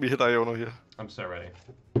 watch me hit Iona here. I'm so ready.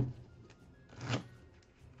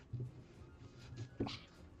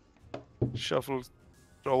 Shuffle,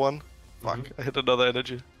 draw one. Fuck, I hit another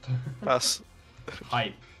energy. Pass.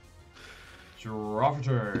 Hype. Draw for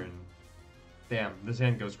turn. Damn, this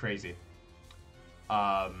hand goes crazy.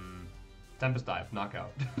 Tempest Dive,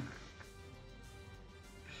 knockout.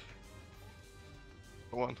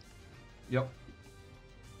 One. Yep.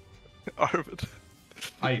 Arvid.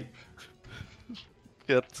 Hype.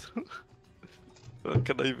 Get. What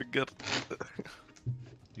can I even get?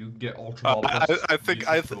 You get Ultra Ball. I think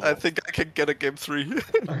I can get a game 3.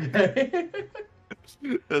 Okay.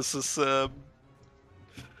 This is yeah.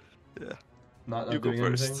 Not you go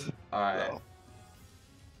doing first. anything? Alright. No.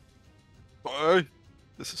 Boy,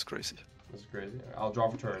 this is crazy. This is crazy. I'll draw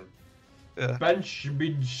for turn. Yeah. Bench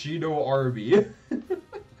Cinccino Arby.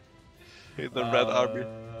 Okay, the red army.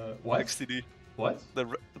 What? XTD. What?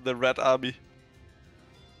 The red army.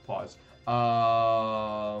 Pause.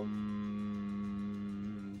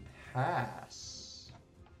 Pass.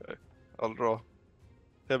 Okay, I'll draw.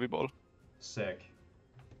 Heavy ball. Sick.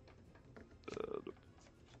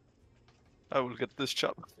 I will get this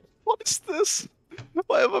chop. What is this?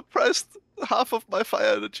 Why am I priced half of my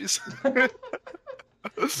fire energies.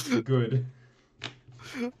 Good.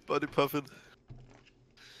 Body Puffin.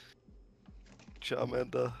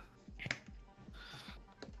 Charmander.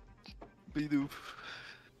 Bidoof.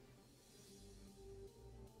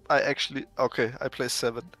 Okay, I play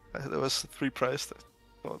 7. There was 3 prize there.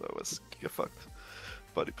 Oh, that was Giga fucked.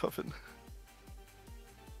 Body Puffin.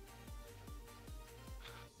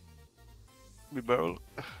 Bibarel.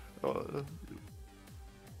 Oh,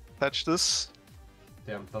 patch this.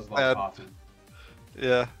 Damn, that's a lot of And- coffee.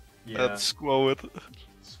 Yeah. Yeah. And scroll it.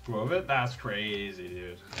 Scrovit? That's crazy,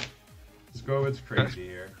 dude. Scrovit's crazy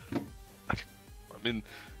here. I mean,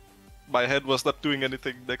 my head was not doing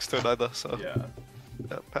anything next turn either, so Yeah.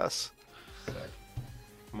 yeah, pass. Sick.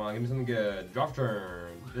 Come on, give me something good. Drop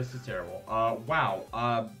turn. This is terrible. Wow.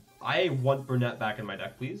 I want Burnett back in my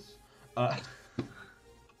deck, please. I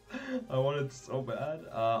want it so bad.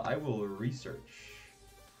 I will research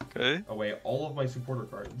Okay. away all of my supporter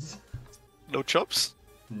cards. No chops.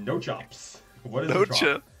 No chops. What is No a chop?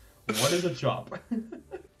 chop. What is a chop?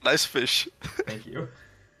 Nice fish. Thank you.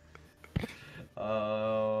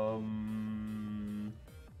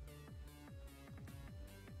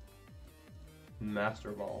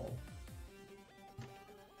 Master Ball.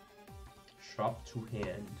 Chop to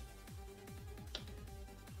hand.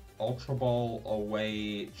 Ultra Ball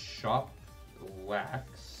away. Chop.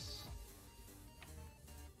 Wax.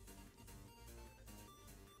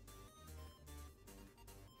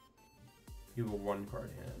 You have a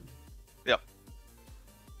 1-card hand. Yep.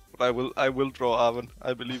 But I will draw Arven,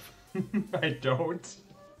 I believe. I don't.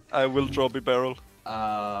 I will draw Bibarel.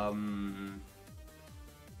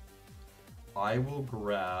 I will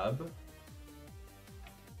grab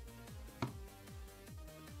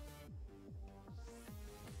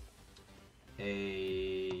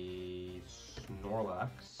a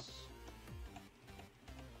Snorlax.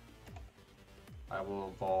 I will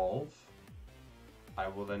evolve. I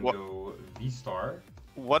will then What? go V-Star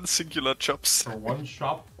One singular chops. for 1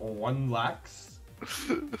 shop or 1 lax.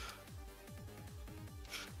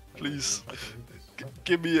 Please.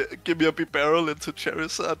 Give me a Bibarel into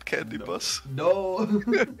Charizard Candy No. Boss. No!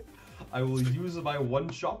 I will use my 1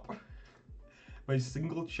 shop, my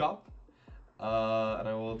single chop, and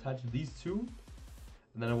I will attach these 2,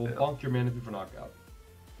 and then I will bonk your Manaphy for knockout.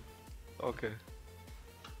 Okay.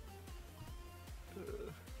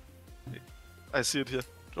 I see it here.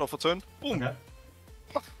 Draw for turn. Boom. Okay.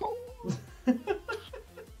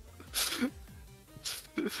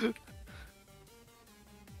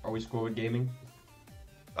 Are we score with gaming?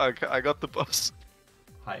 Okay, I got the boss.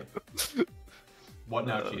 Hype. What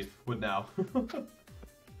now, Chief? What now?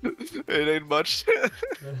 It ain't much. I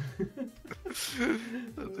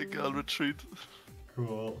think I'll retreat.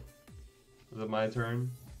 Cool. Is it my turn?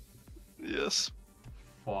 Yes.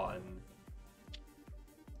 Fun.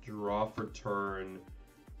 Draw for turn.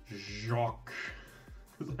 Jacques.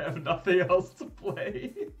 Because I have nothing else to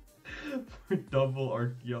play. For double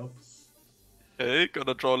Arceus. Hey,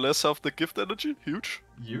 gonna draw less of the gift energy. Huge.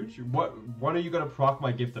 Huge? When are you gonna proc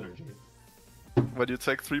my gift energy? When you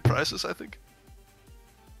take 3 prizes, I think.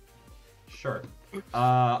 Sure.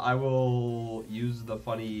 I will use the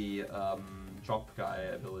funny chop guy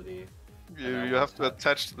ability. You have to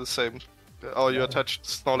attach to the same. Oh, you Yeah. attached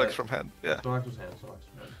Snorlax Yeah. from hand. Yeah. Snorlax's hand, Snorlax's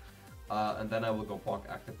hand. And then I will go block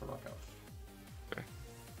active for knockout.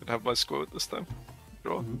 Can have my score this time.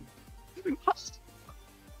 Draw. Mhm.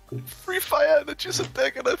 3 fire energies in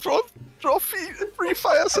deck and I draw 3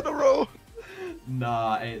 fires in a row.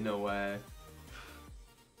 Nah, ain't no way.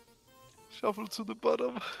 Shuffle to the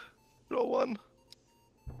bottom. Draw 1.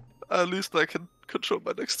 At least I can control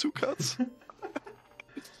my next 2 cards.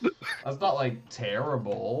 That's not like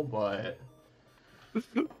terrible, but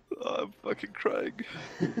I'm fucking crying.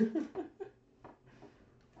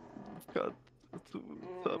 God.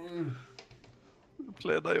 Stop.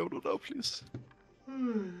 Play an Iono now, please.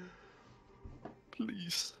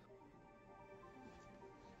 Please.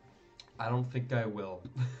 I don't think I will.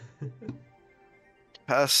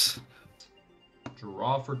 Pass.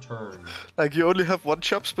 Draw for turn. Like, you only have 1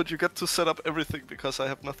 chops, but you get to set up everything because I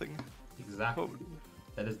have nothing. Exactly. Oh.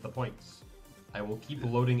 That is the point. I will keep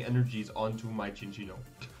loading energies onto my Cinccino.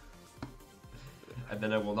 And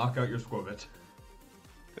then I will knock out your Squovit.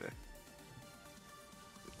 Okay.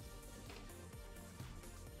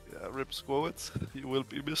 Yeah, rip Squowit. You will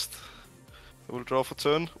be missed. I will draw for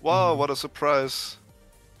turn. Wow, what a surprise.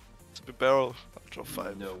 It's a Bibarel. I'll draw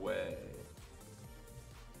 5. No way.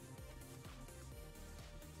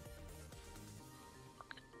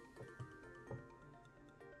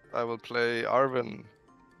 I will play Arven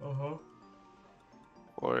Uh-huh.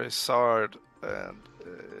 or a Sard and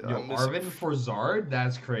Yo, I'm missing. Arvin for Zard?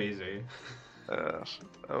 That's crazy. I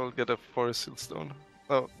will get a Forest Seal Stone.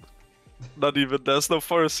 Oh, not even. There's no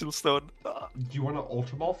Forest Seal Stone. Ah. Do you want an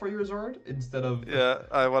Ultra Ball for your Zard instead of? Yeah,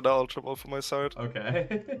 I want an Ultra Ball for my Zard.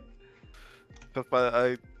 Okay. But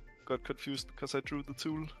I got confused because I drew the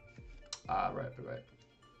tool. Ah, right.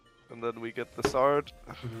 And then we get the Zard.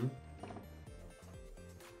 Mm-hmm.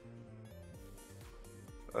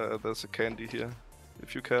 There's a candy here,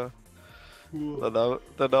 if you care. Cool.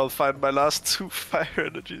 Then I'll find my last 2 fire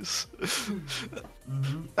energies.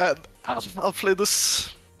 Mm-hmm. And I'll play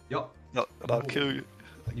this. Yup. No, and I'll kill you.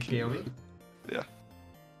 You KO me? Yeah.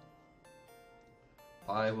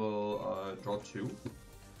 I will draw 2.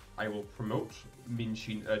 I will promote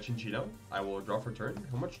Cinccino. I will draw for turn.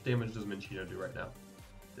 How much damage does Cinccino do right now?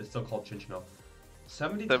 It's still called Cinccino.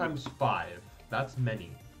 70 times 5. That's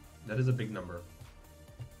many. That is a big number.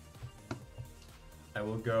 I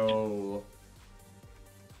will go...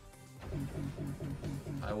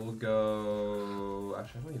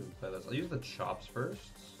 Actually, I don't even play this. I'll use the chops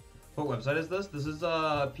first. What website is this? This is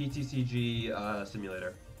ptcg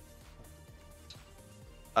simulator.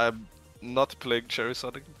 I'm not playing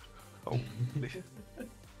Charizard. Holy.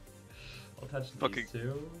 I'll touch Fucking- these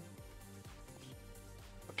two.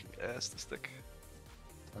 Fucking ass this deck.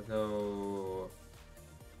 I'll go...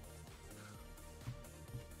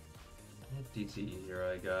 DTE here,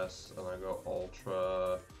 I guess, and I go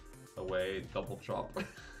Ultra away, double chop.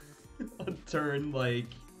 On turn, like...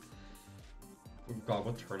 Oh god,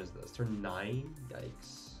 what turn is this? Turn 9?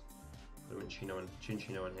 Yikes. Put Cinccino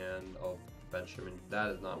in hand, I'll bench him, and that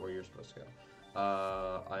is not where you're supposed to go.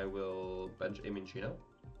 I will bench Cinccino.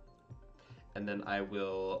 And then I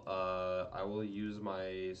will use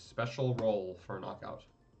my special roll for a knockout.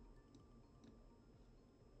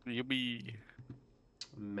 Yubi.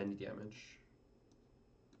 Many damage.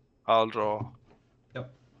 I'll draw.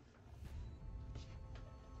 Yep.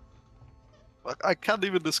 I can't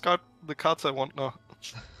even discard the cards I want now.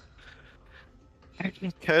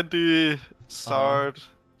 Candy, Zard.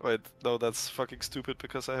 Wait, no, that's fucking stupid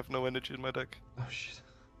because I have no energy in my deck. Oh shit.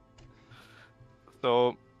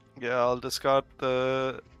 So, yeah, I'll discard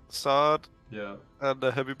the Zard Yeah. and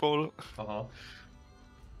the Heavy Bowl. Uh-huh.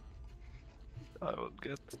 I will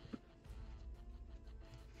get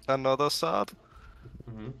another Zard.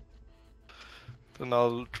 Mm-hmm. Then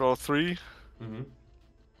I'll draw 3. Mm-hmm.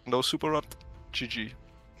 No Super Rod. GG.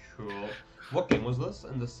 Cool. What game was this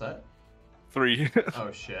in this set? 3.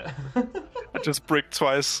 Oh shit. I just bricked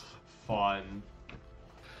twice. Fun.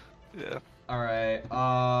 Yeah. Alright,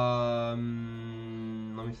 let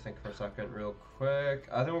me think for a second real quick.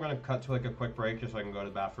 I think we're gonna cut to like a quick break just so I can go to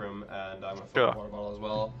the bathroom, and I'm gonna fill the water bottle as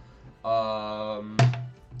well.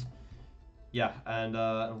 Yeah, and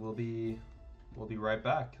we'll be right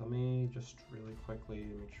back. Let me just really quickly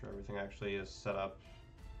make sure everything actually is set up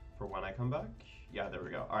for when I come back. Yeah, there we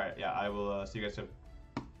go. Alright, yeah, I will see you guys soon.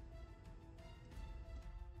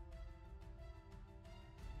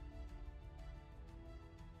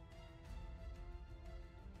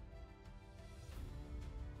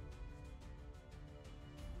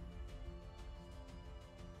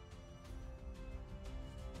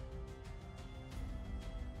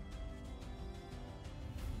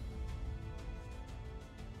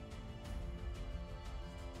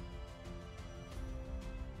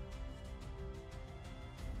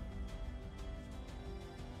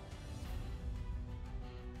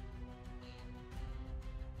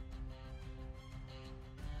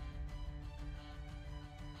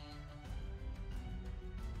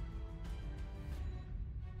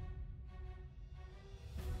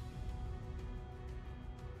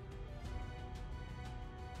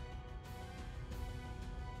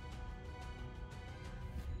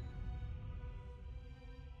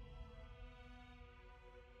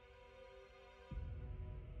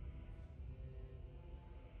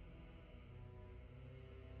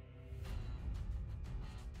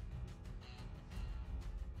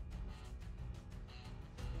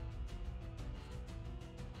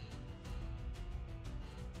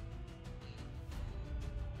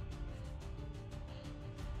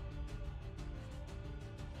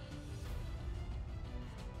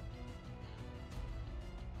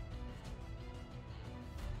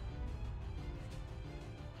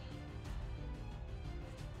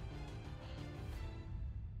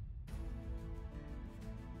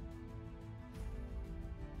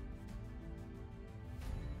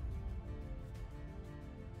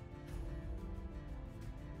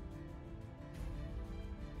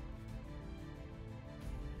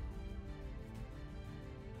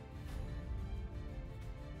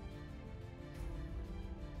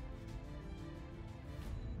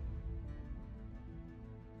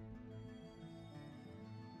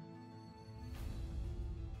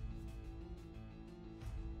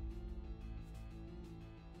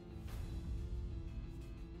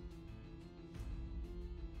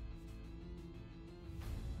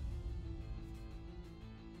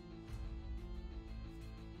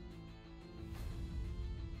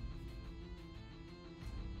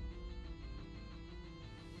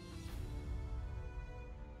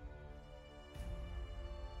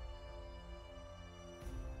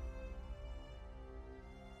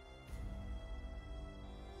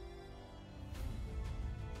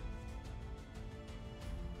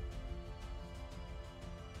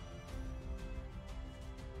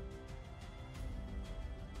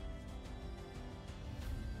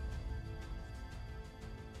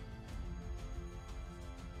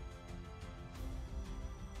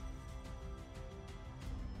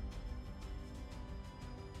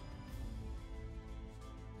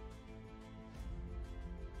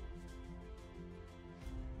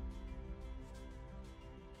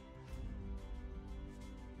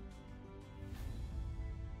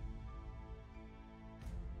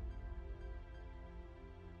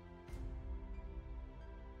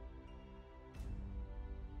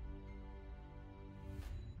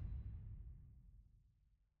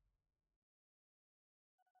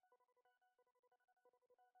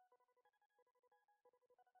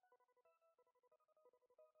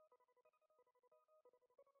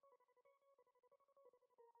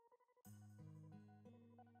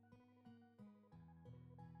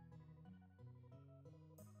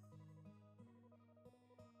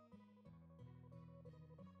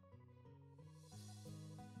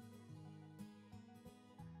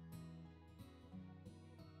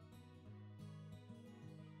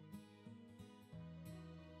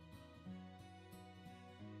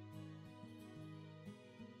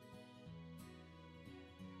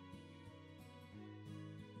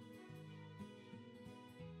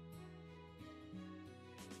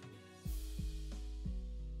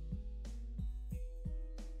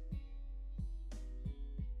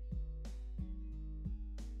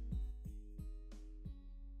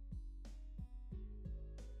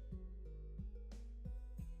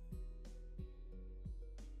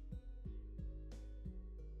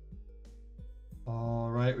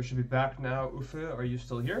 Alright, we should be back now. Ufa, are you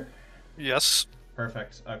still here? Yes.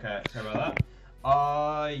 Perfect. Okay, sorry about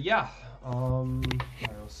that. Yeah. Alright,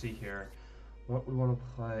 we'll see here. What we want to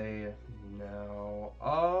play now.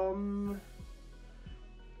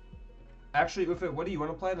 Actually, Ufa, what do you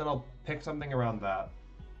want to play? Then I'll pick something around that.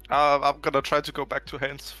 I'm gonna try to go back to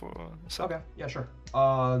hands for a second. Okay, yeah, sure.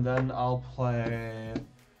 Then I'll play...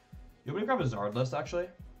 You want me to grab a Zard list, actually?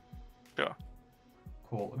 Yeah.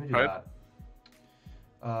 Cool, let me do Right. that.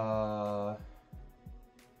 I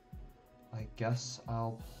guess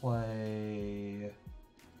I'll play...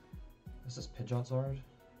 Is this Pidgeot Zard?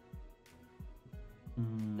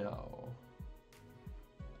 No.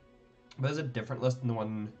 But it's a different list than the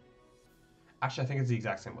one... Actually, I think it's the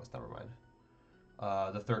exact same list, never mind.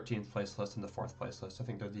 The 13th place list and the 4th place list, I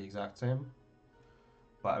think they're the exact same.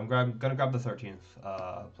 But I'm gonna grab the 13th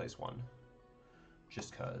place one.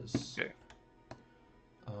 Just cause. Okay.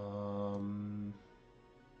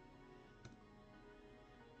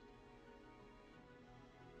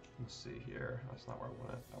 Let's see here. That's not where I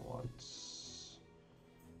want it. I want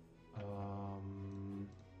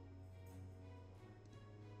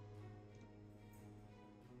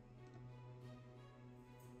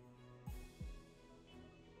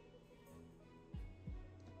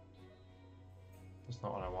that's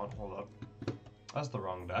not what I want. Hold up. That's the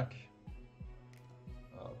wrong deck.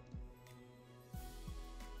 Oh.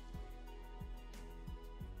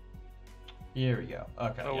 Here we go.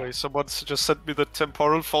 Okay. No yeah. way, someone's just sent me the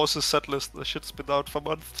Temporal Forces set list. The shit's been out for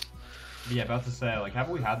months. Yeah, about to say, like,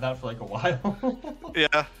 haven't we had that for like a while?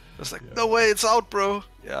 Yeah. It's like, Yeah. no way, it's out, bro.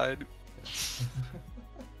 Yeah, I do.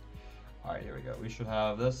 Alright, here we go. We should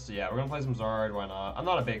have this. Yeah, we're gonna play some Zard, why not? I'm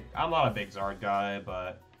not a big Zard guy,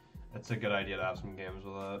 but it's a good idea to have some games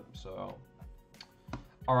with it, so.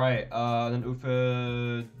 Alright, then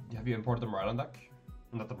Ufa, have you imported the Maridon deck?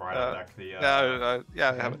 Not the Maridon deck, the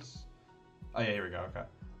yeah, I have it. Oh yeah, here we go, okay.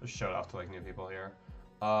 Just show it off to like new people here.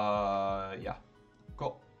 Yeah.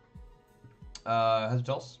 Cool. Heads or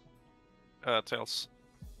tails? Tails.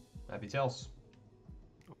 Happy tails.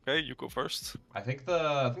 Okay, you go first. I think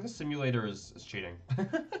the simulator is cheating.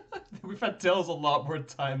 We've had tails a lot more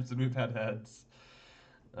times than we've had heads.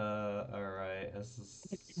 Alright, this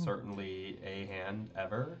is certainly a hand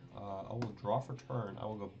ever. I will draw for turn. I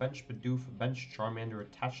will go bench Bidoof, bench Charmander,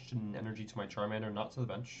 attached an energy to my Charmander, not to the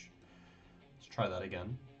bench. Let's try that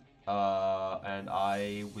again. And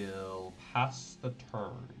I will pass the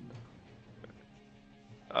turn.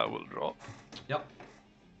 I will draw. Yep.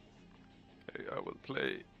 Okay, I will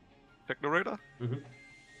play Technorator. Mm-hmm.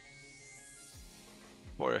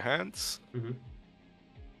 For your hands. Mm-hmm.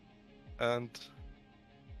 And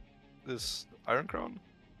this Iron Crown.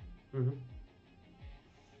 Mm-hmm.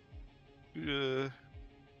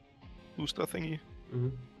 Booster thingy.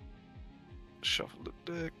 Mm-hmm. Shuffle the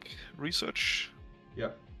deck. Research.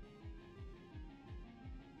 Yep.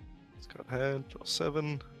 It's got hand. Draw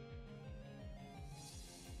 7.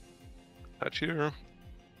 Attach here.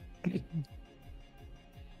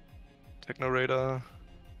 Technorator.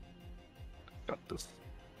 Got this.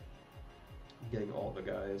 Getting all the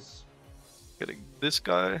guys. Getting this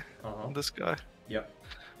guy. Uh-huh. And this guy. Yep.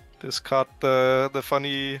 Discard the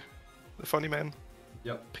funny man.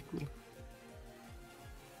 Yep. Pikmin.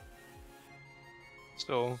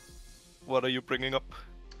 So, what are you bringing up?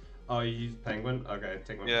 Oh, you use Penguin? Okay,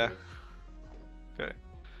 take one. Yeah. Okay.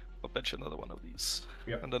 I'll bench another one of these.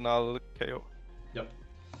 Yep. And then I'll KO. Yep.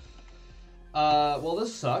 Well,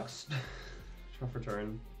 this sucks. Draw for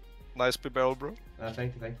turn. Nice Bibarel, bro.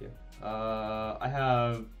 Thank you. I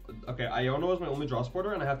have... Okay, Iono is my only draw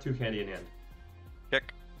supporter, and I have 2 candy in hand.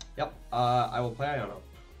 Heck. Yep. I will play Iono.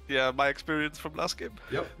 Yeah, my experience from last game.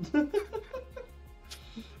 Yep.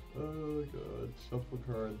 Oh god. Shuffle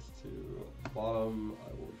cards to bottom. I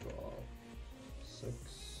will draw 6.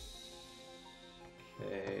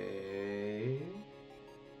 Okay.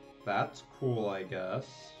 That's cool, I guess.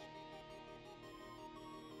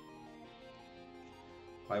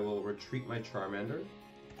 I will retreat my Charmander.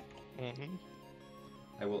 Mm-hmm.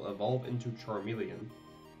 I will evolve into Charmeleon.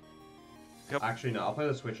 Yep. Actually, no, I'll play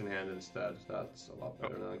the Switch in hand instead. That's a lot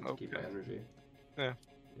better. Now I can keep my Okay. energy. Yeah.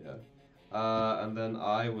 Yeah. And then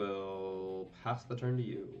I will pass the turn to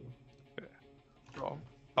you. Draw. How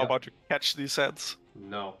Yep. about you catch these hands?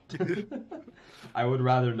 No. I would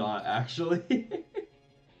rather not, actually.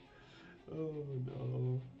 Oh,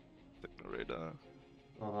 no. Technorator.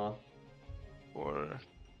 Uh-huh. Or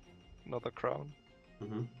another crown.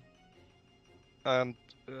 Mm-hmm. And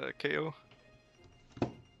KO.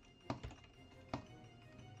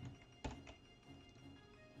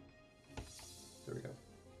 There we go.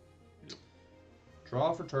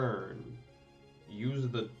 Draw for turn. use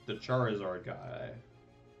the Charizard guy.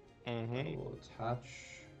 Mm-hmm. I will attach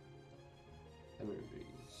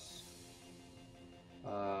energies.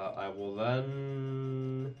 I will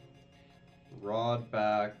then Rod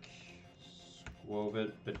back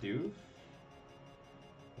Squovit Bidoof.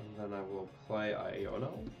 And then I will play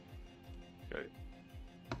Iono. Okay.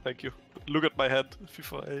 Thank you. Look at my head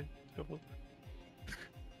before I...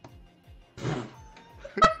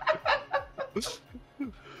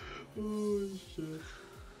 Oh shit.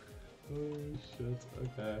 Oh shit.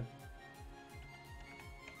 Okay.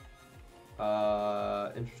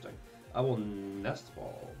 Interesting. I will Nest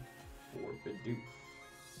Ball for Bidoof.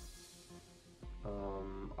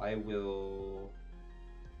 I will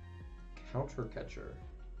Counter Catcher,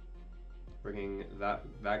 bringing that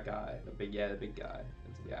guy, the big guy,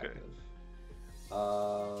 into the active.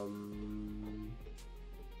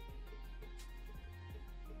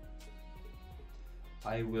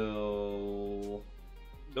 I will.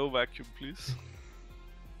 No vacuum, please.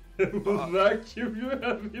 Vacuum your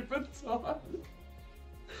heavy baton.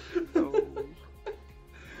 No.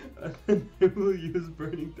 And I will use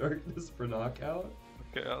Burning Darkness for knockout.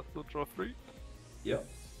 Okay, I'll still draw 3. Yep.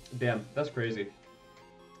 Damn, that's crazy.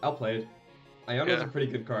 Outplayed. Iono's a pretty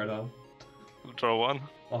good card, huh? I'll draw 1.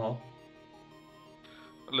 Uh-huh.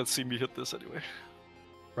 Let's see me hit this anyway.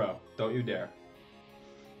 Bro, don't you dare.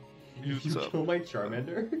 You kill my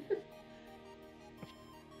Charmander?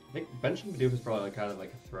 I think benching Bidoof is probably like, kind of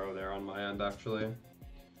like a throw there on my end, actually.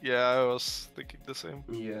 Yeah, I was thinking the same.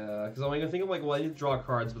 Yeah, because I'm like, I think of like, well, I need to draw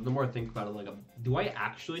cards, but the more I think about it, like, do I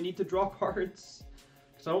actually need to draw cards?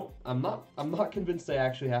 Because I'm not convinced I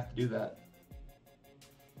actually have to do that.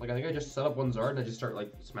 Like, I think I just set up one Zard and I just start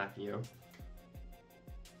like smacking you.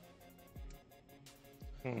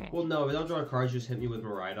 Well, no, if I don't draw cards, you just hit me with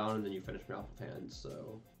Miraidon and then you finish me off with hands.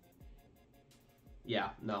 So, yeah,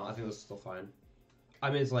 no, I think this is still fine. I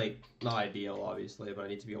mean, it's like not ideal, obviously, but I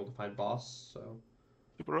need to be able to find boss. So.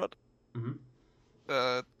 Super Rod.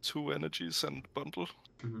 Mm-hmm. 2 energies and bundle.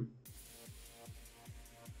 Mm-hmm.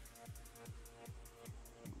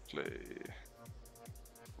 Play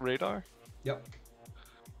Radar. Yep.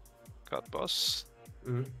 Got boss.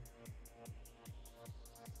 Mm-hmm.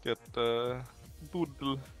 Get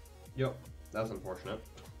bundle. Yep. That's unfortunate.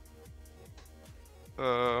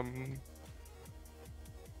 I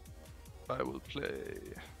will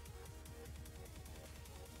play.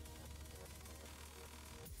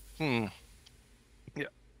 Yeah.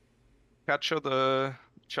 Capture the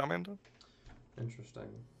Charmander.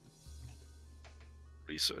 Interesting.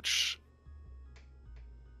 Research.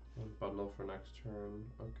 Bundle for next turn.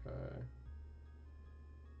 Okay.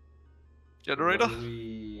 Generator.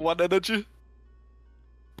 1 energy.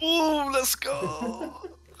 Boom! Let's go.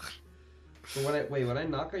 So when I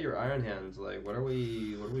knock out your Iron Hands, like what are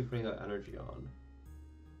we putting that energy on?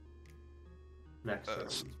 Next turn.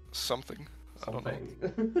 Something. I don't know.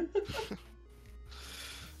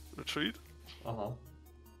 Retreat. Uh-huh.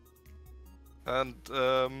 And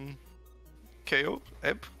KO,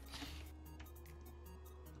 Amp.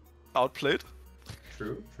 Outplayed.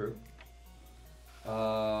 True.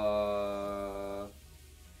 Oh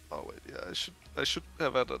wait, yeah, I should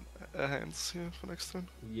have had a hands here for next turn.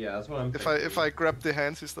 Yeah, that's what I'm If I grab the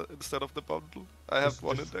hands instead of the bundle, I have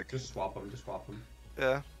one in deck. Just swap them.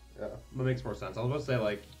 Yeah. Yeah, that makes more sense. I was about to say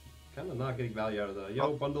like, kind of not getting value out of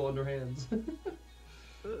the bundle under hands.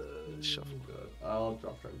 Shuffle. Good. I'll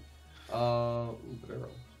drop turn.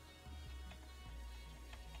 Bibarel.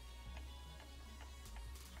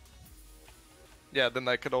 Yeah, then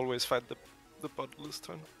I can always find the bundle this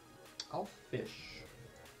turn. I'll fish.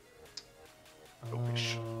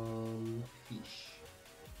 Fish.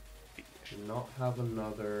 Do not have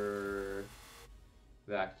another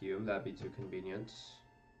vacuum. That'd be too convenient.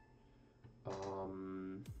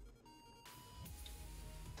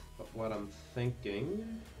 But what I'm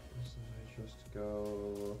thinking is that I just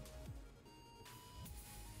go.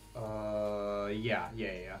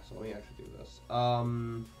 Yeah. So let me actually do this.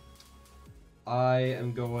 I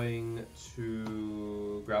am going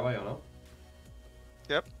to grab Iono.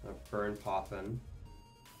 Yep. Burn Poffin.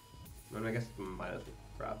 And I guess I might as well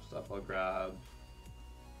grab stuff. I'll grab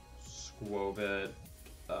Squovit,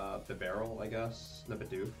 Bibarel, I guess.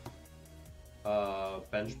 Bidoof.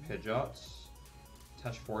 Bench Pidgeot.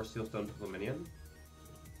 Attach 4 Steel Stone to Luminion.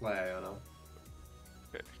 Play Iono.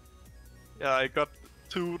 Okay. Yeah, I got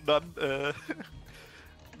 2 non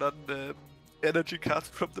energy cards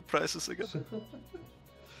from the prices again.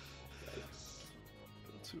 Yikes.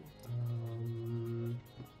 2.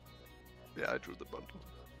 Yeah, I drew the bundle.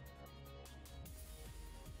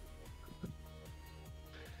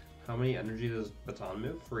 How many energy does Baton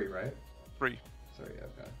move? 3, right? 3. 3,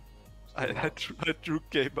 okay. I drew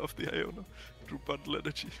Game of the Iona. Drew Bundle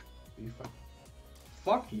Energy.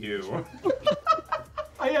 Fuck you.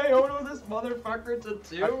 I Iona this motherfucker to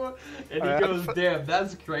 2, and he goes, damn,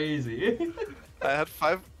 that's crazy. I had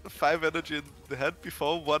five energy in the hand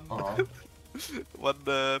before, one one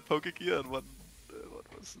Pokegear and one what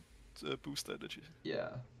was it? Boost energy. Yeah.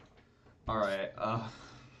 Alright,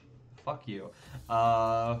 fuck you.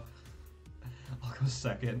 I'll go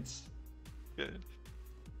second. Okay.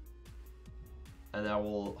 And I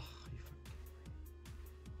will...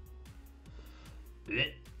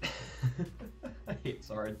 I hate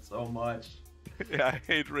Zard so much. Yeah, I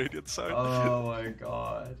hate Radiant Zard. Oh my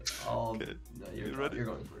god. Okay. No, You ready? You're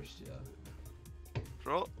going first, yeah.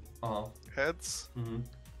 Draw. Heads.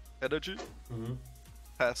 Energy.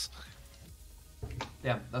 Pass.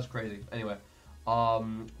 Damn, that's crazy. Anyway,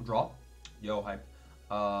 draw. Yo, hype.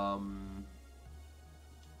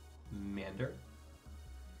 Mander.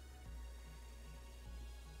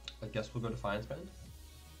 I guess we'll go to Defiance Band.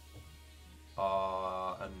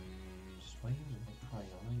 And Swing or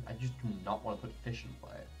Prion. I just do not want to put Fish in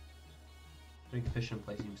play. Putting Fish in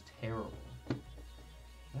play seems terrible.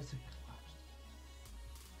 That's a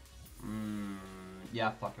collapsed.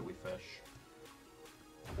 Yeah, fuck it, we Fish.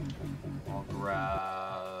 I'll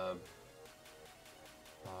grab.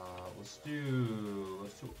 Let's do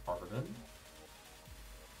Arvin.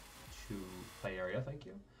 To play area, thank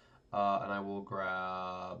you. And I will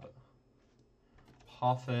grab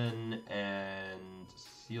Poffin and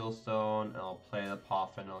Sealstone, and I'll play the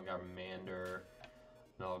Poffin, and I'll grab Mander,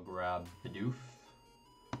 and I'll grab Bidoof.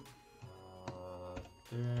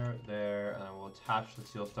 There, and I will attach the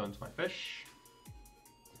Sealstone to my fish.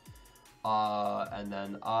 And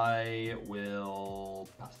then I will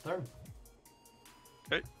pass the turn.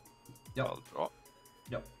 Okay. Yep. I'll draw.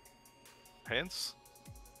 Yep. Hands.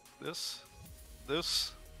 This.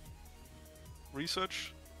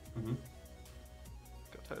 Research.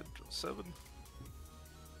 Got head, draw 7.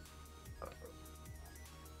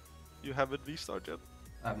 You haven't V-starred yet?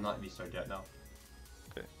 I have not V-starred yet, no.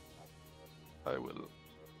 Okay. I will...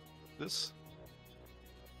 This.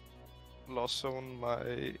 Lost zone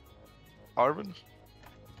my Arvin.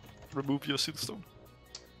 Remove your Sealstone.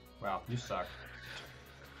 Wow, you suck.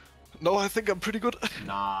 No, I think I'm pretty good.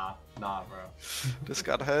 Nah, bro. This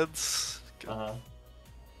got heads.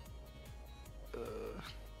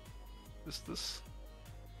 Is this...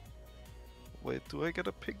 Wait, do I get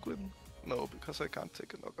a penguin? No, because I can't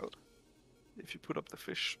take a knockout. If you put up the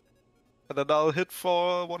fish. And then I'll hit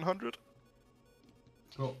for 100.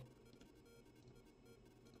 Cool.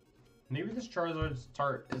 Maybe this Charizard's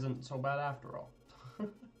start isn't so bad after all.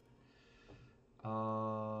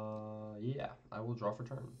 Yeah, I will draw for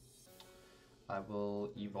turn. I will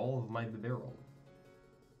evolve my Bibarel.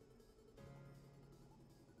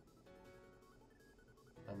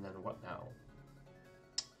 And then what now?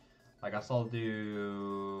 I guess I'll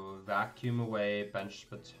do Vacuum away, Bench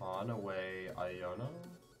Baton away, Iona.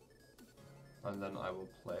 And then I will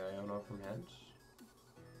play Iona from hand.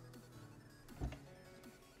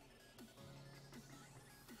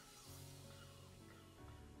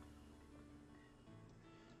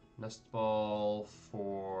 Nest Ball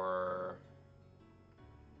for...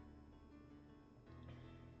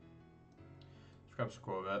 Scrap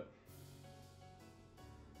Squovit.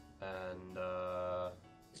 And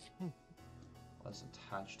let's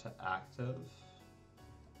attach to active.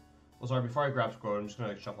 Well, sorry, before I grab Squovit, I'm just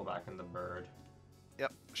gonna shuffle back in the bird.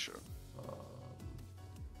 Yep, sure.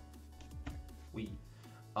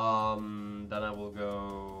 Then I will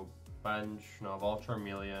go bench. No, I've all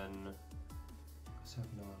Charmeleon. So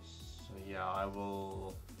yeah, I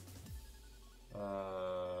will.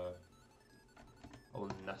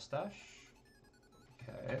 Nestash.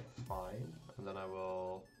 Okay, fine. And then I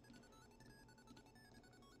will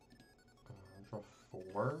draw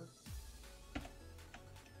 4.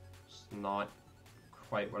 It's not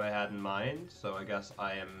quite what I had in mind, so I guess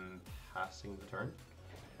I am passing the turn.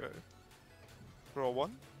 Okay. Draw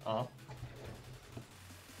 1.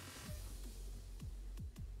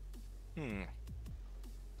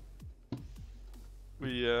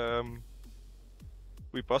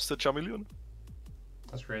 We busted Charmeleon.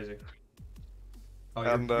 That's crazy. Oh,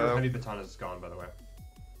 and, your Heavy Baton is gone, by the way.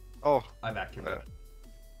 Oh. I vacuumed it.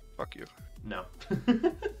 Fuck you. No.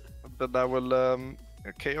 Then I will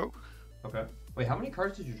KO. Okay. Wait, how many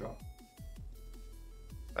cards did you draw?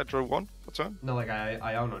 I drew 1 per turn. No, like I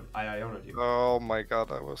Iona'd you. Oh my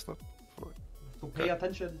god, I was not. So pay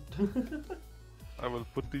attention. I will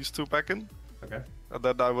put these 2 back in. Okay. And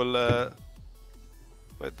then I will.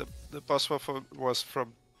 Wait, the boss was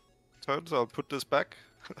from turn, so I'll put this back.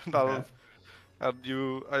 And I'll And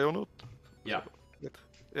you Ionut? Yeah.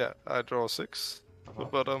 Yeah, I draw 6. Uh-huh. The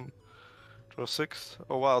bottom, draw 6.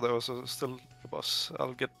 Oh wow, there was still a boss.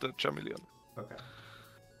 I'll get the Chameleon. Okay.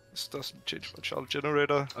 This doesn't change much. I'll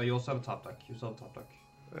Generator. Oh, you also have a top deck. You still have a top deck.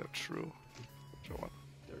 True. Draw 1.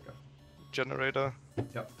 There we go. Generator.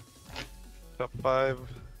 Yep. Top 5.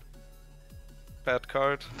 Bad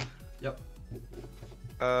card. Yep.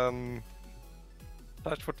 Touch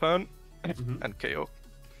for turn. Mm-hmm. And KO.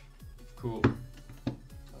 Cool.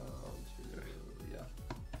 Yeah.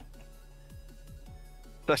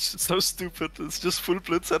 That's so stupid. It's just full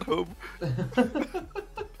blitz at home.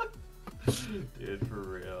 Dude, for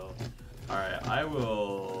real. Alright, I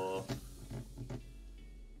will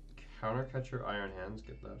counter catch your Iron Hands,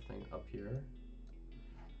 get that thing up here.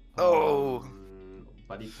 Oh.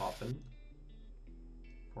 Buddy Poppin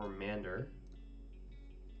for Mander.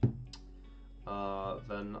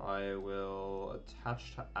 Then I will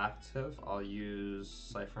attach to active. I'll use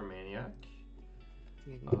Cypher Maniac.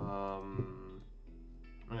 I'm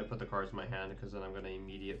gonna put the cards in my hand because then I'm gonna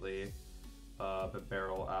immediately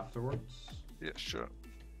Bibarel afterwards. Yeah, sure.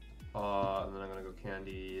 And then I'm gonna go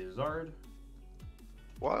Candy Zard.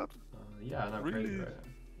 What? Yeah, not Really? crazy, right?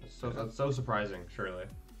 That's so surprising, surely.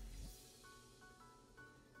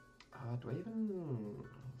 Do I even? What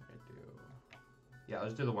do I do? Yeah, I'll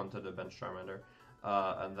just do the one to the bench Charmander,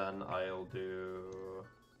 and then I'll do.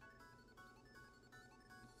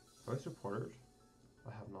 Do I supporters?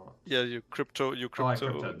 I have not. Yeah, you crypto. Oh, I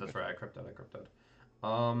crypted. That's right. I crypted.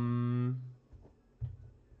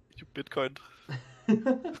 You Bitcoin.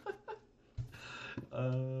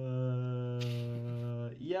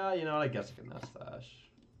 Yeah, you know what? I guess I can Nestash.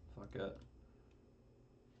 Fuck it.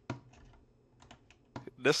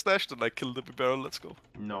 Nestash, then I kill the Bibarel. Let's go.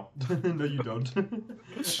 No, no, you don't.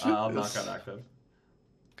 I'll knock out active.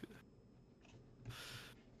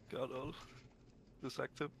 Got all. This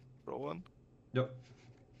active. Draw 1. Yep.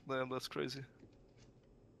 Damn, that's crazy.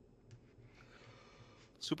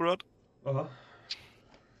 Super Rod. Uh huh.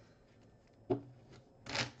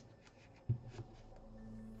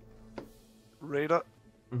 Radar.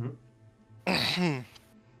 Mm-hmm.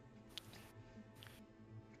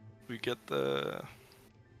 We get the.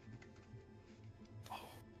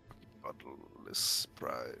 Bottle is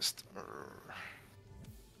priced.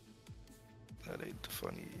 That ain't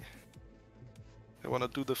funny. I wanna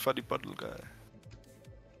do the funny bottle guy.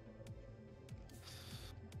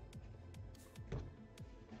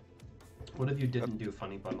 What if you didn't do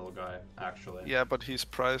funny bundle guy, actually? Yeah, but he's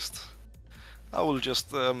priced. I will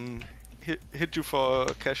just hit you for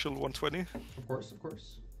a casual 120. Of course, of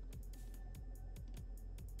course.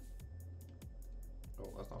 Oh,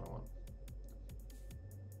 that's not what I want.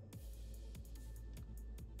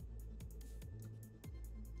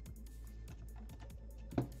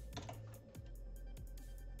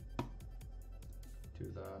 Do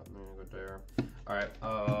that, I'm gonna go there. Alright,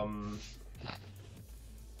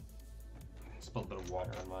 spilled a bit of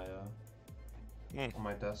water on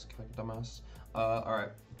my desk, like a dumbass.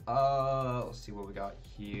 Alright. Let's see what we got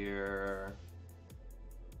here.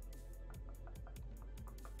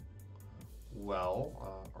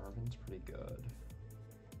 Well, Arven's pretty good.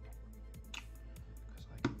 Because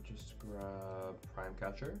I can just grab Prime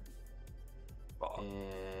Catcher.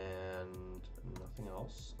 And nothing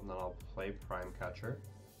else. And then I'll play Prime Catcher.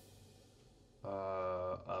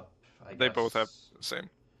 Up, I guess. They both have the same.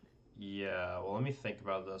 Yeah, well, let me think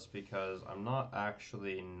about this because I'm not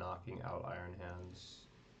actually knocking out Iron Hands.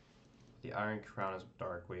 The Iron Crown is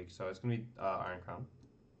Dark Week, so it's gonna be Iron Crown.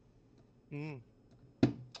 And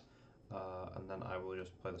then I will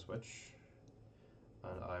just play the switch.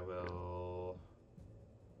 And I will.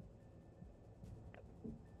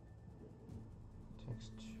 Takes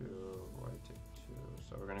 2, I take 2.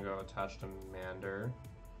 So we're gonna go attach to Mander.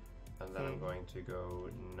 And then I'm going to go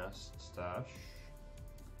Nestash.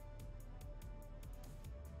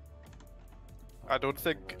 I don't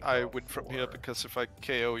think I win from here because if I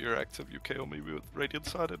KO your active, you KO me with Radiant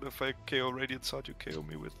Side, and if I KO Radiant Side, you KO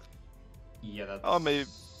me with. Yeah, that's. Oh, maybe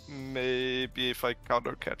if I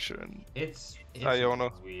counter catcher and. It's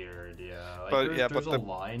Iona. Weird, yeah. Like, But there's a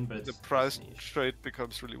line, but it's the price niche. trade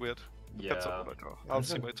becomes really weird. Yeah. That's all what I draw. I'll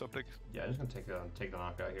see my top deck. Yeah, I'm just gonna take the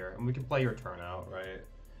knockout here, and we can play your turn out, right?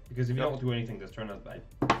 Because if you don't do anything this turn, I pretty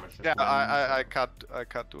much just Yeah, win, I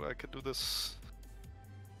can do this.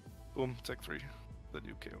 Boom, take 3. Then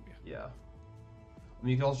you KO me. Yeah. I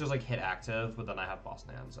mean, you can also just like hit active, but then I have boss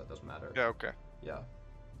lands, so it doesn't matter. Yeah, okay. Yeah.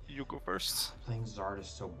 You go first. Playing Zard is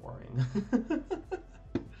so boring.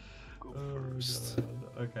 Go first. God.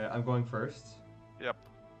 Okay, I'm going first. Yep.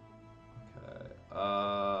 Okay.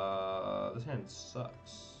 This hand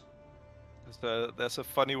sucks. There's a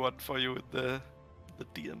funny one for you in the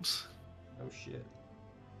DMs. Oh shit.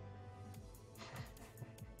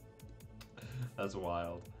 That's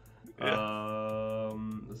wild. Yeah.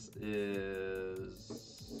 This is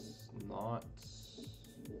not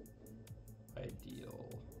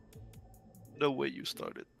ideal. No way you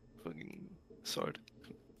started. Fucking sword.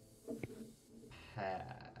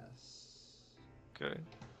 Pass. Okay.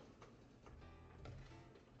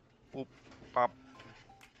 Oop, pop.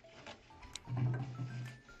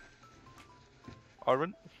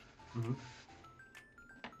 Arwen. Mm-hmm.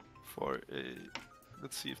 For a...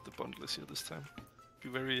 Let's see if the bundle is here this time.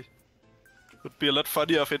 Would be a lot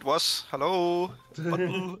funnier if it was. Hello,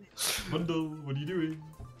 bundle. Bundle, what are you doing?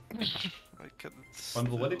 I can.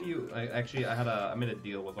 Bundle, what did you? I made a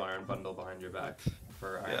deal with Iron Bundle behind your back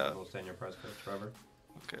for Iron Bundle to stay in your prize page forever.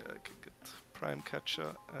 Okay, I can get Prime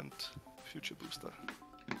Catcher and Future Booster.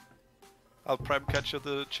 I'll Prime Catcher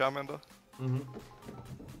the Charmander. Mm-hmm.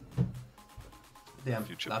 Damn,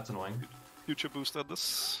 that's annoying. Future Booster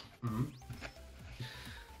this. Mm-hmm.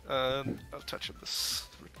 And I'll touch on this.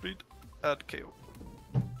 Retreat and KO.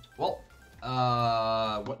 Well,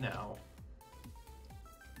 what now?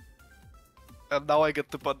 And now I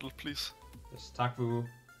get the bundle, please. This Takvu,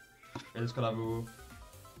 Elskalavu,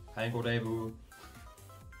 Hangodevu.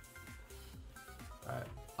 Alright.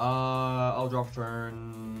 I'll draw for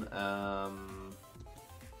turn. I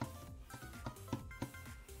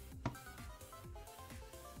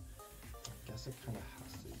guess it kind of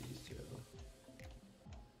has to be these two.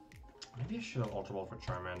 Maybe I should have Ultra Ball for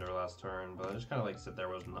Charmander last turn, but I just kind of like sit there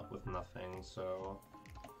with nothing, so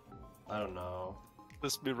I don't know.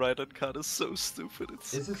 This me right on card is so stupid.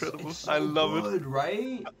 It's incredible. It's so I love good, it.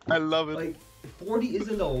 Right? I love it. Like 40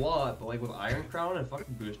 isn't a lot, but like with Iron Crown and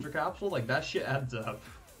fucking Booster Capsule, like that shit adds up.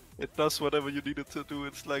 It does whatever you need it to do.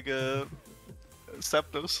 It's like a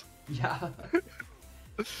Zapdos. Yeah.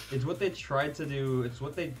 It's what they tried to do. It's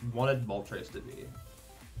what they wanted Moltres to be.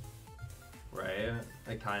 Right?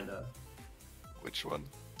 Like kinda. Which one?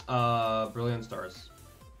 Brilliant Stars.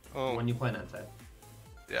 Oh. When you play Entei.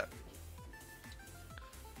 Yeah.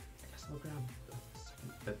 I guess I'll grab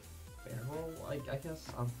the barrel. I guess.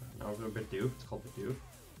 No, a Bidoof. It's called Bidoof.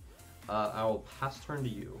 I will pass turn to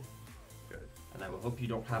you. Good. And I will hope you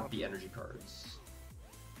don't have the energy cards.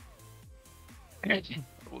 I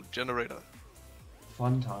will Generator.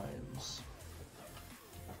 Fun times.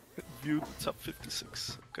 View the top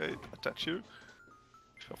 56. Okay, attach you.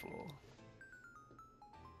 Shuffle.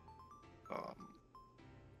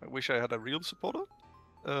 I wish I had a real supporter.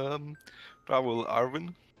 I will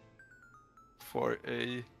Arwen for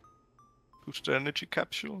a booster energy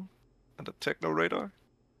capsule and a Techno Radar.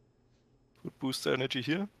 Would boost the energy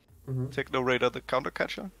here. Mm-hmm. Techno Radar the counter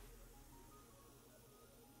catcher.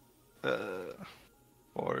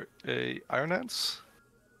 Or a Iron Hands.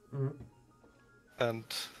 Mm-hmm. And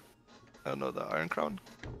another Iron Crown.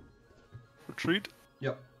 Retreat.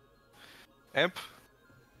 Yep. Amp.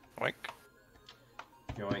 Oink.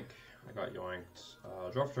 Yoink. I got yoinked.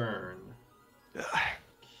 Draw turn. Yeah.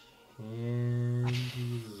 Charizard.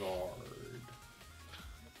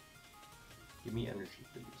 Give me energy,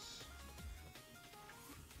 please.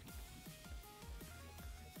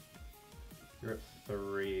 You're at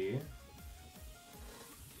 3.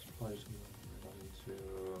 Probably just gonna run to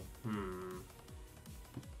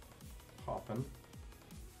Poppin.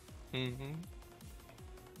 Mm-hmm.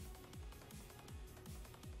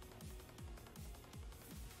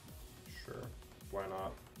 Sure. Why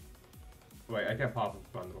not? Wait, I can't pop a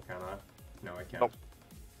bundle, can I? No, I can't. Nope.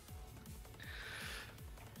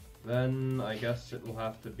 Then I guess it will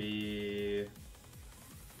have to be.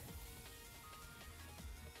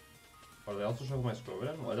 Oh, they also show my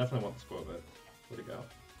Squobit in? Well, I definitely want the Squobit. Where'd it go?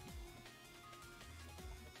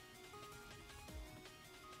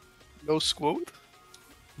 No Squote?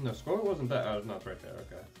 No, Squobit wasn't that. Oh, no, it's right there.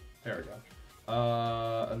 Okay. There we go.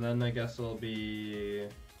 And then I guess it'll be.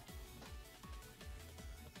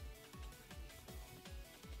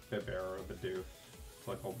 Bibarel or Bidoof. It's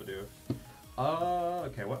like old Bidoof.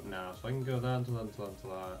 Okay, what now? So I can go that until that until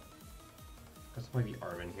that. Guess I'll play the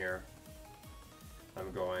Armin here.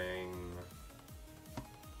 I'm going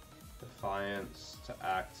Defiance to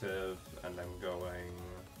active, and I'm going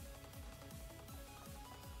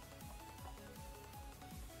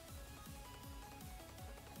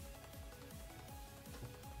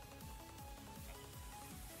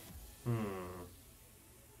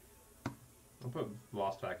I'll put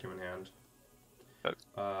Lost Vacuum in hand. Okay.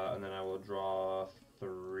 And then I will draw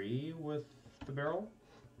 3 with the barrel.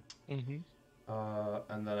 Mm-hmm.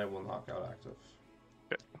 And then I will knock out active.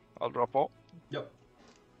 Okay. I'll drop all. Yep.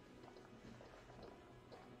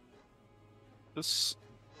 This.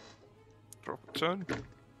 Drop a turn.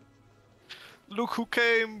 Look who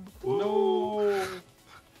came! No.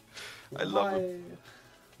 I love him.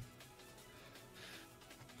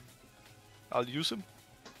 I'll use him.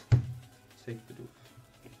 Take the doof.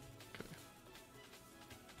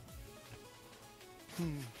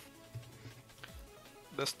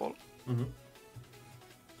 Best ball. Mm-hmm.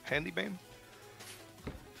 Handyman.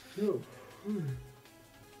 He's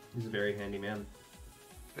a very handy man.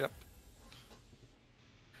 Yep.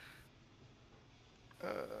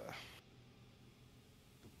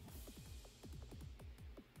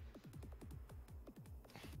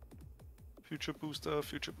 Future booster,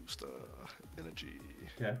 energy,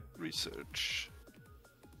 Okay. research.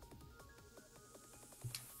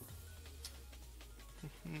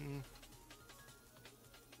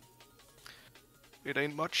 It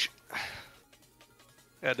ain't much.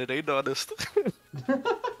 And it ain't honest.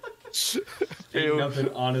 Ain't nothing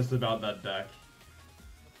honest about that deck.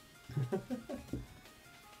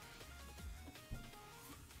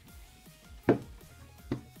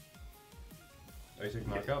 Oh, you took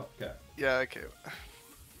knockout? Okay. Yeah, okay.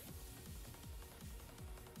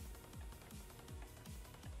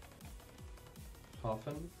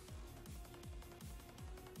 Coffin.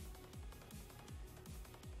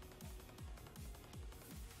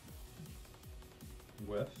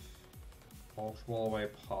 Whiff. I'll swallow away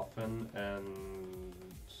Puffin and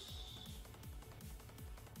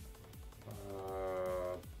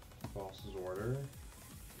boss's order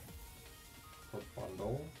for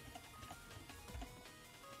bundle.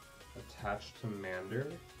 Attached to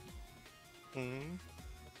Mander.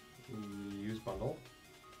 Use bundle.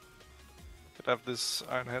 Could have this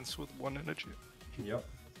Iron Hands with 1 energy. Yep.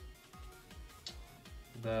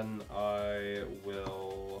 Then I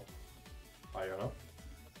will. I don't know.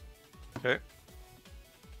 Okay.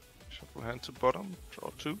 Shuffle hand to bottom.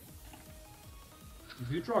 Draw 2.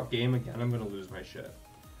 If you draw game again, I'm gonna lose my shit.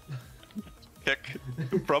 Heck.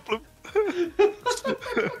 Problem?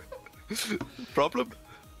 Problem?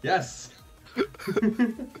 Yes.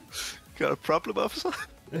 Got a problem, officer?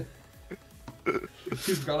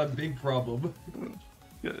 He's got a big problem.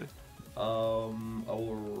 Yeah. I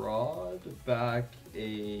will rod back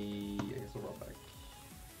I guess I'll rod back.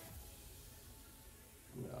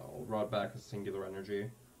 No, I'll rod back a singular energy.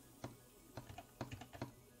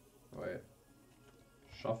 Wait.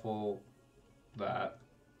 Shuffle that.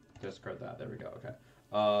 Discard that. There we go. Okay.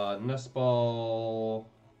 Nest ball.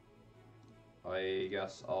 I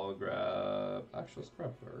guess I'll grab. Actually, let's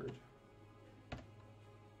grab bird.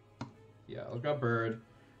 Yeah, let's grab bird.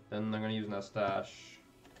 Then I'm gonna use Nest Dash.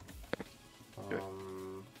 Okay.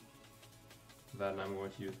 Then I'm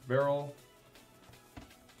going to use barrel.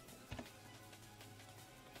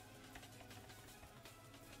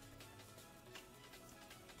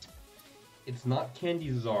 It's not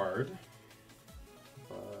Candy Zard,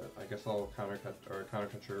 but I guess I'll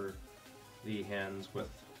countercatcher the hands with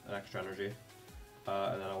an extra energy,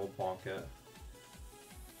 and then I will bonk it.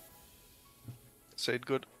 Say it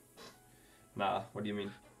good. Nah, what do you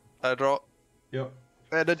mean? I draw. Yep.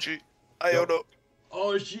 Energy. I don't know.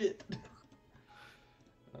 Oh shit!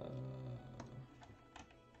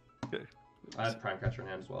 Okay. I had Prime Catcher in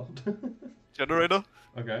hand as well. Generator.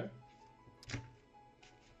 Okay.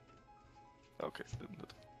 Okay, didn't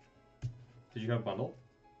it? Did you have bundle?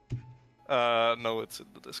 No, it's in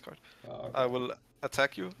the discard. Okay. I will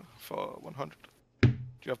attack you for 100. Do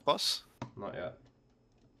you have boss? Not yet.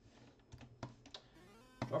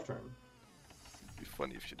 Draw turn. It'd be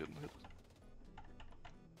funny if you didn't hit.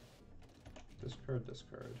 Discard,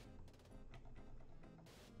 discard.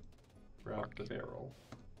 Grab the barrel.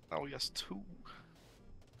 Now he has 2.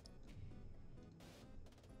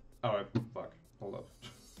 Oh, fuck. Hold up.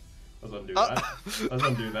 Let's undo that. Let's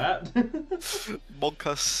undo that.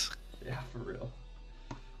 Monkas. Yeah, for real.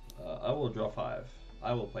 I will draw 5.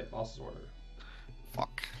 I will play boss's order.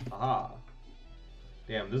 Fuck. Aha.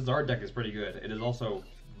 Damn, this Zard deck is pretty good. It is also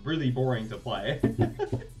really boring to play.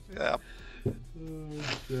 Yeah. Oh,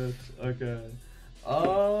 shit. Okay.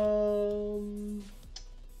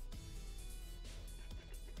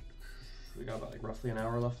 We got like roughly an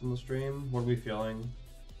hour left in the stream. What are we feeling?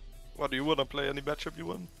 What, do you want to play? Any matchup you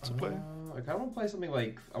want to play? I kind of want to play something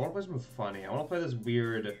like, I want to play something funny. I want to play this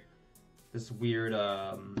weird,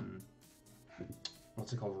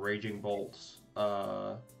 what's it called? Raging Bolts.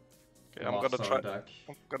 Okay, I'm Lost gonna Zard try. deck.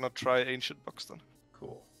 I'm gonna try Ancient Box then.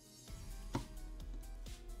 Cool.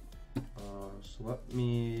 So let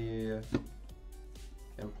me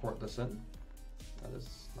import this in. That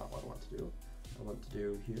is not what I want to do. I want to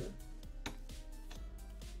do here.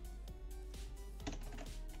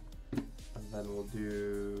 And then we'll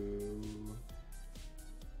do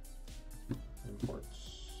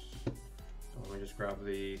imports. Let me just grab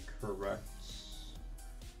the correct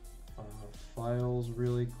files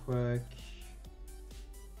really quick.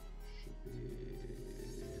 Should be.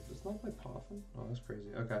 Does it not play Poffin? Oh, that's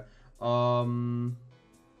crazy. Okay.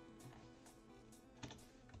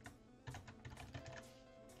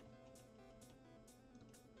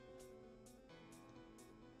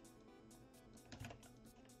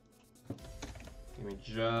 Give me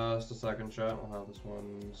just a second, chat. I'll have this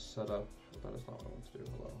one set up. That is not what I want to do.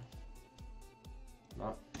 Hello.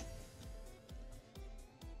 Not.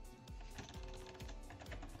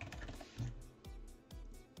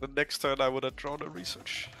 The next turn I would have drawn a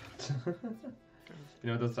research. You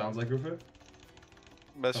know what that sounds like, Ufu?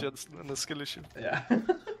 Machines and a skill issue. Yeah.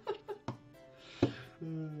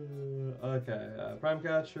 Okay, Prime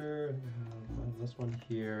Catcher. I have this one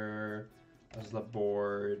here as the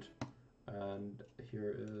board. And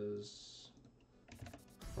here is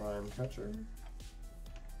Prime Catcher.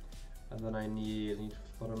 And then I need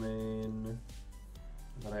Fluttermane. And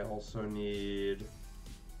then I also need,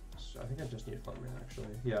 I think I just need Fluttermane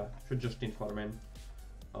actually. Yeah, should just need Fluttermane.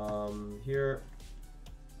 Here.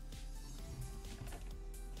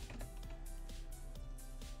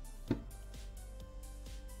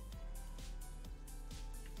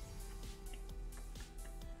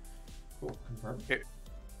 Cool, confirm. Okay.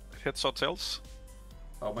 Heads or tails?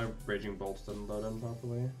 Oh, my Raging Bolts didn't load in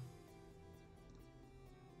properly.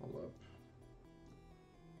 Hold up.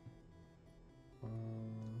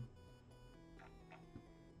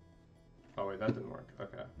 Oh wait, that didn't work.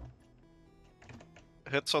 Okay.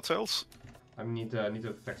 Heads or tails? I need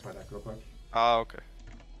to fix my deck real quick. Ah, okay.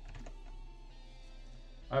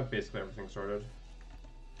 I have basically everything sorted.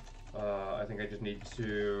 I think I just need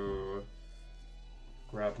to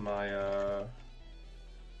grab my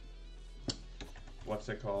what's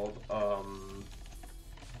it called?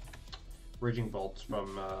 Raging Bolts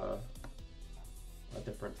from a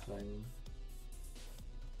different thing.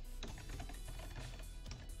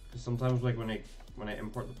 Because sometimes, like when I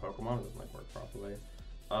import the Pokemon, it doesn't like work properly.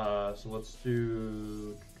 So let's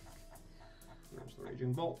do. Where's the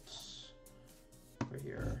Raging Bolts? Right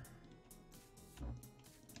here.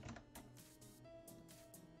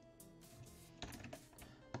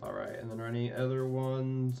 All right, and then are any other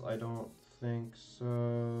ones? I don't think so.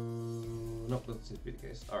 Nope, that seems to be the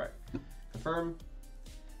case. All right, confirm.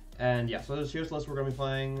 And yeah, so here's the list we're gonna be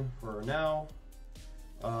playing for now.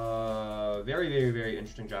 Very, very, very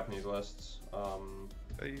interesting Japanese lists.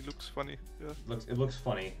 He looks funny. Yeah. It looks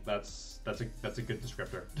funny. That's a good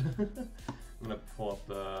descriptor. I'm gonna pull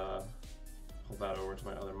that over to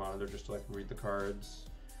my other monitor just so I can read the cards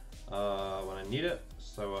when I need it.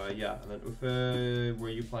 So yeah, and then Ufe, were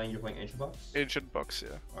you playing? You're playing Ancient Box? Ancient Box,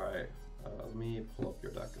 yeah. All right. Let me pull up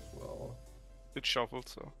your deck as well. It's shuffled,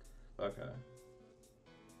 so. Okay.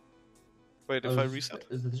 Wait, if I reset?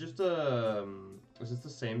 Is this just is this the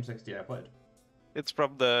same 60 I played? It's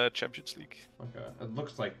from the Champions League. Okay. It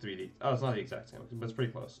looks like 3D. Oh, it's not the exact same, but it's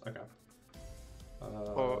pretty close. Okay.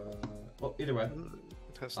 Well, either way.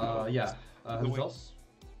 It has no. Yeah. Who else?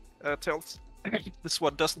 Tails. This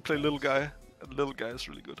one doesn't play Little Guy, and Little Guy is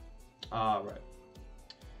really good. Ah, right.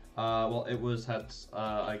 Well, it was heads.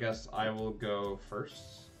 I guess I will go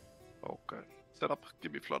first. Okay. Set up.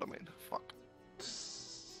 Give me Fluttermane. Fuck.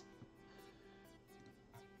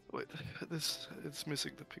 Wait, it's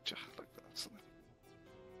missing the picture like that. So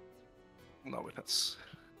now it has.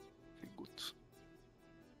 Good.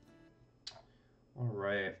 All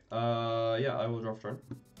right. Yeah, I will draw for turn.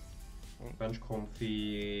 Bench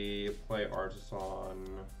Comfy, play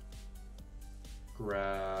Artisan,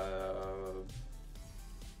 grab.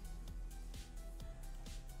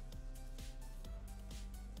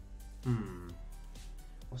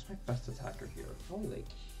 What's my best attacker here? Probably like,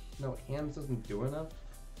 no, hands doesn't do enough.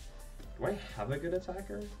 Do I have a good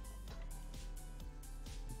attacker?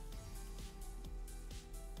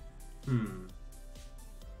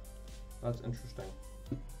 That's interesting.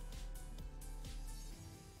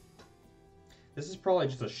 This is probably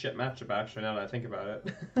just a shit matchup, actually, now that I think about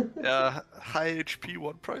it. Yeah, high HP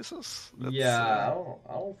one prices. Yeah,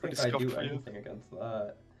 I don't think I do for you. anything against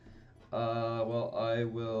that. Well, I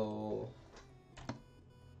will.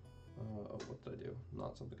 Oh, what did I do?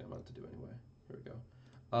 Not something I meant to do anyway. Here we go.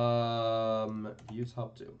 Use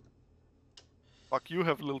Hop 2. Fuck, you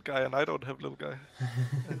have Little Guy and I don't have Little Guy.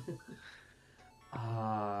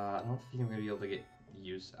 I don't think I'm gonna be able to get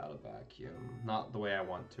use out of Vacuum. Not the way I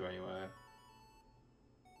want to, anyway.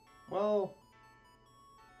 Well,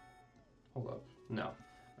 hold up. No,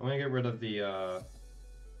 I'm gonna get rid of the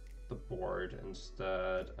board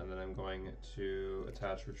instead, and then I'm going to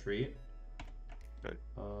attach Retreat. Okay.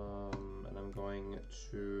 And I'm going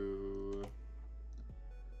to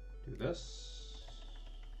do this.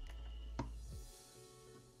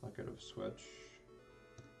 I'll get a switch.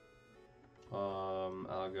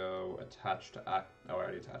 I'll go attach to act. Oh, I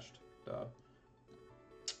already attached. Duh.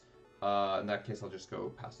 In that case, I'll just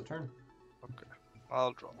go pass the turn. Okay.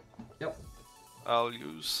 I'll draw. Yep. I'll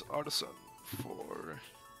use Artisan for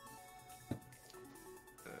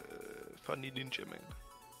needing gemming.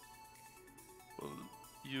 We'll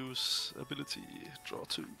use ability, draw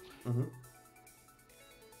 2. Mm-hmm.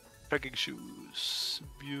 Trekking shoes,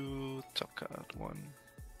 view top card 1.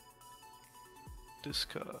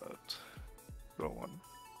 Discard, draw 1.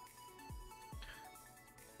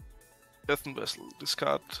 Earthen Vessel,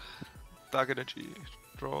 discard Dark Energy,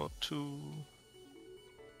 draw 2.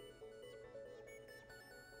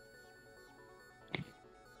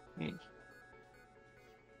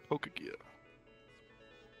 Pokegear.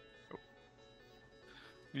 Oh.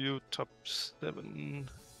 View top 7.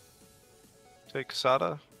 Take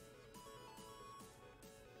Sada.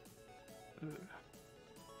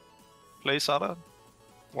 Play Sada.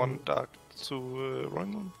 1 dark to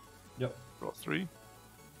Roaring Moon. Yep. Draw 3.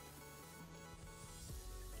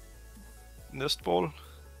 Nest Ball.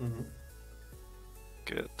 Mm-hmm.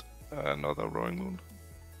 Get another Roaring Moon.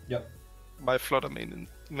 Yep. My Flutter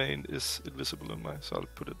main is invisible in my, so I'll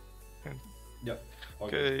put it in. Yep.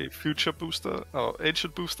 Okay, Future Booster. Oh,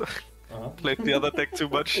 Ancient Booster. Uh-huh. Played the other deck too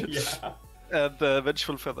much. Yeah. And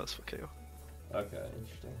Vengeful Feathers for KO. Okay,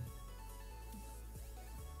 interesting.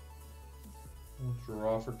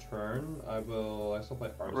 Draw for turn. I still play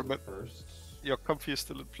Arceus first. Your Comfy is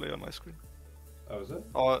still in play on my screen. Oh, is it?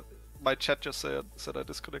 Or my chat just said I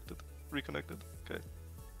disconnected. Reconnected. Okay.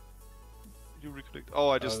 You reconnect. Oh,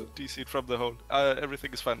 I just DC'd from the hole.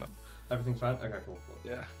 Everything is fine now. Everything's fine? Okay, cool.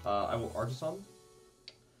 Yeah. I will Artisan.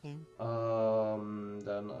 Then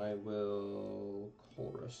I will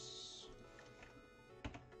Chorus.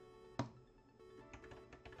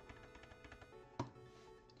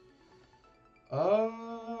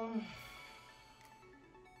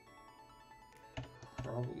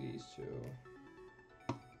 Probably these two.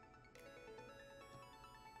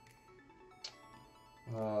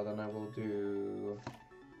 Then I will do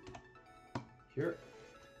here.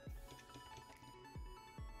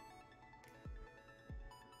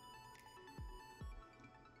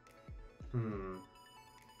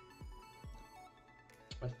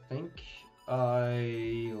 I think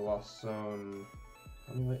I lost zone.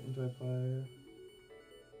 How many lightning do I play?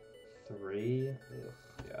 3? Ugh,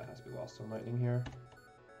 yeah, it has to be lost zone lightning here.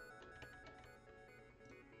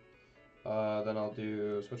 Then I'll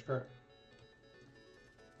do switch card.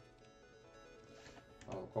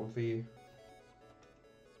 I'll Comfy.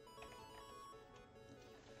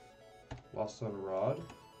 Lost zone rod.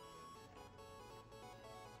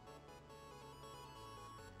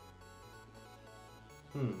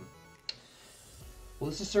 Well,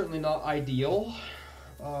 this is certainly not ideal.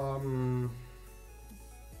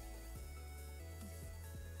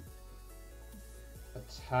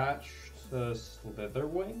 Attached to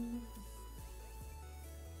Slitherwing.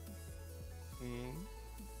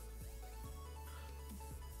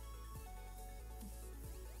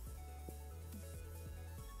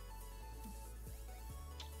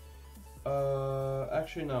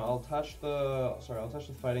 Actually no, I'll attach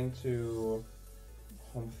the fighting to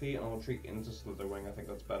Comfy and I'll retreat into Slitherwing. I think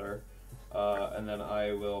that's better. And then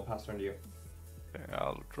I will pass turn to you. Okay,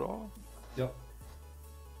 I'll draw. Yep.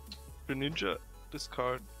 Greninja,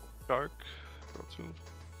 discard Dark. Draw 2.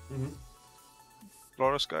 Mm-hmm.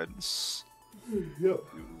 Lora's Guidance. Yep.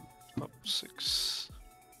 Top 6.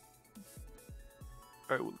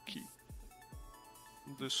 I will keep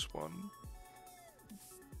this one.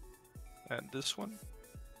 And this one.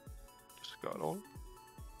 Discard all.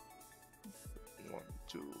 1,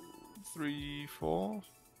 2, 3, 4.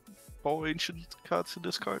 4 ancient cards to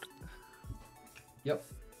discard. Yep.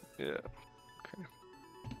 Yeah. Okay.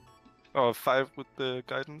 Oh, 5 with the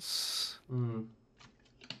guidance. So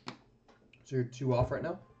you're 2 off right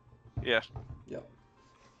now? Yeah. Yep.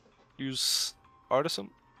 Use Artisan.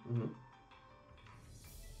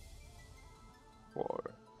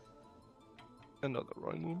 For another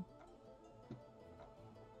Roaring Moon.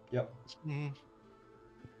 Yep.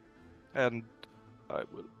 And I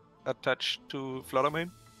will attach to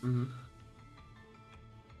Fluttermane.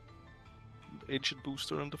 Ancient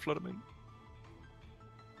Booster on the Fluttermane.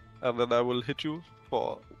 And then I will hit you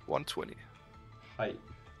for 120. Height.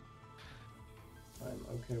 I'm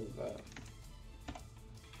okay with that.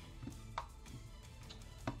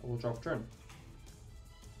 I will drop turn.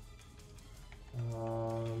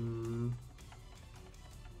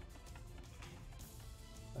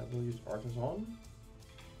 Arceus on.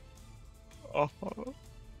 Uh-huh.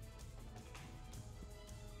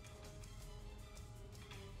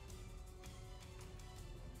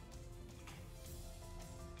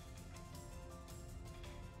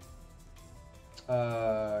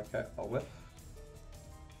 Okay, I'll whiff.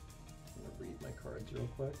 I'm gonna read my cards real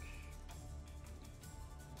quick.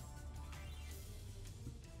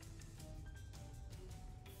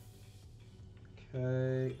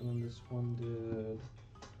 Okay, and then this one did.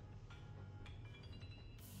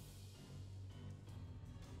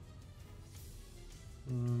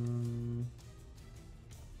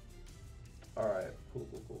 Alright, cool.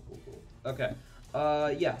 Okay,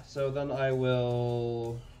 yeah, so then I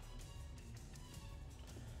will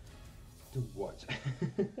do what?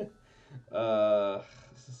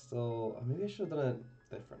 This is still, maybe I should have done it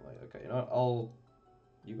differently. Okay, you know what,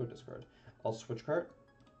 you go discard. I'll switch card,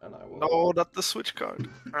 and I will... No, not the switch card.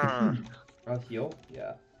 I'll heal,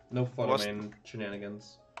 yeah. No Flutter Mane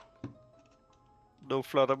shenanigans. No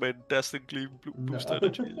Flutter Mane Dazzling Gleam boost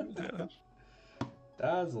energy. Yeah.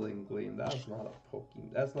 Dazzling Gleam, that's not a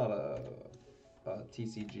Pokemon, that's not a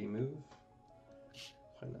TCG move.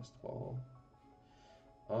 Play Nest Ball.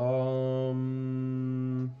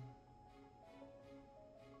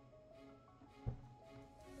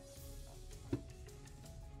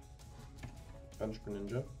 Bench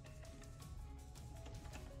Greninja.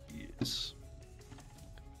 Yes.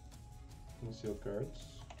 No sealed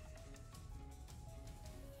cards.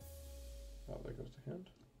 Oh, there goes the hand.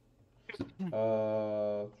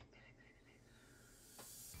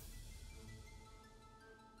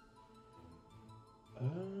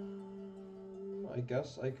 I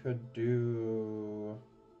guess I could do...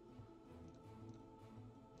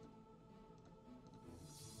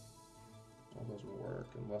 That doesn't work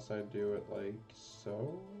unless I do it like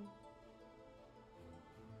so.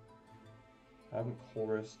 I haven't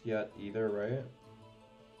Colressed yet either, right?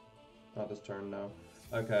 Not this turn, no.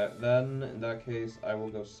 Okay, then in that case, I will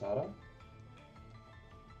go Sada.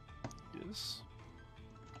 Yes.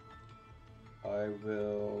 I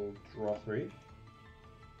will draw 3.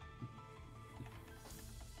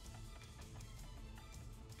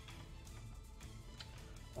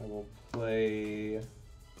 I will play...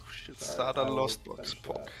 Oh shit, Sada Lost Box.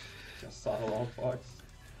 Just Sada Lost Box.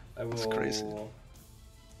 I will... That's crazy.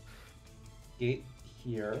 Gate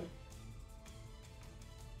here.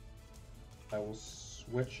 I will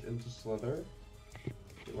switch into Slither.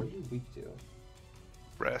 Wait, what are you weak to?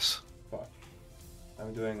 Brass. Fuck.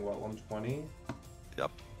 I'm doing what, 120?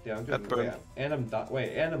 Yep. Yeah, I'm doing burn.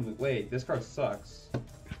 Wait, this card sucks.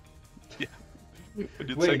 Yeah. When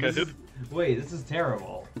you take a hit. Wait, this is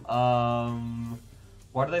terrible.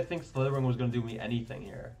 Why did I think Slithering was gonna do me anything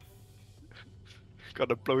here?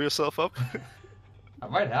 Gotta blow yourself up. I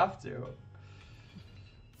might have to.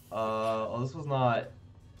 Well, this was not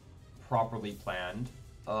properly planned.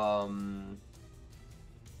 I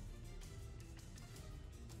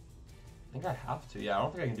think I have to. Yeah, I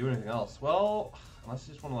don't think I can do anything else. Well, unless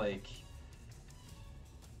you just want to like...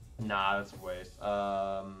 Nah, that's a waste.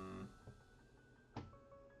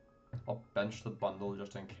 I'll bench the bundle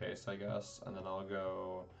just in case, I guess, and then I'll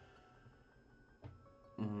go...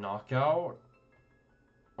 Knockout?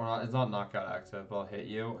 Or not, it's not knockout active, but I'll hit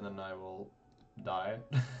you, and then I will die.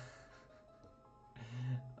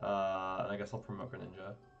 And I guess I'll promote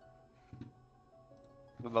Greninja.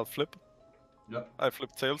 Then I'll flip. Yep. I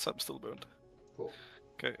flip tails, I'm still burned. Cool.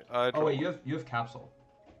 Okay, I draw. Oh wait, you have capsule.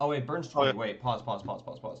 Oh wait, burns 20. Oh, yeah. Wait, pause.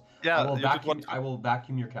 Yeah, I will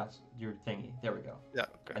vacuum your your thingy. There we go. Yeah,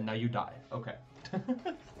 okay. And now you die. Okay.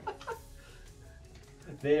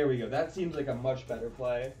 There we go. That seems like a much better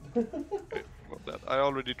play. Okay, well, that I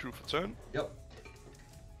already drew for turn. Yep.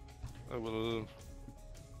 I will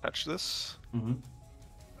patch this. Mm-hmm.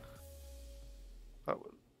 I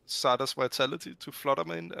will Sada's Vitality to Flutter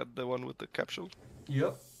Mane and the one with the capsule.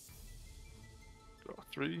 Yep. Draw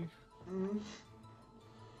 3. Mm-hmm.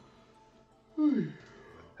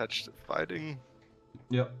 Patch the Fighting.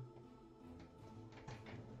 Yep.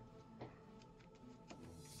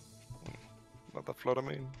 Another Flutter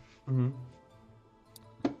Mane. Mm-hmm.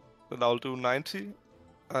 Then I'll do 90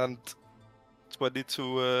 and 20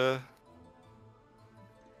 to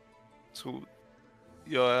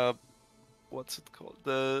your what's it called?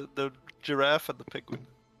 The giraffe and the penguin.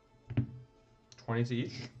 20 to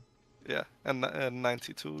each. Yeah, and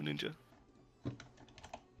 90 to ninja.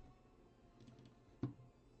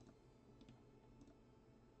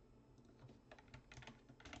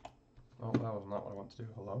 Oh, that was not what I want to do.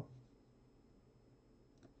 Hello?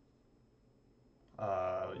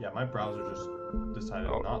 Yeah, my browser just decided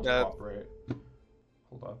not to operate.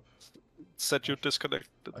 Hold up. said you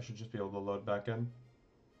disconnected. I should just be able to load back in.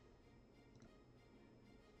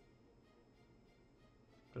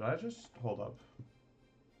 Did I just... Hold up.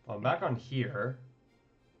 Well, I'm back on here.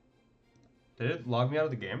 Did it log me out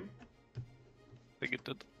of the game? I think it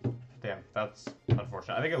did. Damn, that's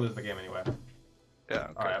unfortunate. I think I lose the game anyway. Yeah.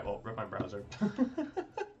 Okay. Alright, well, rip my browser.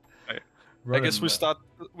 I guess we start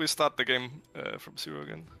the game from 0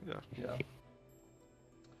 again. Yeah. Yeah.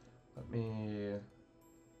 Let me...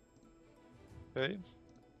 Okay.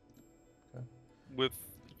 Okay. With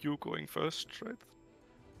you going first, right?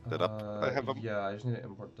 Set up. I have a... Yeah, I just need to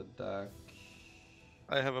import the deck.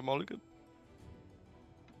 I have a mulligan.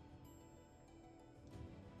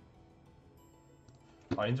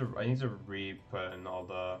 I need to re-put in all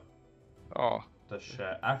the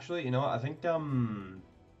shit. Actually, you know what? I think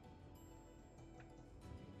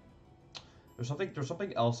there's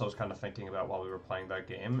something else I was kind of thinking about while we were playing that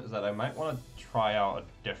game, is that I might want to try out a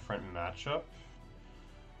different matchup.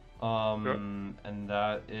 Sure. And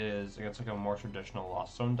that is against like a more traditional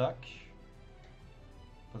Lost Zone deck.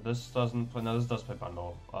 But this doesn't play. No, this does play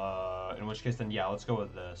bundle. In which case, then yeah, let's go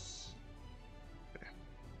with this.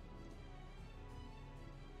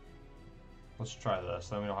 Let's try this.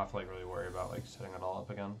 Then we don't have to like really worry about like setting it all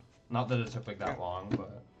up again. Not that it took like that long,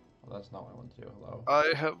 but well, that's not what I want to do. Hello.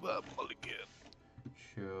 I have a mulligan.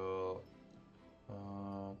 Sure.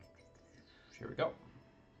 Here we go.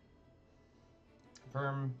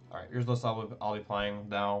 Confirm. Alright, here's the list I'll be playing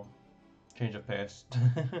now. Change of pace.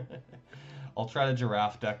 I'll try the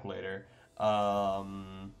giraffe deck later.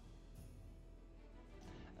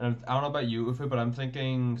 And I don't know about you, Ufu, but I'm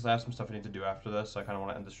thinking, because I have some stuff I need to do after this, so I kind of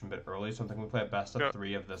want to end this from a bit early, so I'm thinking we play a best of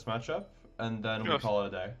 3 of this matchup, and then we call it a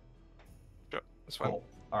day. Sure, that's fine. Cool.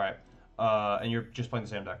 Alright. And you're just playing the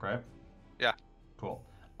same deck, right? Yeah. Cool.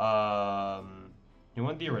 You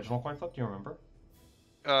won the original coin flip, do you remember?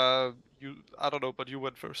 I don't know, but you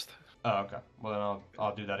went first. Oh, okay. Well, then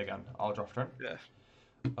I'll do that again. I'll draw for turn. Yeah.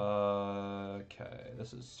 Okay,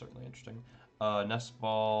 this is certainly interesting. Nest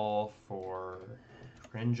Ball for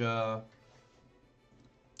Ninja.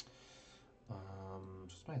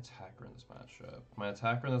 Just my attacker in this matchup. My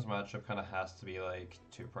attacker in this matchup kind of has to be like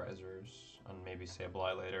 2 prizers and maybe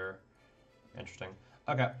Sableye later. Interesting.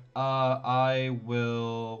 Okay. I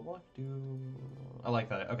will. What do? I like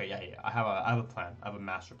that. Okay. Yeah. I have a plan. I have a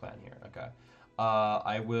master plan here. Okay.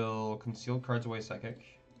 I will conceal cards away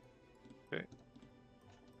psychic. Okay.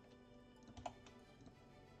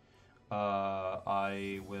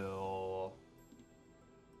 I will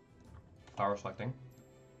power selecting.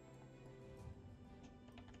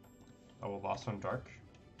 I will Lost on Dark.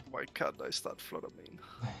 Why can't I start Flutter Mane?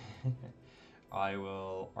 I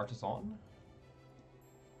will Artisan.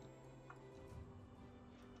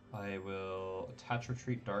 I will attach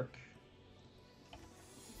Retreat Dark.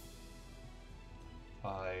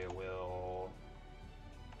 I will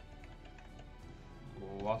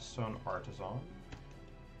Lost on Artisan.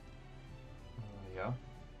 Yeah,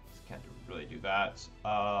 just can't really do that.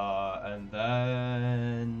 And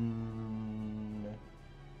then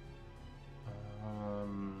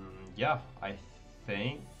yeah, I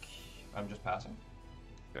think I'm just passing.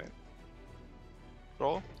 Okay.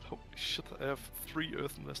 Draw. Holy shit! I have 3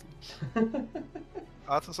 Earthen Vessels.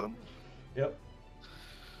 Artisan. Yep.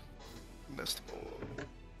 Nest Ball.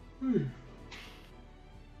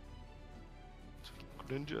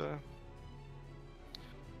 Ninja.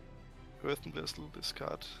 Earthen Vessel,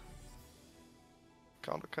 discard.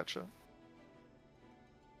 Counter Catcher.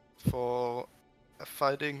 For a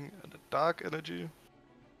fighting and a dark energy.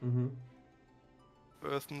 Mm-hmm.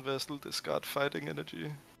 Earthen Vessel, discard fighting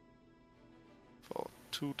energy. For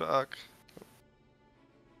 2 dark.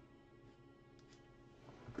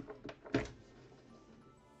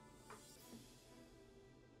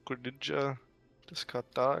 Greninja, discard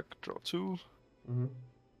dark, draw 2. Mm-hmm.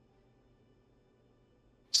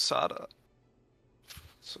 Sada.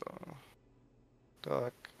 So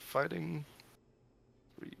dark fighting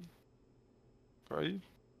 3. Right?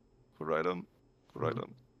 Koraidon. Koraidon.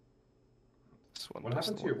 This one. What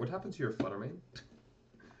happened to your Flutter Mane?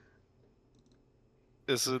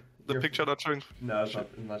 Is it the picture not showing? No, it's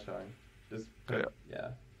not showing. Just yeah.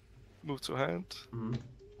 Move to hand. Mm-hmm.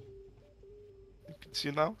 You can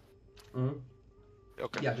see now. Mm-hmm.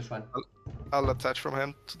 Okay. Yeah, just fine. I'll attach from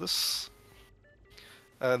hand to this.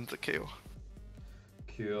 And the KO.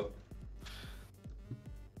 Cool.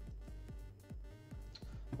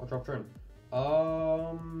 I'll drop turn.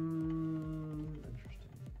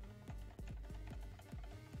 Interesting.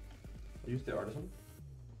 I'll use the Artisan.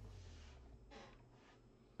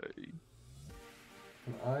 Hey.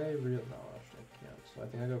 Can I no, actually I can't. So I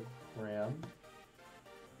think I go Cram.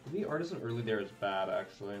 Maybe Artisan early there is bad,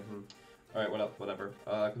 actually. Alright, whatever.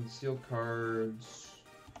 Concealed cards.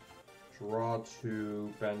 Draw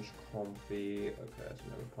 2, bench Comfy. Okay, so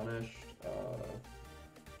never punished.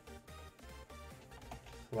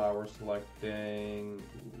 Flower selecting.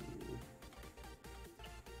 Ooh.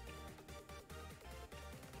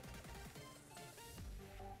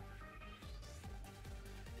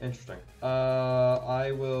 Interesting.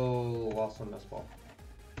 I will lost on this ball.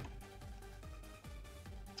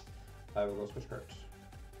 I will go switch cards.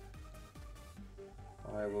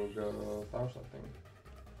 I will go flower selecting.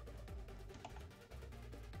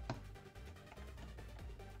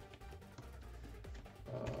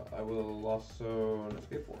 I will also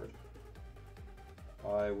escape forward.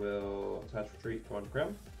 I will attach retreat to 1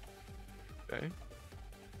 gram. Okay.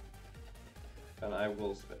 And I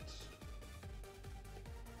will spit.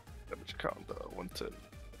 Damage counter 110.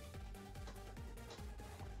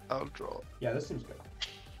 I'll draw. Yeah, this seems good.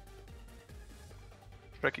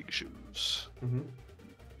 Trekking shoes. Mm-hmm.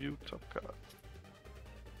 View top card.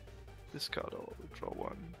 Discard all. Draw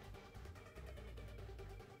 1.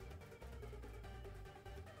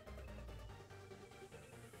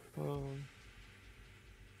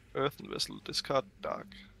 Earthen Vessel, discard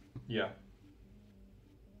Dark. Yeah.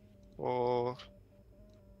 Or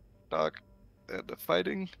Dark and the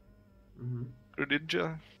Fighting. Mm-hmm.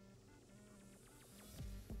 Greninja.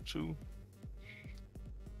 2.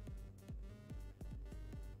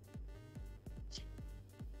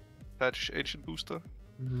 Patch Ancient Booster.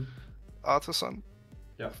 Mm-hmm. Artisan.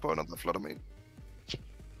 Yeah. For another Flutter Mane.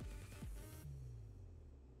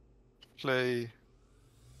 Play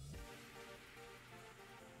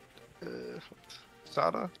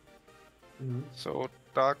Sada. Mm-hmm. So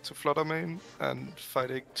Dark to Flutter Mane and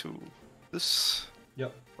Fighting to this.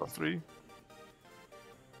 Yep. For 3.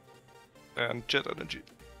 And Jet Energy.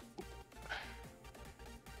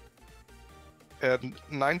 And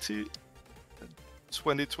 90.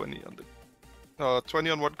 20 on the 20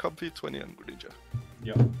 on 1 copy, 20 on Greninja.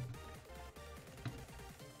 Yep.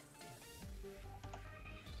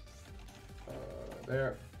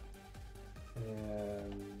 There.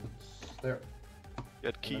 And there.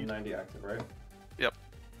 Get And keyed. 90 active, right? Yep.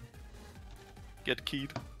 Get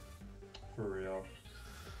keyed. For real.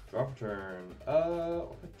 Drop turn.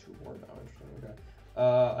 I'll pick 2 more now. Interesting. Okay.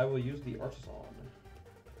 I will use the Arceus.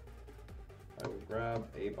 I will grab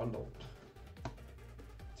a bundle.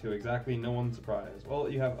 To exactly no one's surprise. Well,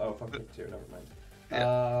 you have. Oh, fuck it, 2. Never mind.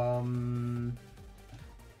 Yeah.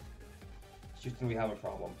 Houston, we have a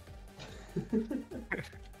problem.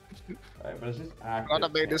 Alright, but it's just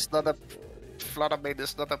active. Flutter Mane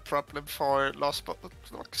is not a problem for Lost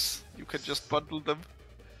Blocks. You can just bundle them.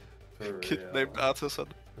 For Kid real. named Artisan.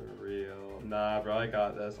 For real. Nah, bro, I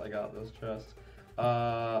got this. Trust.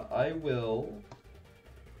 I will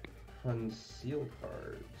conceal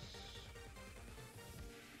cards.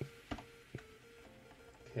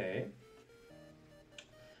 Okay.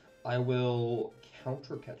 I will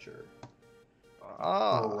counter catcher.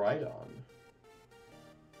 Right on.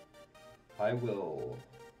 I will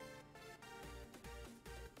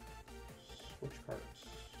switch cards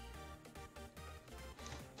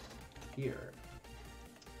here.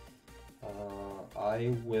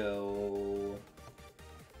 I will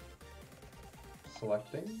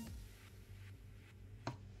selecting.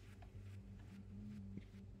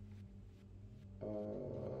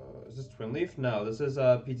 Is this Twin Leaf? No, this is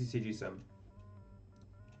PTCG Sim.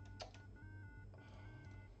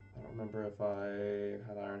 I don't remember if I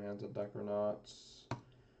had Iron Hands at deck or not.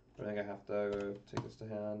 But I think I have to take this to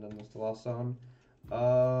hand and this to Lost Zone.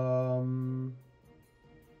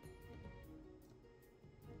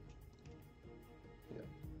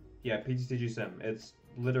 Yeah, PTCG Sim. It's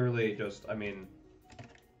literally just, I mean...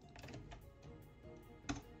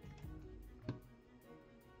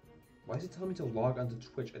 Why is it telling me to log onto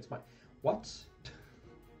Twitch? It's my... What?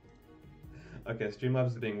 Okay, Streamlabs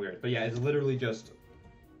is being weird. But yeah, it's literally just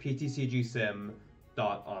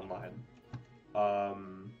ptcgsim.online.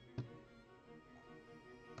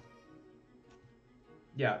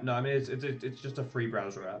 Yeah, no, I mean, it's just a free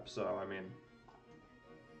browser app, so, I mean...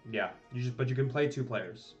 Yeah, but you can play 2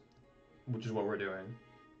 players, which is what we're doing.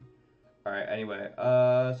 Alright, anyway,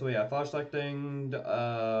 so yeah, flash selecting,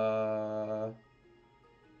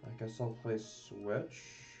 I guess I'll play Switch.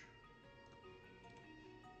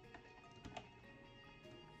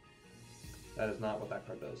 That is not what that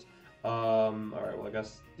card does. Alright, well I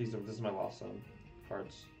guess this is my Lost Zone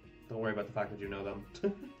cards. Don't worry about the fact that you know them.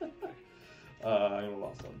 I'm gonna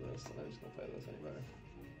Lost Zone this, and I'm just gonna play this anyway.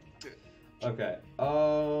 Okay,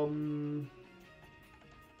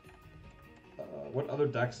 What other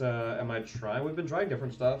decks am I trying? We've been trying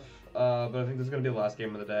different stuff, but I think this is gonna be the last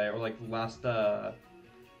game of the day, or like last, at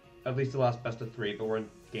least the last best of 3. But we're in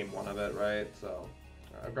game 1 of it, right? So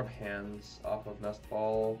I'll grab hands off of Nest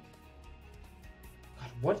Ball. God,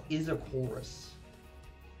 what is a chorus?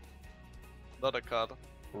 Not a card.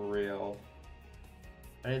 For real.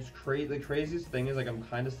 And it's the craziest thing is like I'm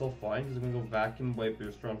kind of still fine because I'm gonna go Vacuum, White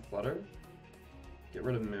Booster on Flutter, get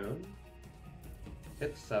rid of Moon,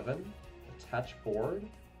 hit 7, attach board,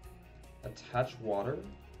 attach water,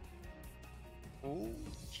 Ooh.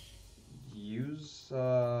 use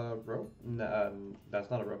rope.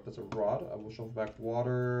 That's not a rope. That's a rod. I will shuffle back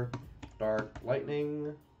water, dark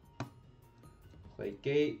lightning, play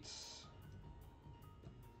gate.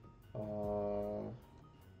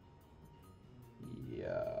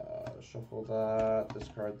 Yeah, shuffle that,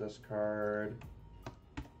 discard this card,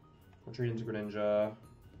 retreat into Greninja,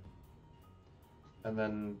 and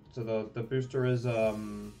then, so the booster is,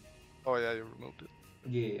 Oh yeah, you removed it.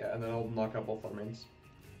 yeah, and then I'll knock out both Fluttermanes.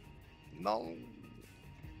 No.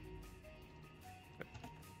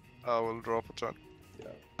 I will draw for turn.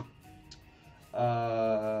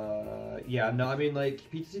 Yeah, no, I mean, like,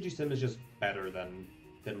 PTCG Sim is just better than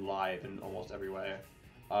live in almost every way.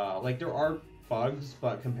 Like, there are bugs,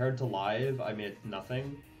 but compared to live, I mean, it's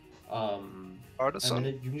nothing. Artisan. And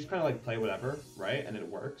then you can just kind of like play whatever, right? And it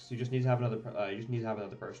works. You just need to have another.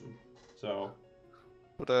 Person. So.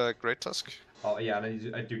 With a Great Tusk. Oh yeah,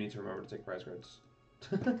 and I do need to remember to take prize cards.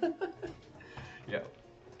 Yeah.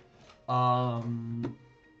 Are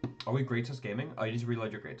we Great Tusk gaming? Oh, you need to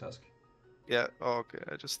reload your Great Tusk. Yeah. Oh, okay.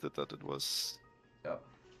 I just did that. It was. Yep.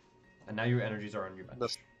 And now your energies are on your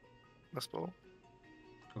bench. That's ball.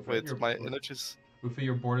 Ufa, Wait, my energies. Ufa,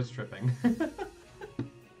 your board is tripping.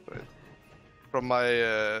 Wait. From my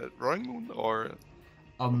Roaring Moon or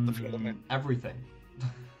the Fluttermane? Everything.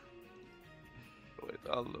 Wait,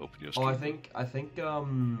 I'll open your stream. Oh, I think I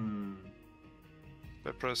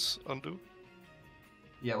press undo.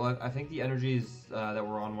 Yeah, well, I think the energies that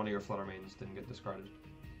were on one of your Fluttermanes didn't get discarded.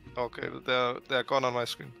 Okay, they're gone on my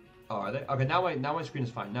screen. Oh, are they? Okay, now my screen is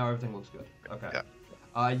fine. Now everything looks good. Okay. Yeah.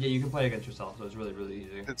 Yeah, you can play against yourself, so it's really, really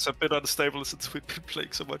easy. It's a bit unstable since we've been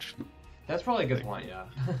playing so much. That's probably a good point, yeah.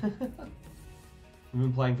 We've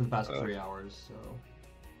been playing for the past 3 hours, so...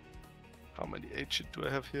 How many ancient do I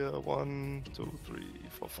have here? 1, 2, 3,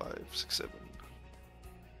 4, 5, 6, 7.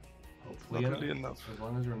 Hopefully not really enough. As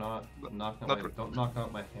long as you're not knocking don't knock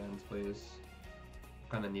out my hands, please.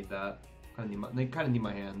 Kinda need that. Kinda need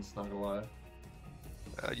my hands, not gonna lie.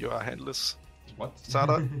 You are handless. What?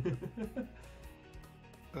 Sada.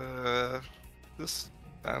 This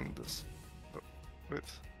and this. Oh, wait.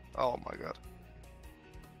 Oh my god.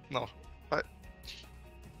 No.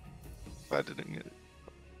 I didn't get it.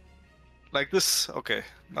 Like this. Okay.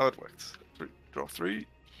 Now it worked. Draw 3.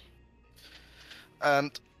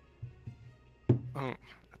 And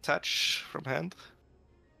attach from hand.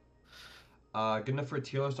 Good enough for a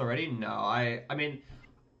tier list already? No, I mean,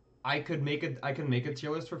 I could make a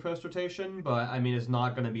tier list for post rotation, but I mean, it's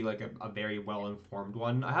not going to be like a very well informed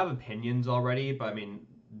one. I have opinions already, but I mean,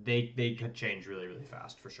 they could change really, really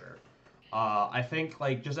fast for sure. I think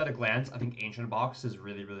like just at a glance, I think Ancient Box is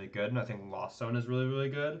really, really good, and I think Lost Zone is really, really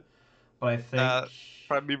good. But I think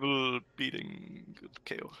Primeval beating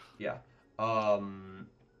KO. Yeah.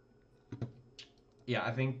 Yeah,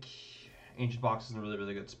 I think Ancient Box is in a really,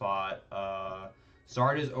 really good spot.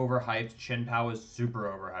 Zard is overhyped. Chen Pao is super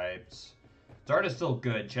overhyped. Zard is still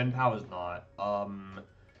good. Chen Pao is not.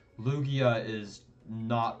 Lugia is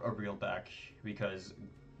not a real deck because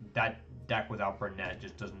that deck without Burnett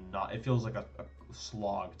just does not. It feels like a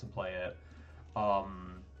slog to play it.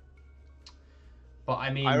 But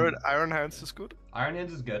I mean, Iron Hands is good. Iron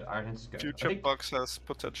Hands is good. Iron Hands is good. Future Box has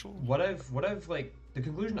potential. What I've like the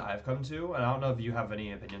conclusion I've come to, and I don't know if you have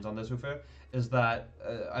any opinions on this, Ufa, is that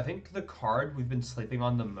I think the card we've been sleeping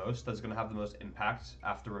on the most that's going to have the most impact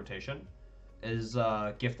after rotation is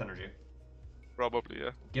Gift Energy. Probably,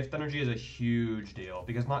 yeah. Gift Energy is a huge deal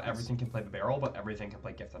because not everything can play Bibarel, but everything can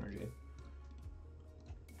play Gift Energy.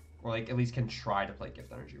 Or like at least can try to play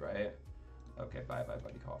Gift Energy, right? Okay, bye,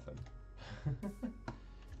 buddy Coffin.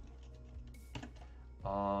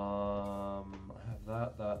 I have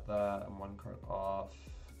that, and one card off.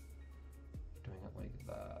 Doing it like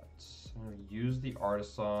that. I'm gonna use the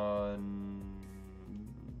Artisan.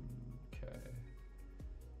 Okay.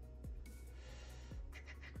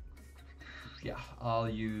 Yeah, I'll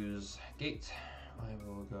use Gate. I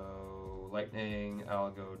will go Lightning.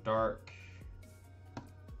 I'll go Dark.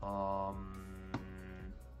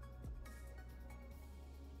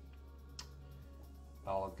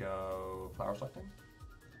 I'll go Flower Selecting.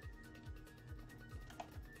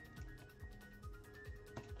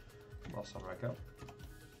 plus on Raikou.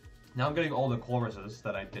 Now I'm getting all the choruses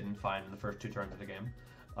that I didn't find in the first 2 turns of the game.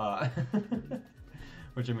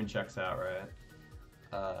 Which I mean checks out, right?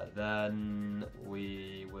 Then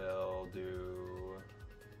we will do...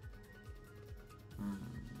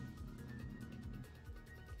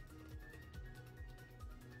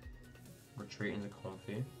 Retreat into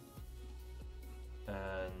Comfy.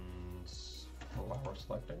 And Flower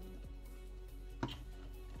Selecting.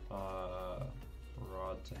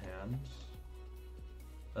 Rod to hand.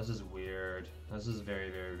 This is weird. This is very,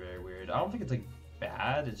 very, very weird. I don't think it's like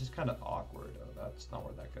bad. It's just kind of awkward. Oh, that's not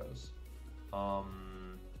where that goes.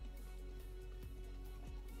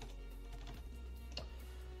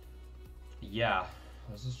 Yeah,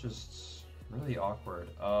 this is just really awkward.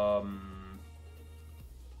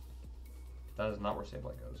 That is not where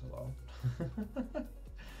Sableye goes. Hello.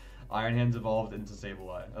 Iron Hands evolved into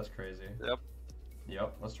Sableye. That's crazy. Yep.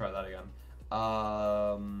 Yep. Let's try that again.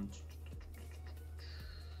 I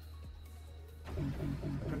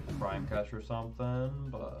could Prime Catch or something,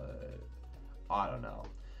 but I don't know.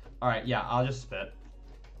 All right. Yeah, I'll just spit.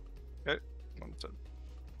 Okay. 1 turn.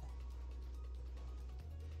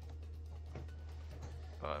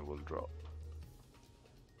 I will drop.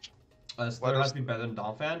 Slither has to be better than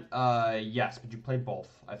Donphan. Yes, but you play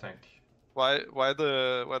both, I think. Why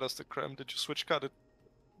does the Creme? Did you switch card it?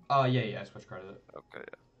 Yeah, I switch carded it. Okay,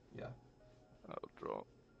 Yeah. I'll draw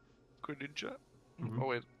Greninja. Mm-hmm. Oh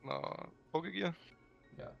wait, no, Pokegear.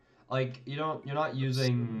 Yeah, like you're not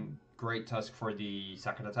using Great Tusk for the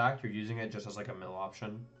second attack. You're using it just as like a mill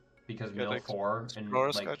option because mill 4 and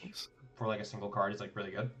like guidance. For like a single card is like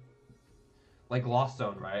really good. Like Lost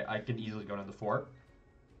Zone, right? I can easily go into 4.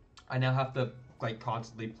 I now have to like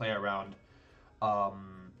constantly play around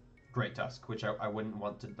Great Tusk, which I wouldn't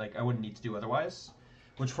want to, like, I wouldn't need to do otherwise,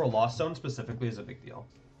 which for Lost Zone specifically is a big deal.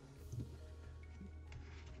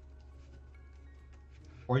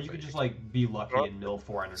 Or you could just like be lucky and mill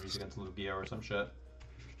 4 energies against Lugia or some shit.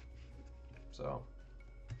 So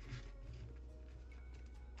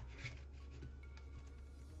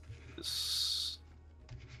this,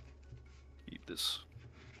 keep this.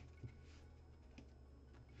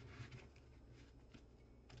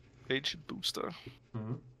 Ancient booster.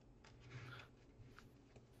 Mm-hmm.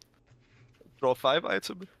 Draw 5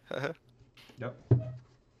 item. Yep.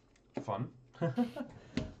 Fun.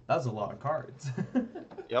 That's a lot of cards.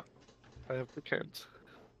 Yep. I have the count.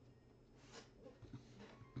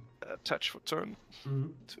 Attach for turn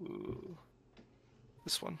to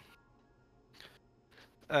this one.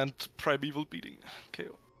 And Primeval Beating.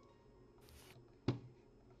 KO.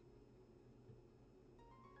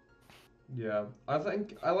 Yeah, I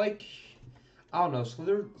think I don't know,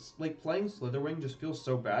 Slither, like playing Slitherwing just feels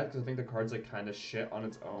so bad because I think the card's like kind of shit on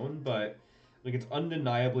its own, but like it's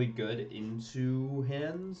undeniably good into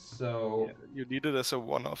hands, so yeah, you need it as a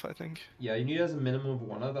 1-off, I think. Yeah, you need it as a minimum of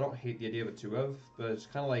 1 of. I don't hate the idea of a 2 of, but it's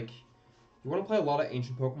kind of like you want to play a lot of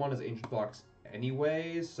ancient Pokemon as ancient blocks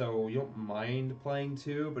anyway, so you don't mind playing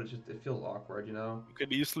 2, but it feels awkward, you know. You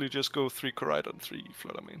can easily just go 3 Koraidon, 3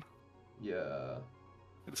 Fluttermane. Yeah.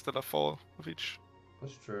 Instead of 4 of each.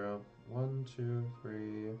 That's true. 1, 2,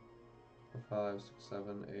 3, 4, 5, 6,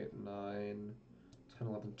 7, 8, 9, 10,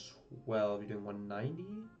 11, 12. You're doing 190?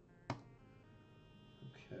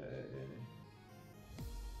 Okay.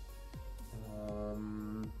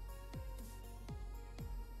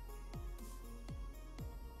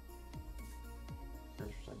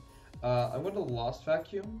 Interesting. I'm going to Lost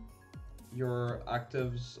Vacuum your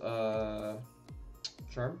active's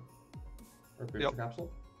charm or booster capsule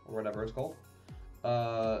or whatever it's called.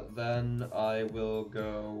 Then I will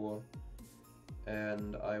go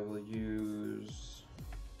and I will use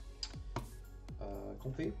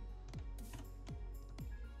Comfy.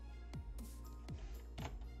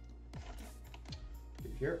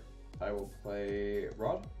 Here, I will play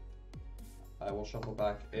Rod. I will shuffle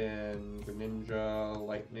back in Greninja,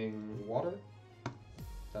 Lightning, Water.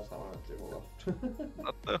 That's not what I want to do, hold on.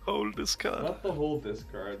 Not the whole discard. Not the whole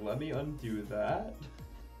discard. Let me undo that.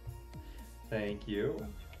 Thank you.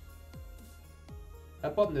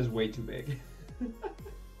 That button is way too big.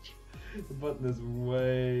 The button is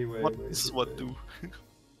way what too do? big.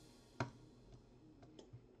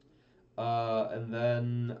 And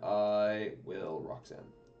then I will Roxanne.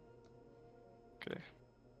 Okay.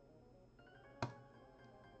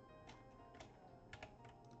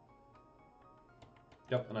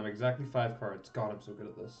 Yep, and I'm exactly 5 cards. God, I'm so good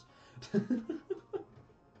at this.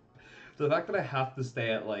 The fact that I have to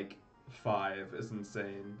stay at like 5 is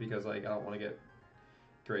insane because like I don't want to get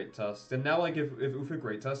Great Tusk. And now like if Ufa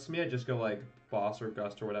Great Tusks me, I just go like Boss or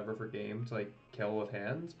Gust or whatever for game to like kill with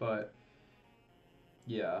hands. But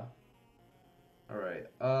yeah, Alright,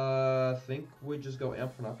 think we just go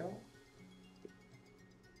amp for knockout?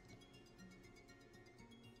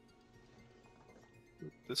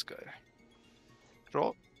 This guy.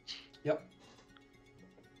 Draw. Yep.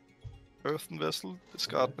 Earthen Vessel,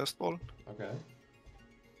 discard Nest Ball. Okay.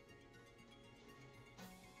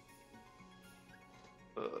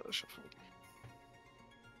 Shuffle.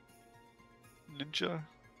 Ninja.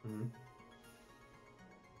 Mm-hmm.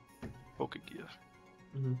 Pokegear.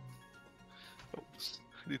 Mm-hmm. Oops.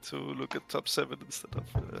 I need to look at top 7 instead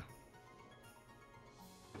of...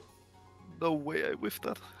 No way I whiffed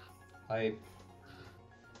that.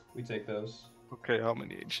 We take those. Okay, how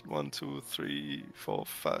many ancient? 1, 2, 3, 4,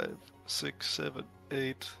 5, 6, 7,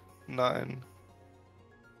 8, 9,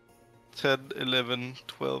 10, 11,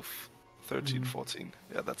 12, 13, 14.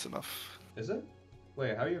 Yeah, that's enough. Is it?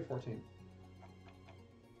 Wait, how are you at 14?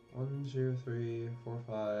 1, 2, 3, 4,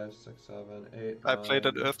 5, 6, 7, 8. I played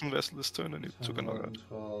an Earthen Vessel this turn and you 10, took a knockout.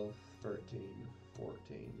 12, 13, 14.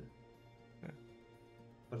 Yeah.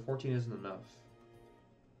 But 14 isn't enough.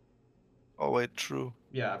 Oh wait, true.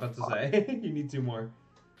 Yeah, about to say. You need 2 more.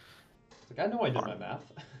 Like, I know I did my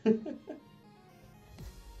math.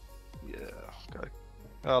 Yeah, okay.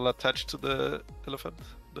 I'll attach to the elephant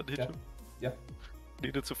that hit you. Yeah.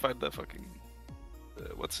 Needed to find that fucking...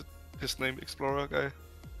 what's it? His name? Explorer guy?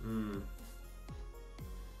 Mm.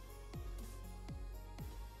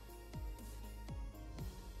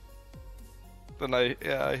 Then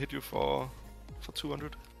I hit you for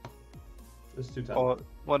 200. It's 210. Or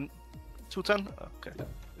 210? Okay. Yeah.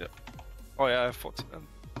 Yeah. Oh yeah, I have 14. I'm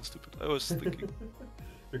stupid. I was thinking.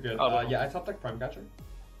 You're good. Oh, yeah, I top deck Prime Catcher.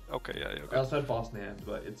 Okay, yeah, you're I good. also had Boss in hand,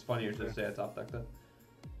 but it's funnier to say I top decked it.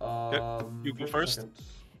 You go first? Second.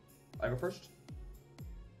 I go first?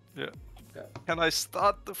 Yeah. Okay. Can I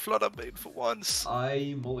start the Flutterbane for once?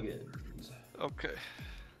 I mulligan. Okay.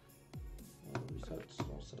 Reset.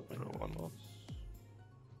 I'll set up my Draw hand. one more.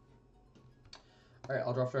 Alright,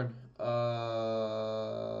 I'll draw turn.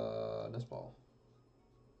 Nest Ball.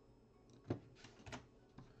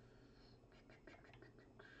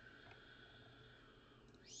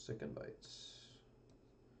 Second bites.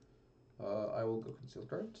 I will go concealed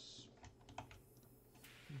cards.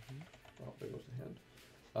 Oh, there goes the hand.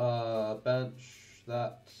 Bench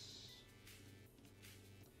that.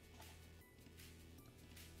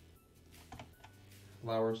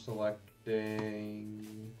 Flower selecting.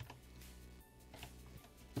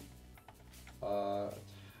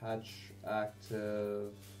 Attach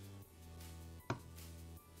active.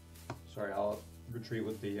 Sorry, I'll retreat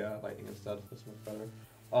with the lightning instead. That's much better.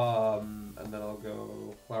 And then I'll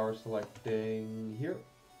go flower selecting here.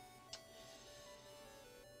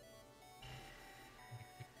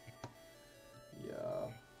 Yeah.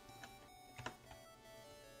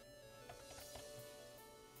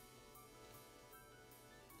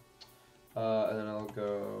 And then I'll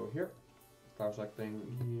go here. Flower selecting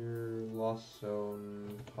here. Lost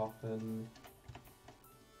Zone, Coffin.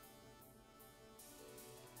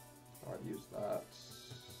 I'll use that.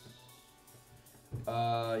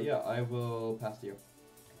 Yeah, I will pass to you.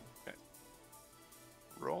 Okay.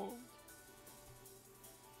 Roll.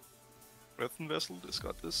 Earthen Vessel,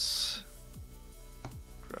 discard this.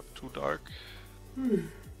 Grab 2 dark.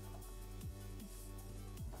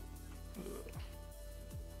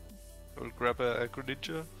 I'll grab a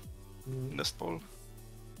Giratina, Nest Ball.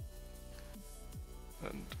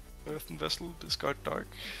 And Earthen Vessel, discard dark.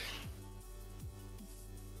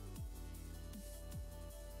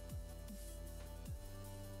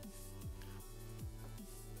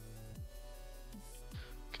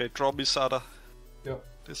 Okay, draw me Sada. Yep.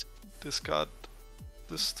 Discard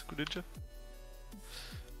this to Giratina.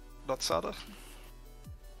 Not Sada.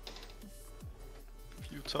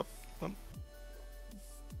 You top one.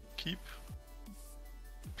 Keep.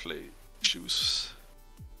 Play. Choose.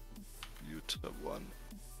 You top 1.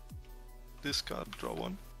 Discard. Draw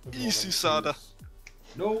 1. Easy Sada.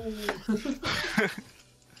 No.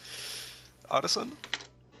 Artisan.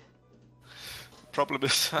 Problem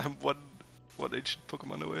is I'm one ancient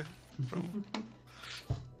Pokemon away from.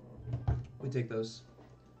 We take those.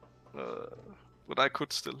 But I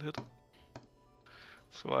could still hit.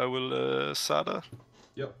 So I will Sada.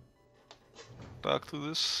 Yep. Dark to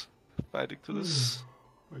this. Fighting to this.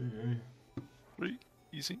 3.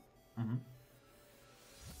 Easy. Mm-hmm.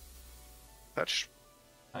 Patch.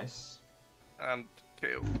 Nice. And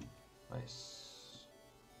KO. Nice.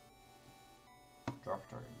 Drop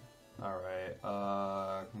turn. Alright,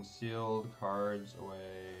 concealed cards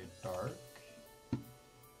away dark.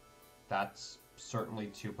 That's certainly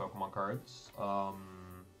 2 Pokemon cards. But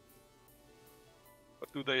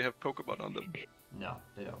do they have Pokemon on them? No,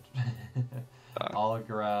 they don't. I'll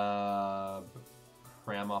grab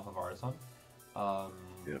Cram off of Artisan.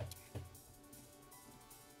 Yep.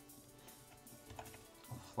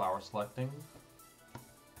 Flower selecting.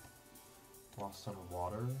 Lost on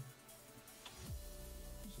water.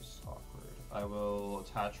 This is awkward. I will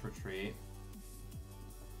attach retreat.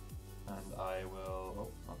 And I will...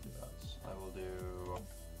 Oh, not do that. I will do...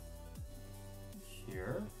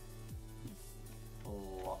 Here.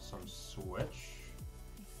 Blossom switch.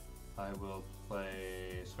 I will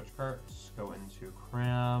play switch cards, go into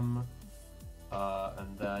Cram,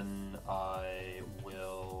 and then I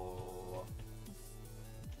will...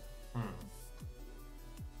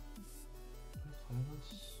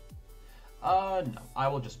 No, I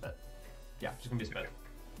will just spit. Yeah, just gonna be a spit.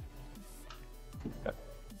 Okay.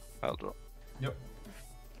 I'll draw. Yep.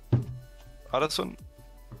 Artisan.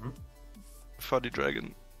 Fuddy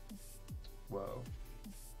Dragon. Whoa.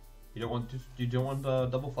 You don't want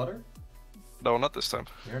double flutter? No, not this time.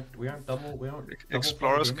 We aren't double. We don't.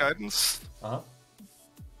 Explorer's Guidance. Top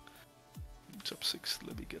 6.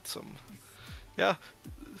 Let me get some. Yeah.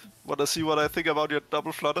 Wanna see what I think about your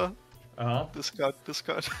double flutter? This card.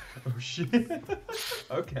 Oh shit.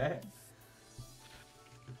 Okay.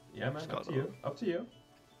 Yeah, man. Up to you. Up to you.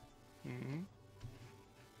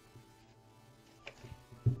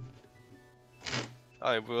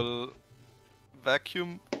 I will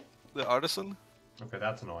vacuum the Artisan. Okay,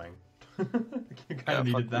 that's annoying. You kind of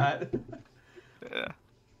needed that. Yeah.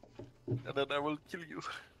 And then I will kill you.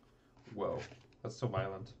 Whoa, that's so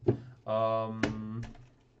violent.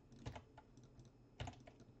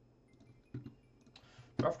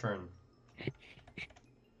 Rough turn.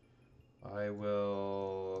 I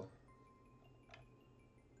will...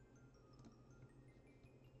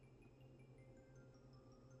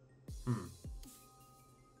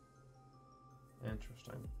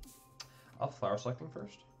 Interesting. I'll flower selecting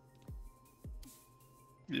first.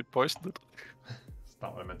 You poisoned it. It's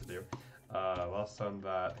not what I meant to do. Last on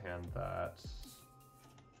that, hand that.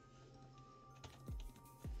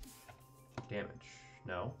 Damage.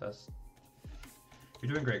 No, that's...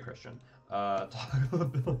 You're doing great, Christian. Toggle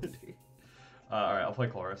ability. Alright, I'll play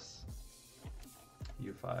Chloris.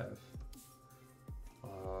 U5.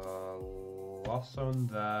 Lost on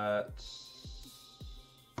that.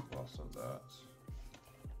 Lost on that.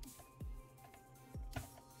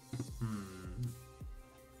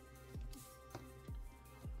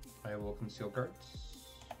 I will conceal cards.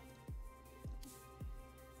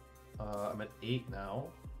 I'm at 8 now.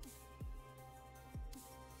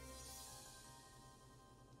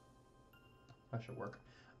 That should work.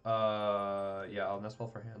 Yeah, I'll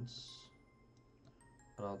Nestball for hands.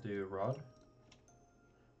 And I'll do Rod.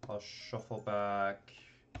 I'll shuffle back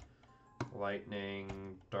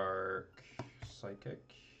Lightning, Dark, Psychic.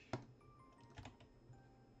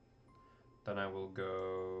 Then I will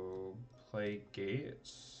go play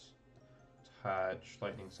Gates. Attach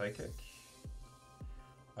Lightning, Psychic.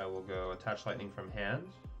 I will go attach Lightning from hand.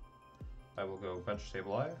 I will go bench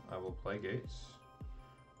Sableye. I will play Gates.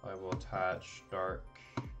 I will attach Dark,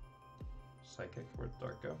 Psychic. Where'd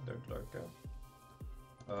Dark go? There'd Dark go.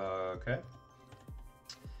 Okay.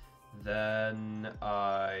 Then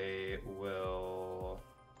I will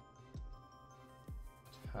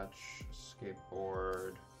attach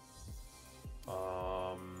Skateboard.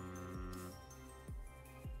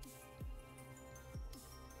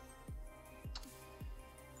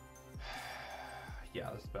 Yeah,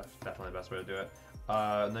 that's definitely the best way to do it.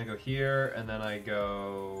 And then I go here, and then I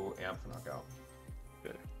go Amp for knockout.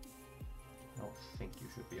 Okay. I don't think you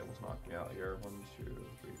should be able to knock me out here. 1, 2,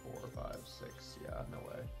 3, 4, 5, 6. Yeah, no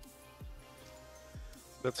way.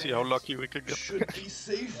 Let's see how lucky we can get. Should be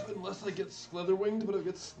safe unless I get Slitherwinged, but if I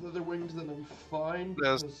get Slitherwinged, then I'm fine.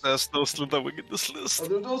 There's no Slitherwing in this list. Oh,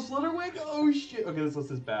 there's no Slitherwing? Oh shit! Okay, this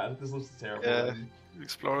list is bad. This list is terrible. Yeah,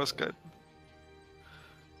 Explorer's Guide.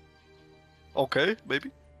 Okay,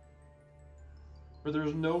 maybe. But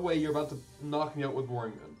there's no way you're about to knock me out with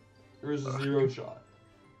Roaring Gun. There is a 0 shot.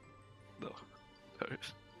 No. There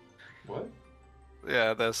is. What?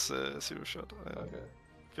 Yeah, there's a 0 shot. Okay.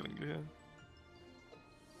 Killing you here.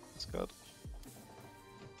 This card.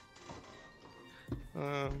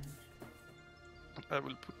 I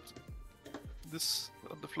will put this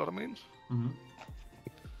on the flutter main. Wait.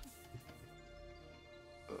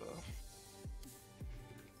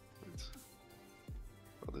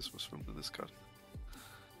 Oh, this was from the discard.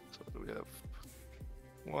 So we have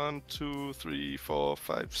 1, 2, 3, 4,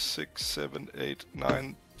 5, 6, 7, 8,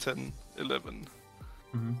 9, 10, 11.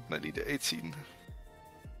 And I need 18.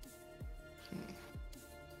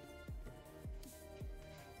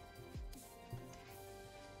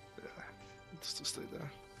 needs to stay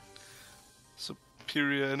there.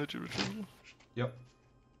 Superior energy retrieval. Yep.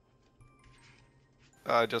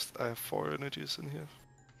 I have 4 energies in here.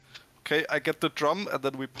 Okay, I get the drum and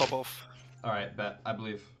then we pop off Alright, bet. I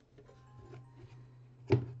believe.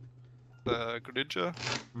 the Greninja.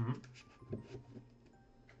 Mm-hmm.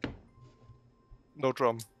 No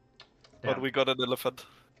drum. Damn. But we got an elephant.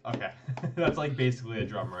 Okay. That's like basically a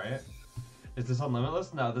drum, right? Is this on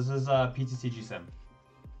Limitless? No, this is ptcgsim.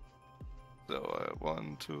 So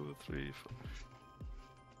 1, 2, 3,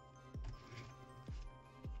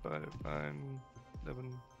 4, 5, 9,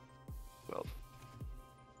 11, 12.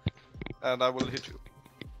 And I will hit you.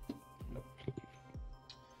 Nope.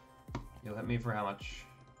 You'll hit me for how much?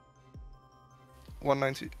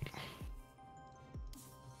 190.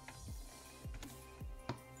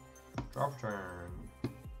 Drop turn.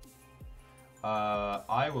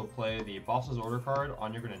 I will play the boss's order card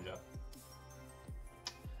on your Greninja.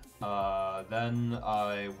 Then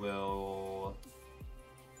I will...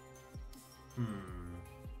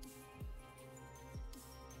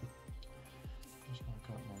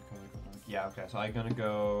 Yeah, okay, so I'm gonna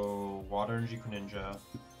go Water Energy Greninja.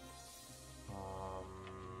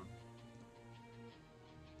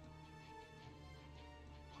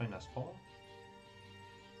 Play Nest Ball.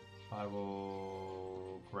 I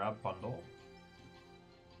will grab Bundle.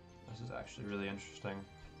 This is actually really interesting.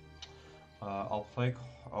 I'll play...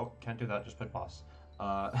 Oh, can't do that, just play Boss.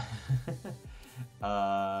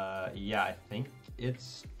 Yeah, I think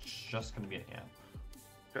it's just gonna be an amp.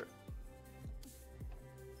 Okay.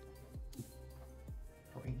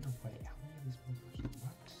 Oh, ain't no way. How many of these motherfuckers?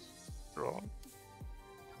 What? Draw.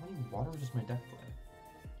 How many water does my deck play?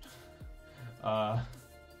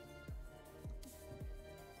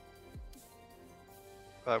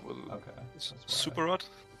 I will Okay. Super Rod.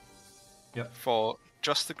 Yep. For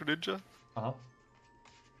just the Greninja. Uh-huh.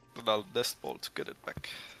 Then I'll Nest Ball to get it back.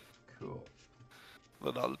 Cool.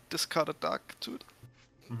 Then I'll discard a Dark to it.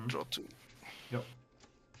 Draw 2. Yep.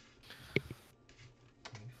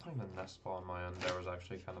 Playing the Nest Ball on my end there was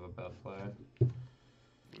actually kind of a bad play.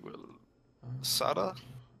 We will Sada.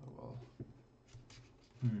 Oh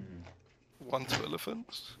well. 1 to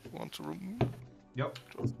Elephant. 1 to Room. Yep.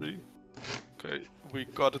 Draw 3. Okay, we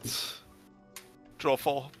got it. Draw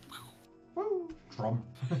 4. Woo! Drum.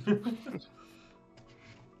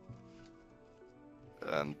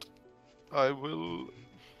 And I will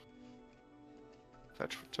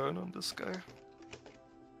fetch return on this guy.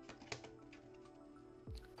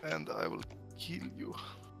 And I will heal you.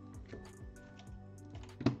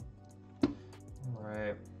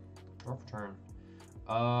 Alright. Draw for turn.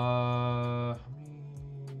 How many...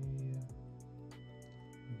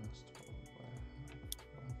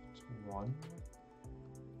 Left 1.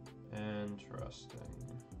 Interesting.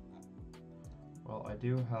 Well, I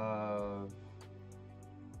do have...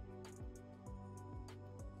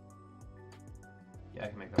 Yeah, I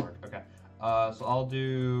can make that work. Okay. So I'll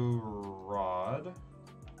do Rod.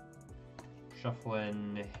 Shuffle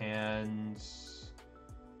in hands.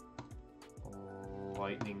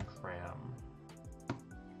 Lightning Cram.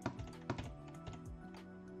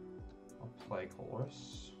 I'll play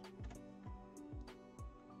Chorus.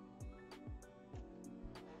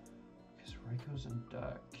 Because Raikou in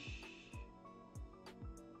deck.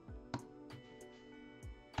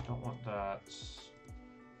 Don't want that.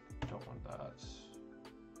 Don't want that.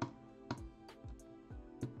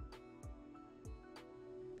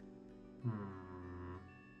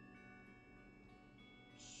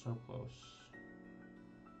 So close.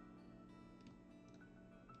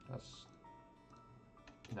 That's...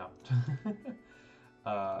 No.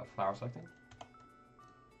 Flower selecting.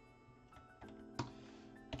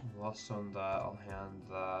 Lost on that, I'll hand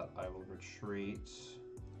that, I will retreat.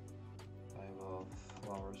 I will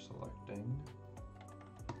flower selecting.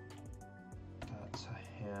 That's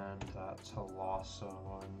a hand, that's a loss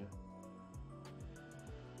on.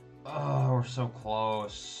 Oh, we're so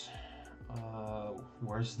close.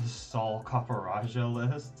 Where's the Sol Caparaja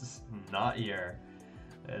list? It's not here.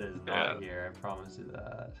 It is not here, I promise you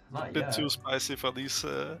that. Not yet. Bit too spicy for these.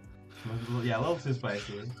 Yeah, a little too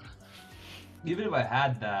spicy. Even if I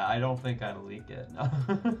had that, I don't think I'd leak it.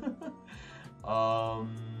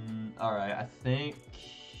 Alright, I think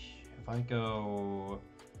if I go...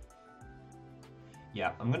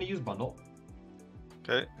 Yeah, I'm gonna use Bundle.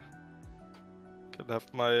 Okay. Can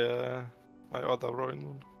have my my other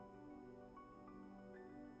Ronin.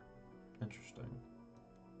 Interesting.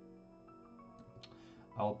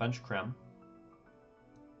 I'll bench Krem.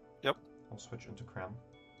 Yep. I'll switch into Krem.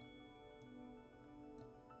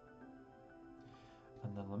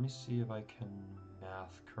 And then let me see if I can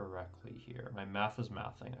math correctly here. My math is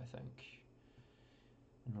mathing, I think.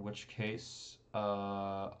 In which case,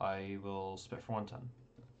 I will spit for 110.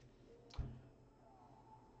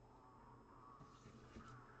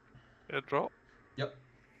 Draw? Yep.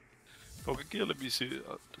 Okay, let me see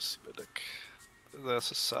my deck.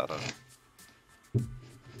 There's a Sada.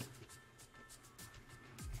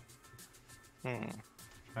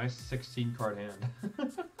 Nice 16 card hand.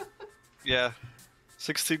 Yeah.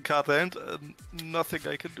 16 card hand and nothing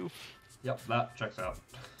I can do. Yep, that checks out.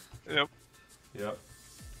 Yep. Yep.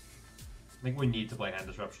 I think we need to play Hand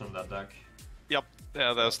Disruption in that deck. Yep.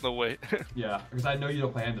 Yeah, there's no way. Yeah, because I know you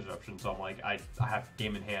don't play Hand Disruption, so I'm like, I have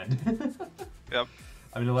game in hand. Yep.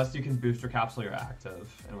 I mean, unless you can booster capsule your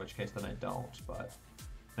active, in which case then I don't, but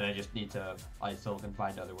then I just need to, I still can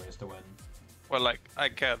find other ways to win. Well, like, I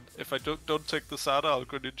can. If I don't take the Sada, I'll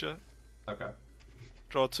go Ninja. Okay.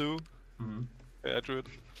 Draw 2. Mm-hmm. Yeah, I drew it.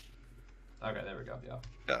 Okay, there we go, yeah.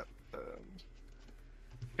 Yeah.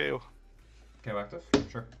 KO. KO active?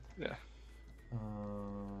 Sure. Yeah.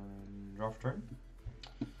 Draw for turn.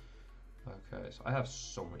 Okay, so I have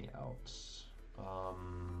so many outs.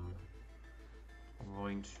 I'm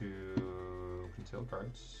going to conceal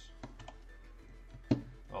cards.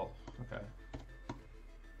 Oh, okay.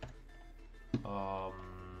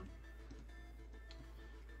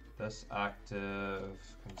 This active,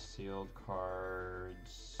 concealed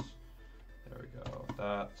cards. There we go.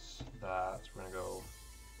 That's that. We're gonna go.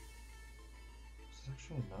 Is this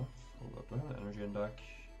actually enough? Hold up. Do I have an energy in deck?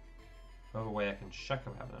 Do I have a way I can check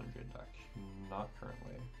if I have an energy in deck? Not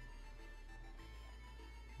currently.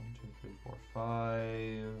 1, 2, 3, 4,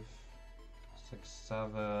 5, 6,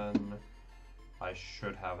 7. I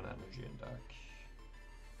should have an energy in deck.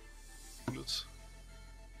 Yes.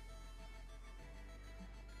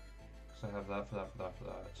 So I have that for that for that for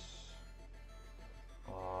that.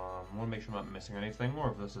 I want to make sure I'm not missing anything,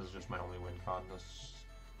 or if this is just my only win con this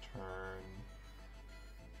turn.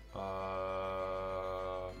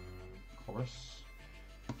 Chorus.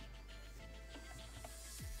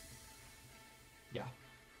 Yeah.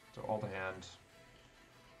 So all the hand.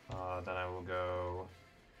 Then I will go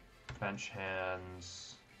bench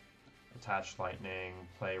hands, attach lightning,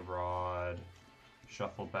 play rod,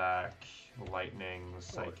 shuffle back, lightning,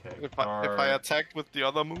 psychic. If I attack with the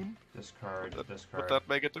other moon, discard, would that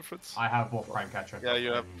make a difference? I have both Prime Catcher and,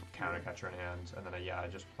 have Counter Catcher in hand, and then I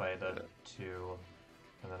just play the 2,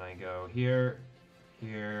 and then I go here,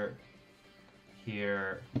 here,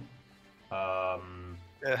 here,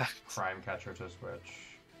 yeah. Prime Catcher to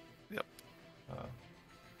switch. Yep.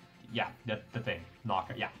 Yeah, the thing.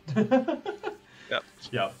 Knock it, yeah. Yep.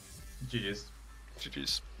 Yep. GG's.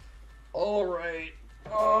 GG's. Alright.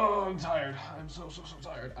 Oh, I'm tired. I'm so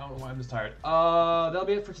tired. I don't know why I'm this tired. That'll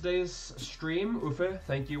be it for today's stream. Uffe,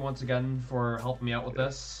 thank you once again for helping me out with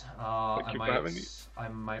this. Thank you for having me. I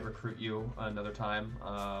might recruit you another time.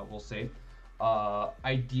 We'll see.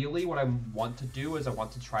 Ideally, what I want to do is I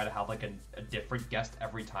want to try to have like a different guest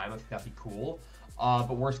every time. I think that'd be cool.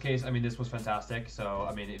 But worst case, I mean, this was fantastic. So,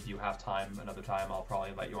 I mean, if you have time another time, I'll probably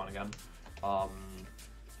invite you on again.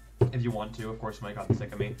 If you want to, of course, you might got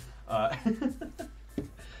sick of me.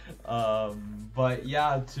 But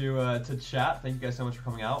yeah, to chat, thank you guys so much for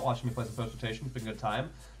coming out, watching me play some post rotation. It's been a good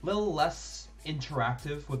time. A little less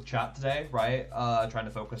interactive with chat today, right? Trying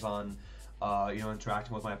to focus on,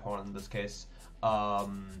 interacting with my opponent in this case.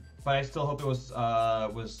 But I still hope it was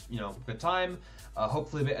a good time.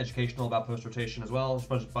 Hopefully a bit educational about post rotation as well.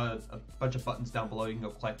 There's a bunch of buttons down below you can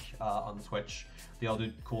go click on the Twitch. They all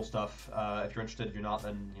do cool stuff. If you're interested, if you're not,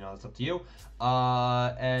 then it's up to you.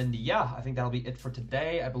 And yeah, I think that'll be it for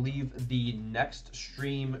today. I believe the next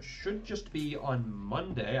stream should just be on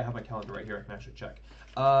Monday. I have my calendar right here. I can actually check.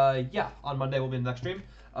 Yeah, on Monday will be the next stream.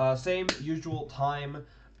 Same usual time,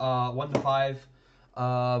 1 to 5.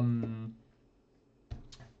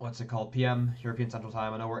 What's it called? PM, European Central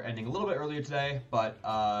Time. I know we're ending a little bit earlier today, but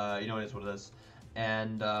it is what it is.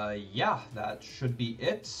 And yeah, that should be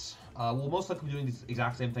it. We'll most likely be doing the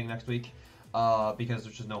exact same thing next week because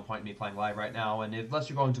there's just no point in me playing live right now. And unless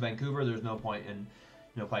you're going to Vancouver, there's no point in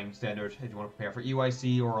playing standard if you want to prepare for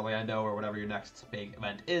EYC or Orlando or whatever your next big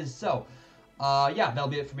event is. So yeah, that'll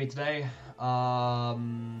be it for me today.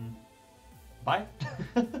 Bye.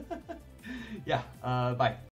 Yeah, bye.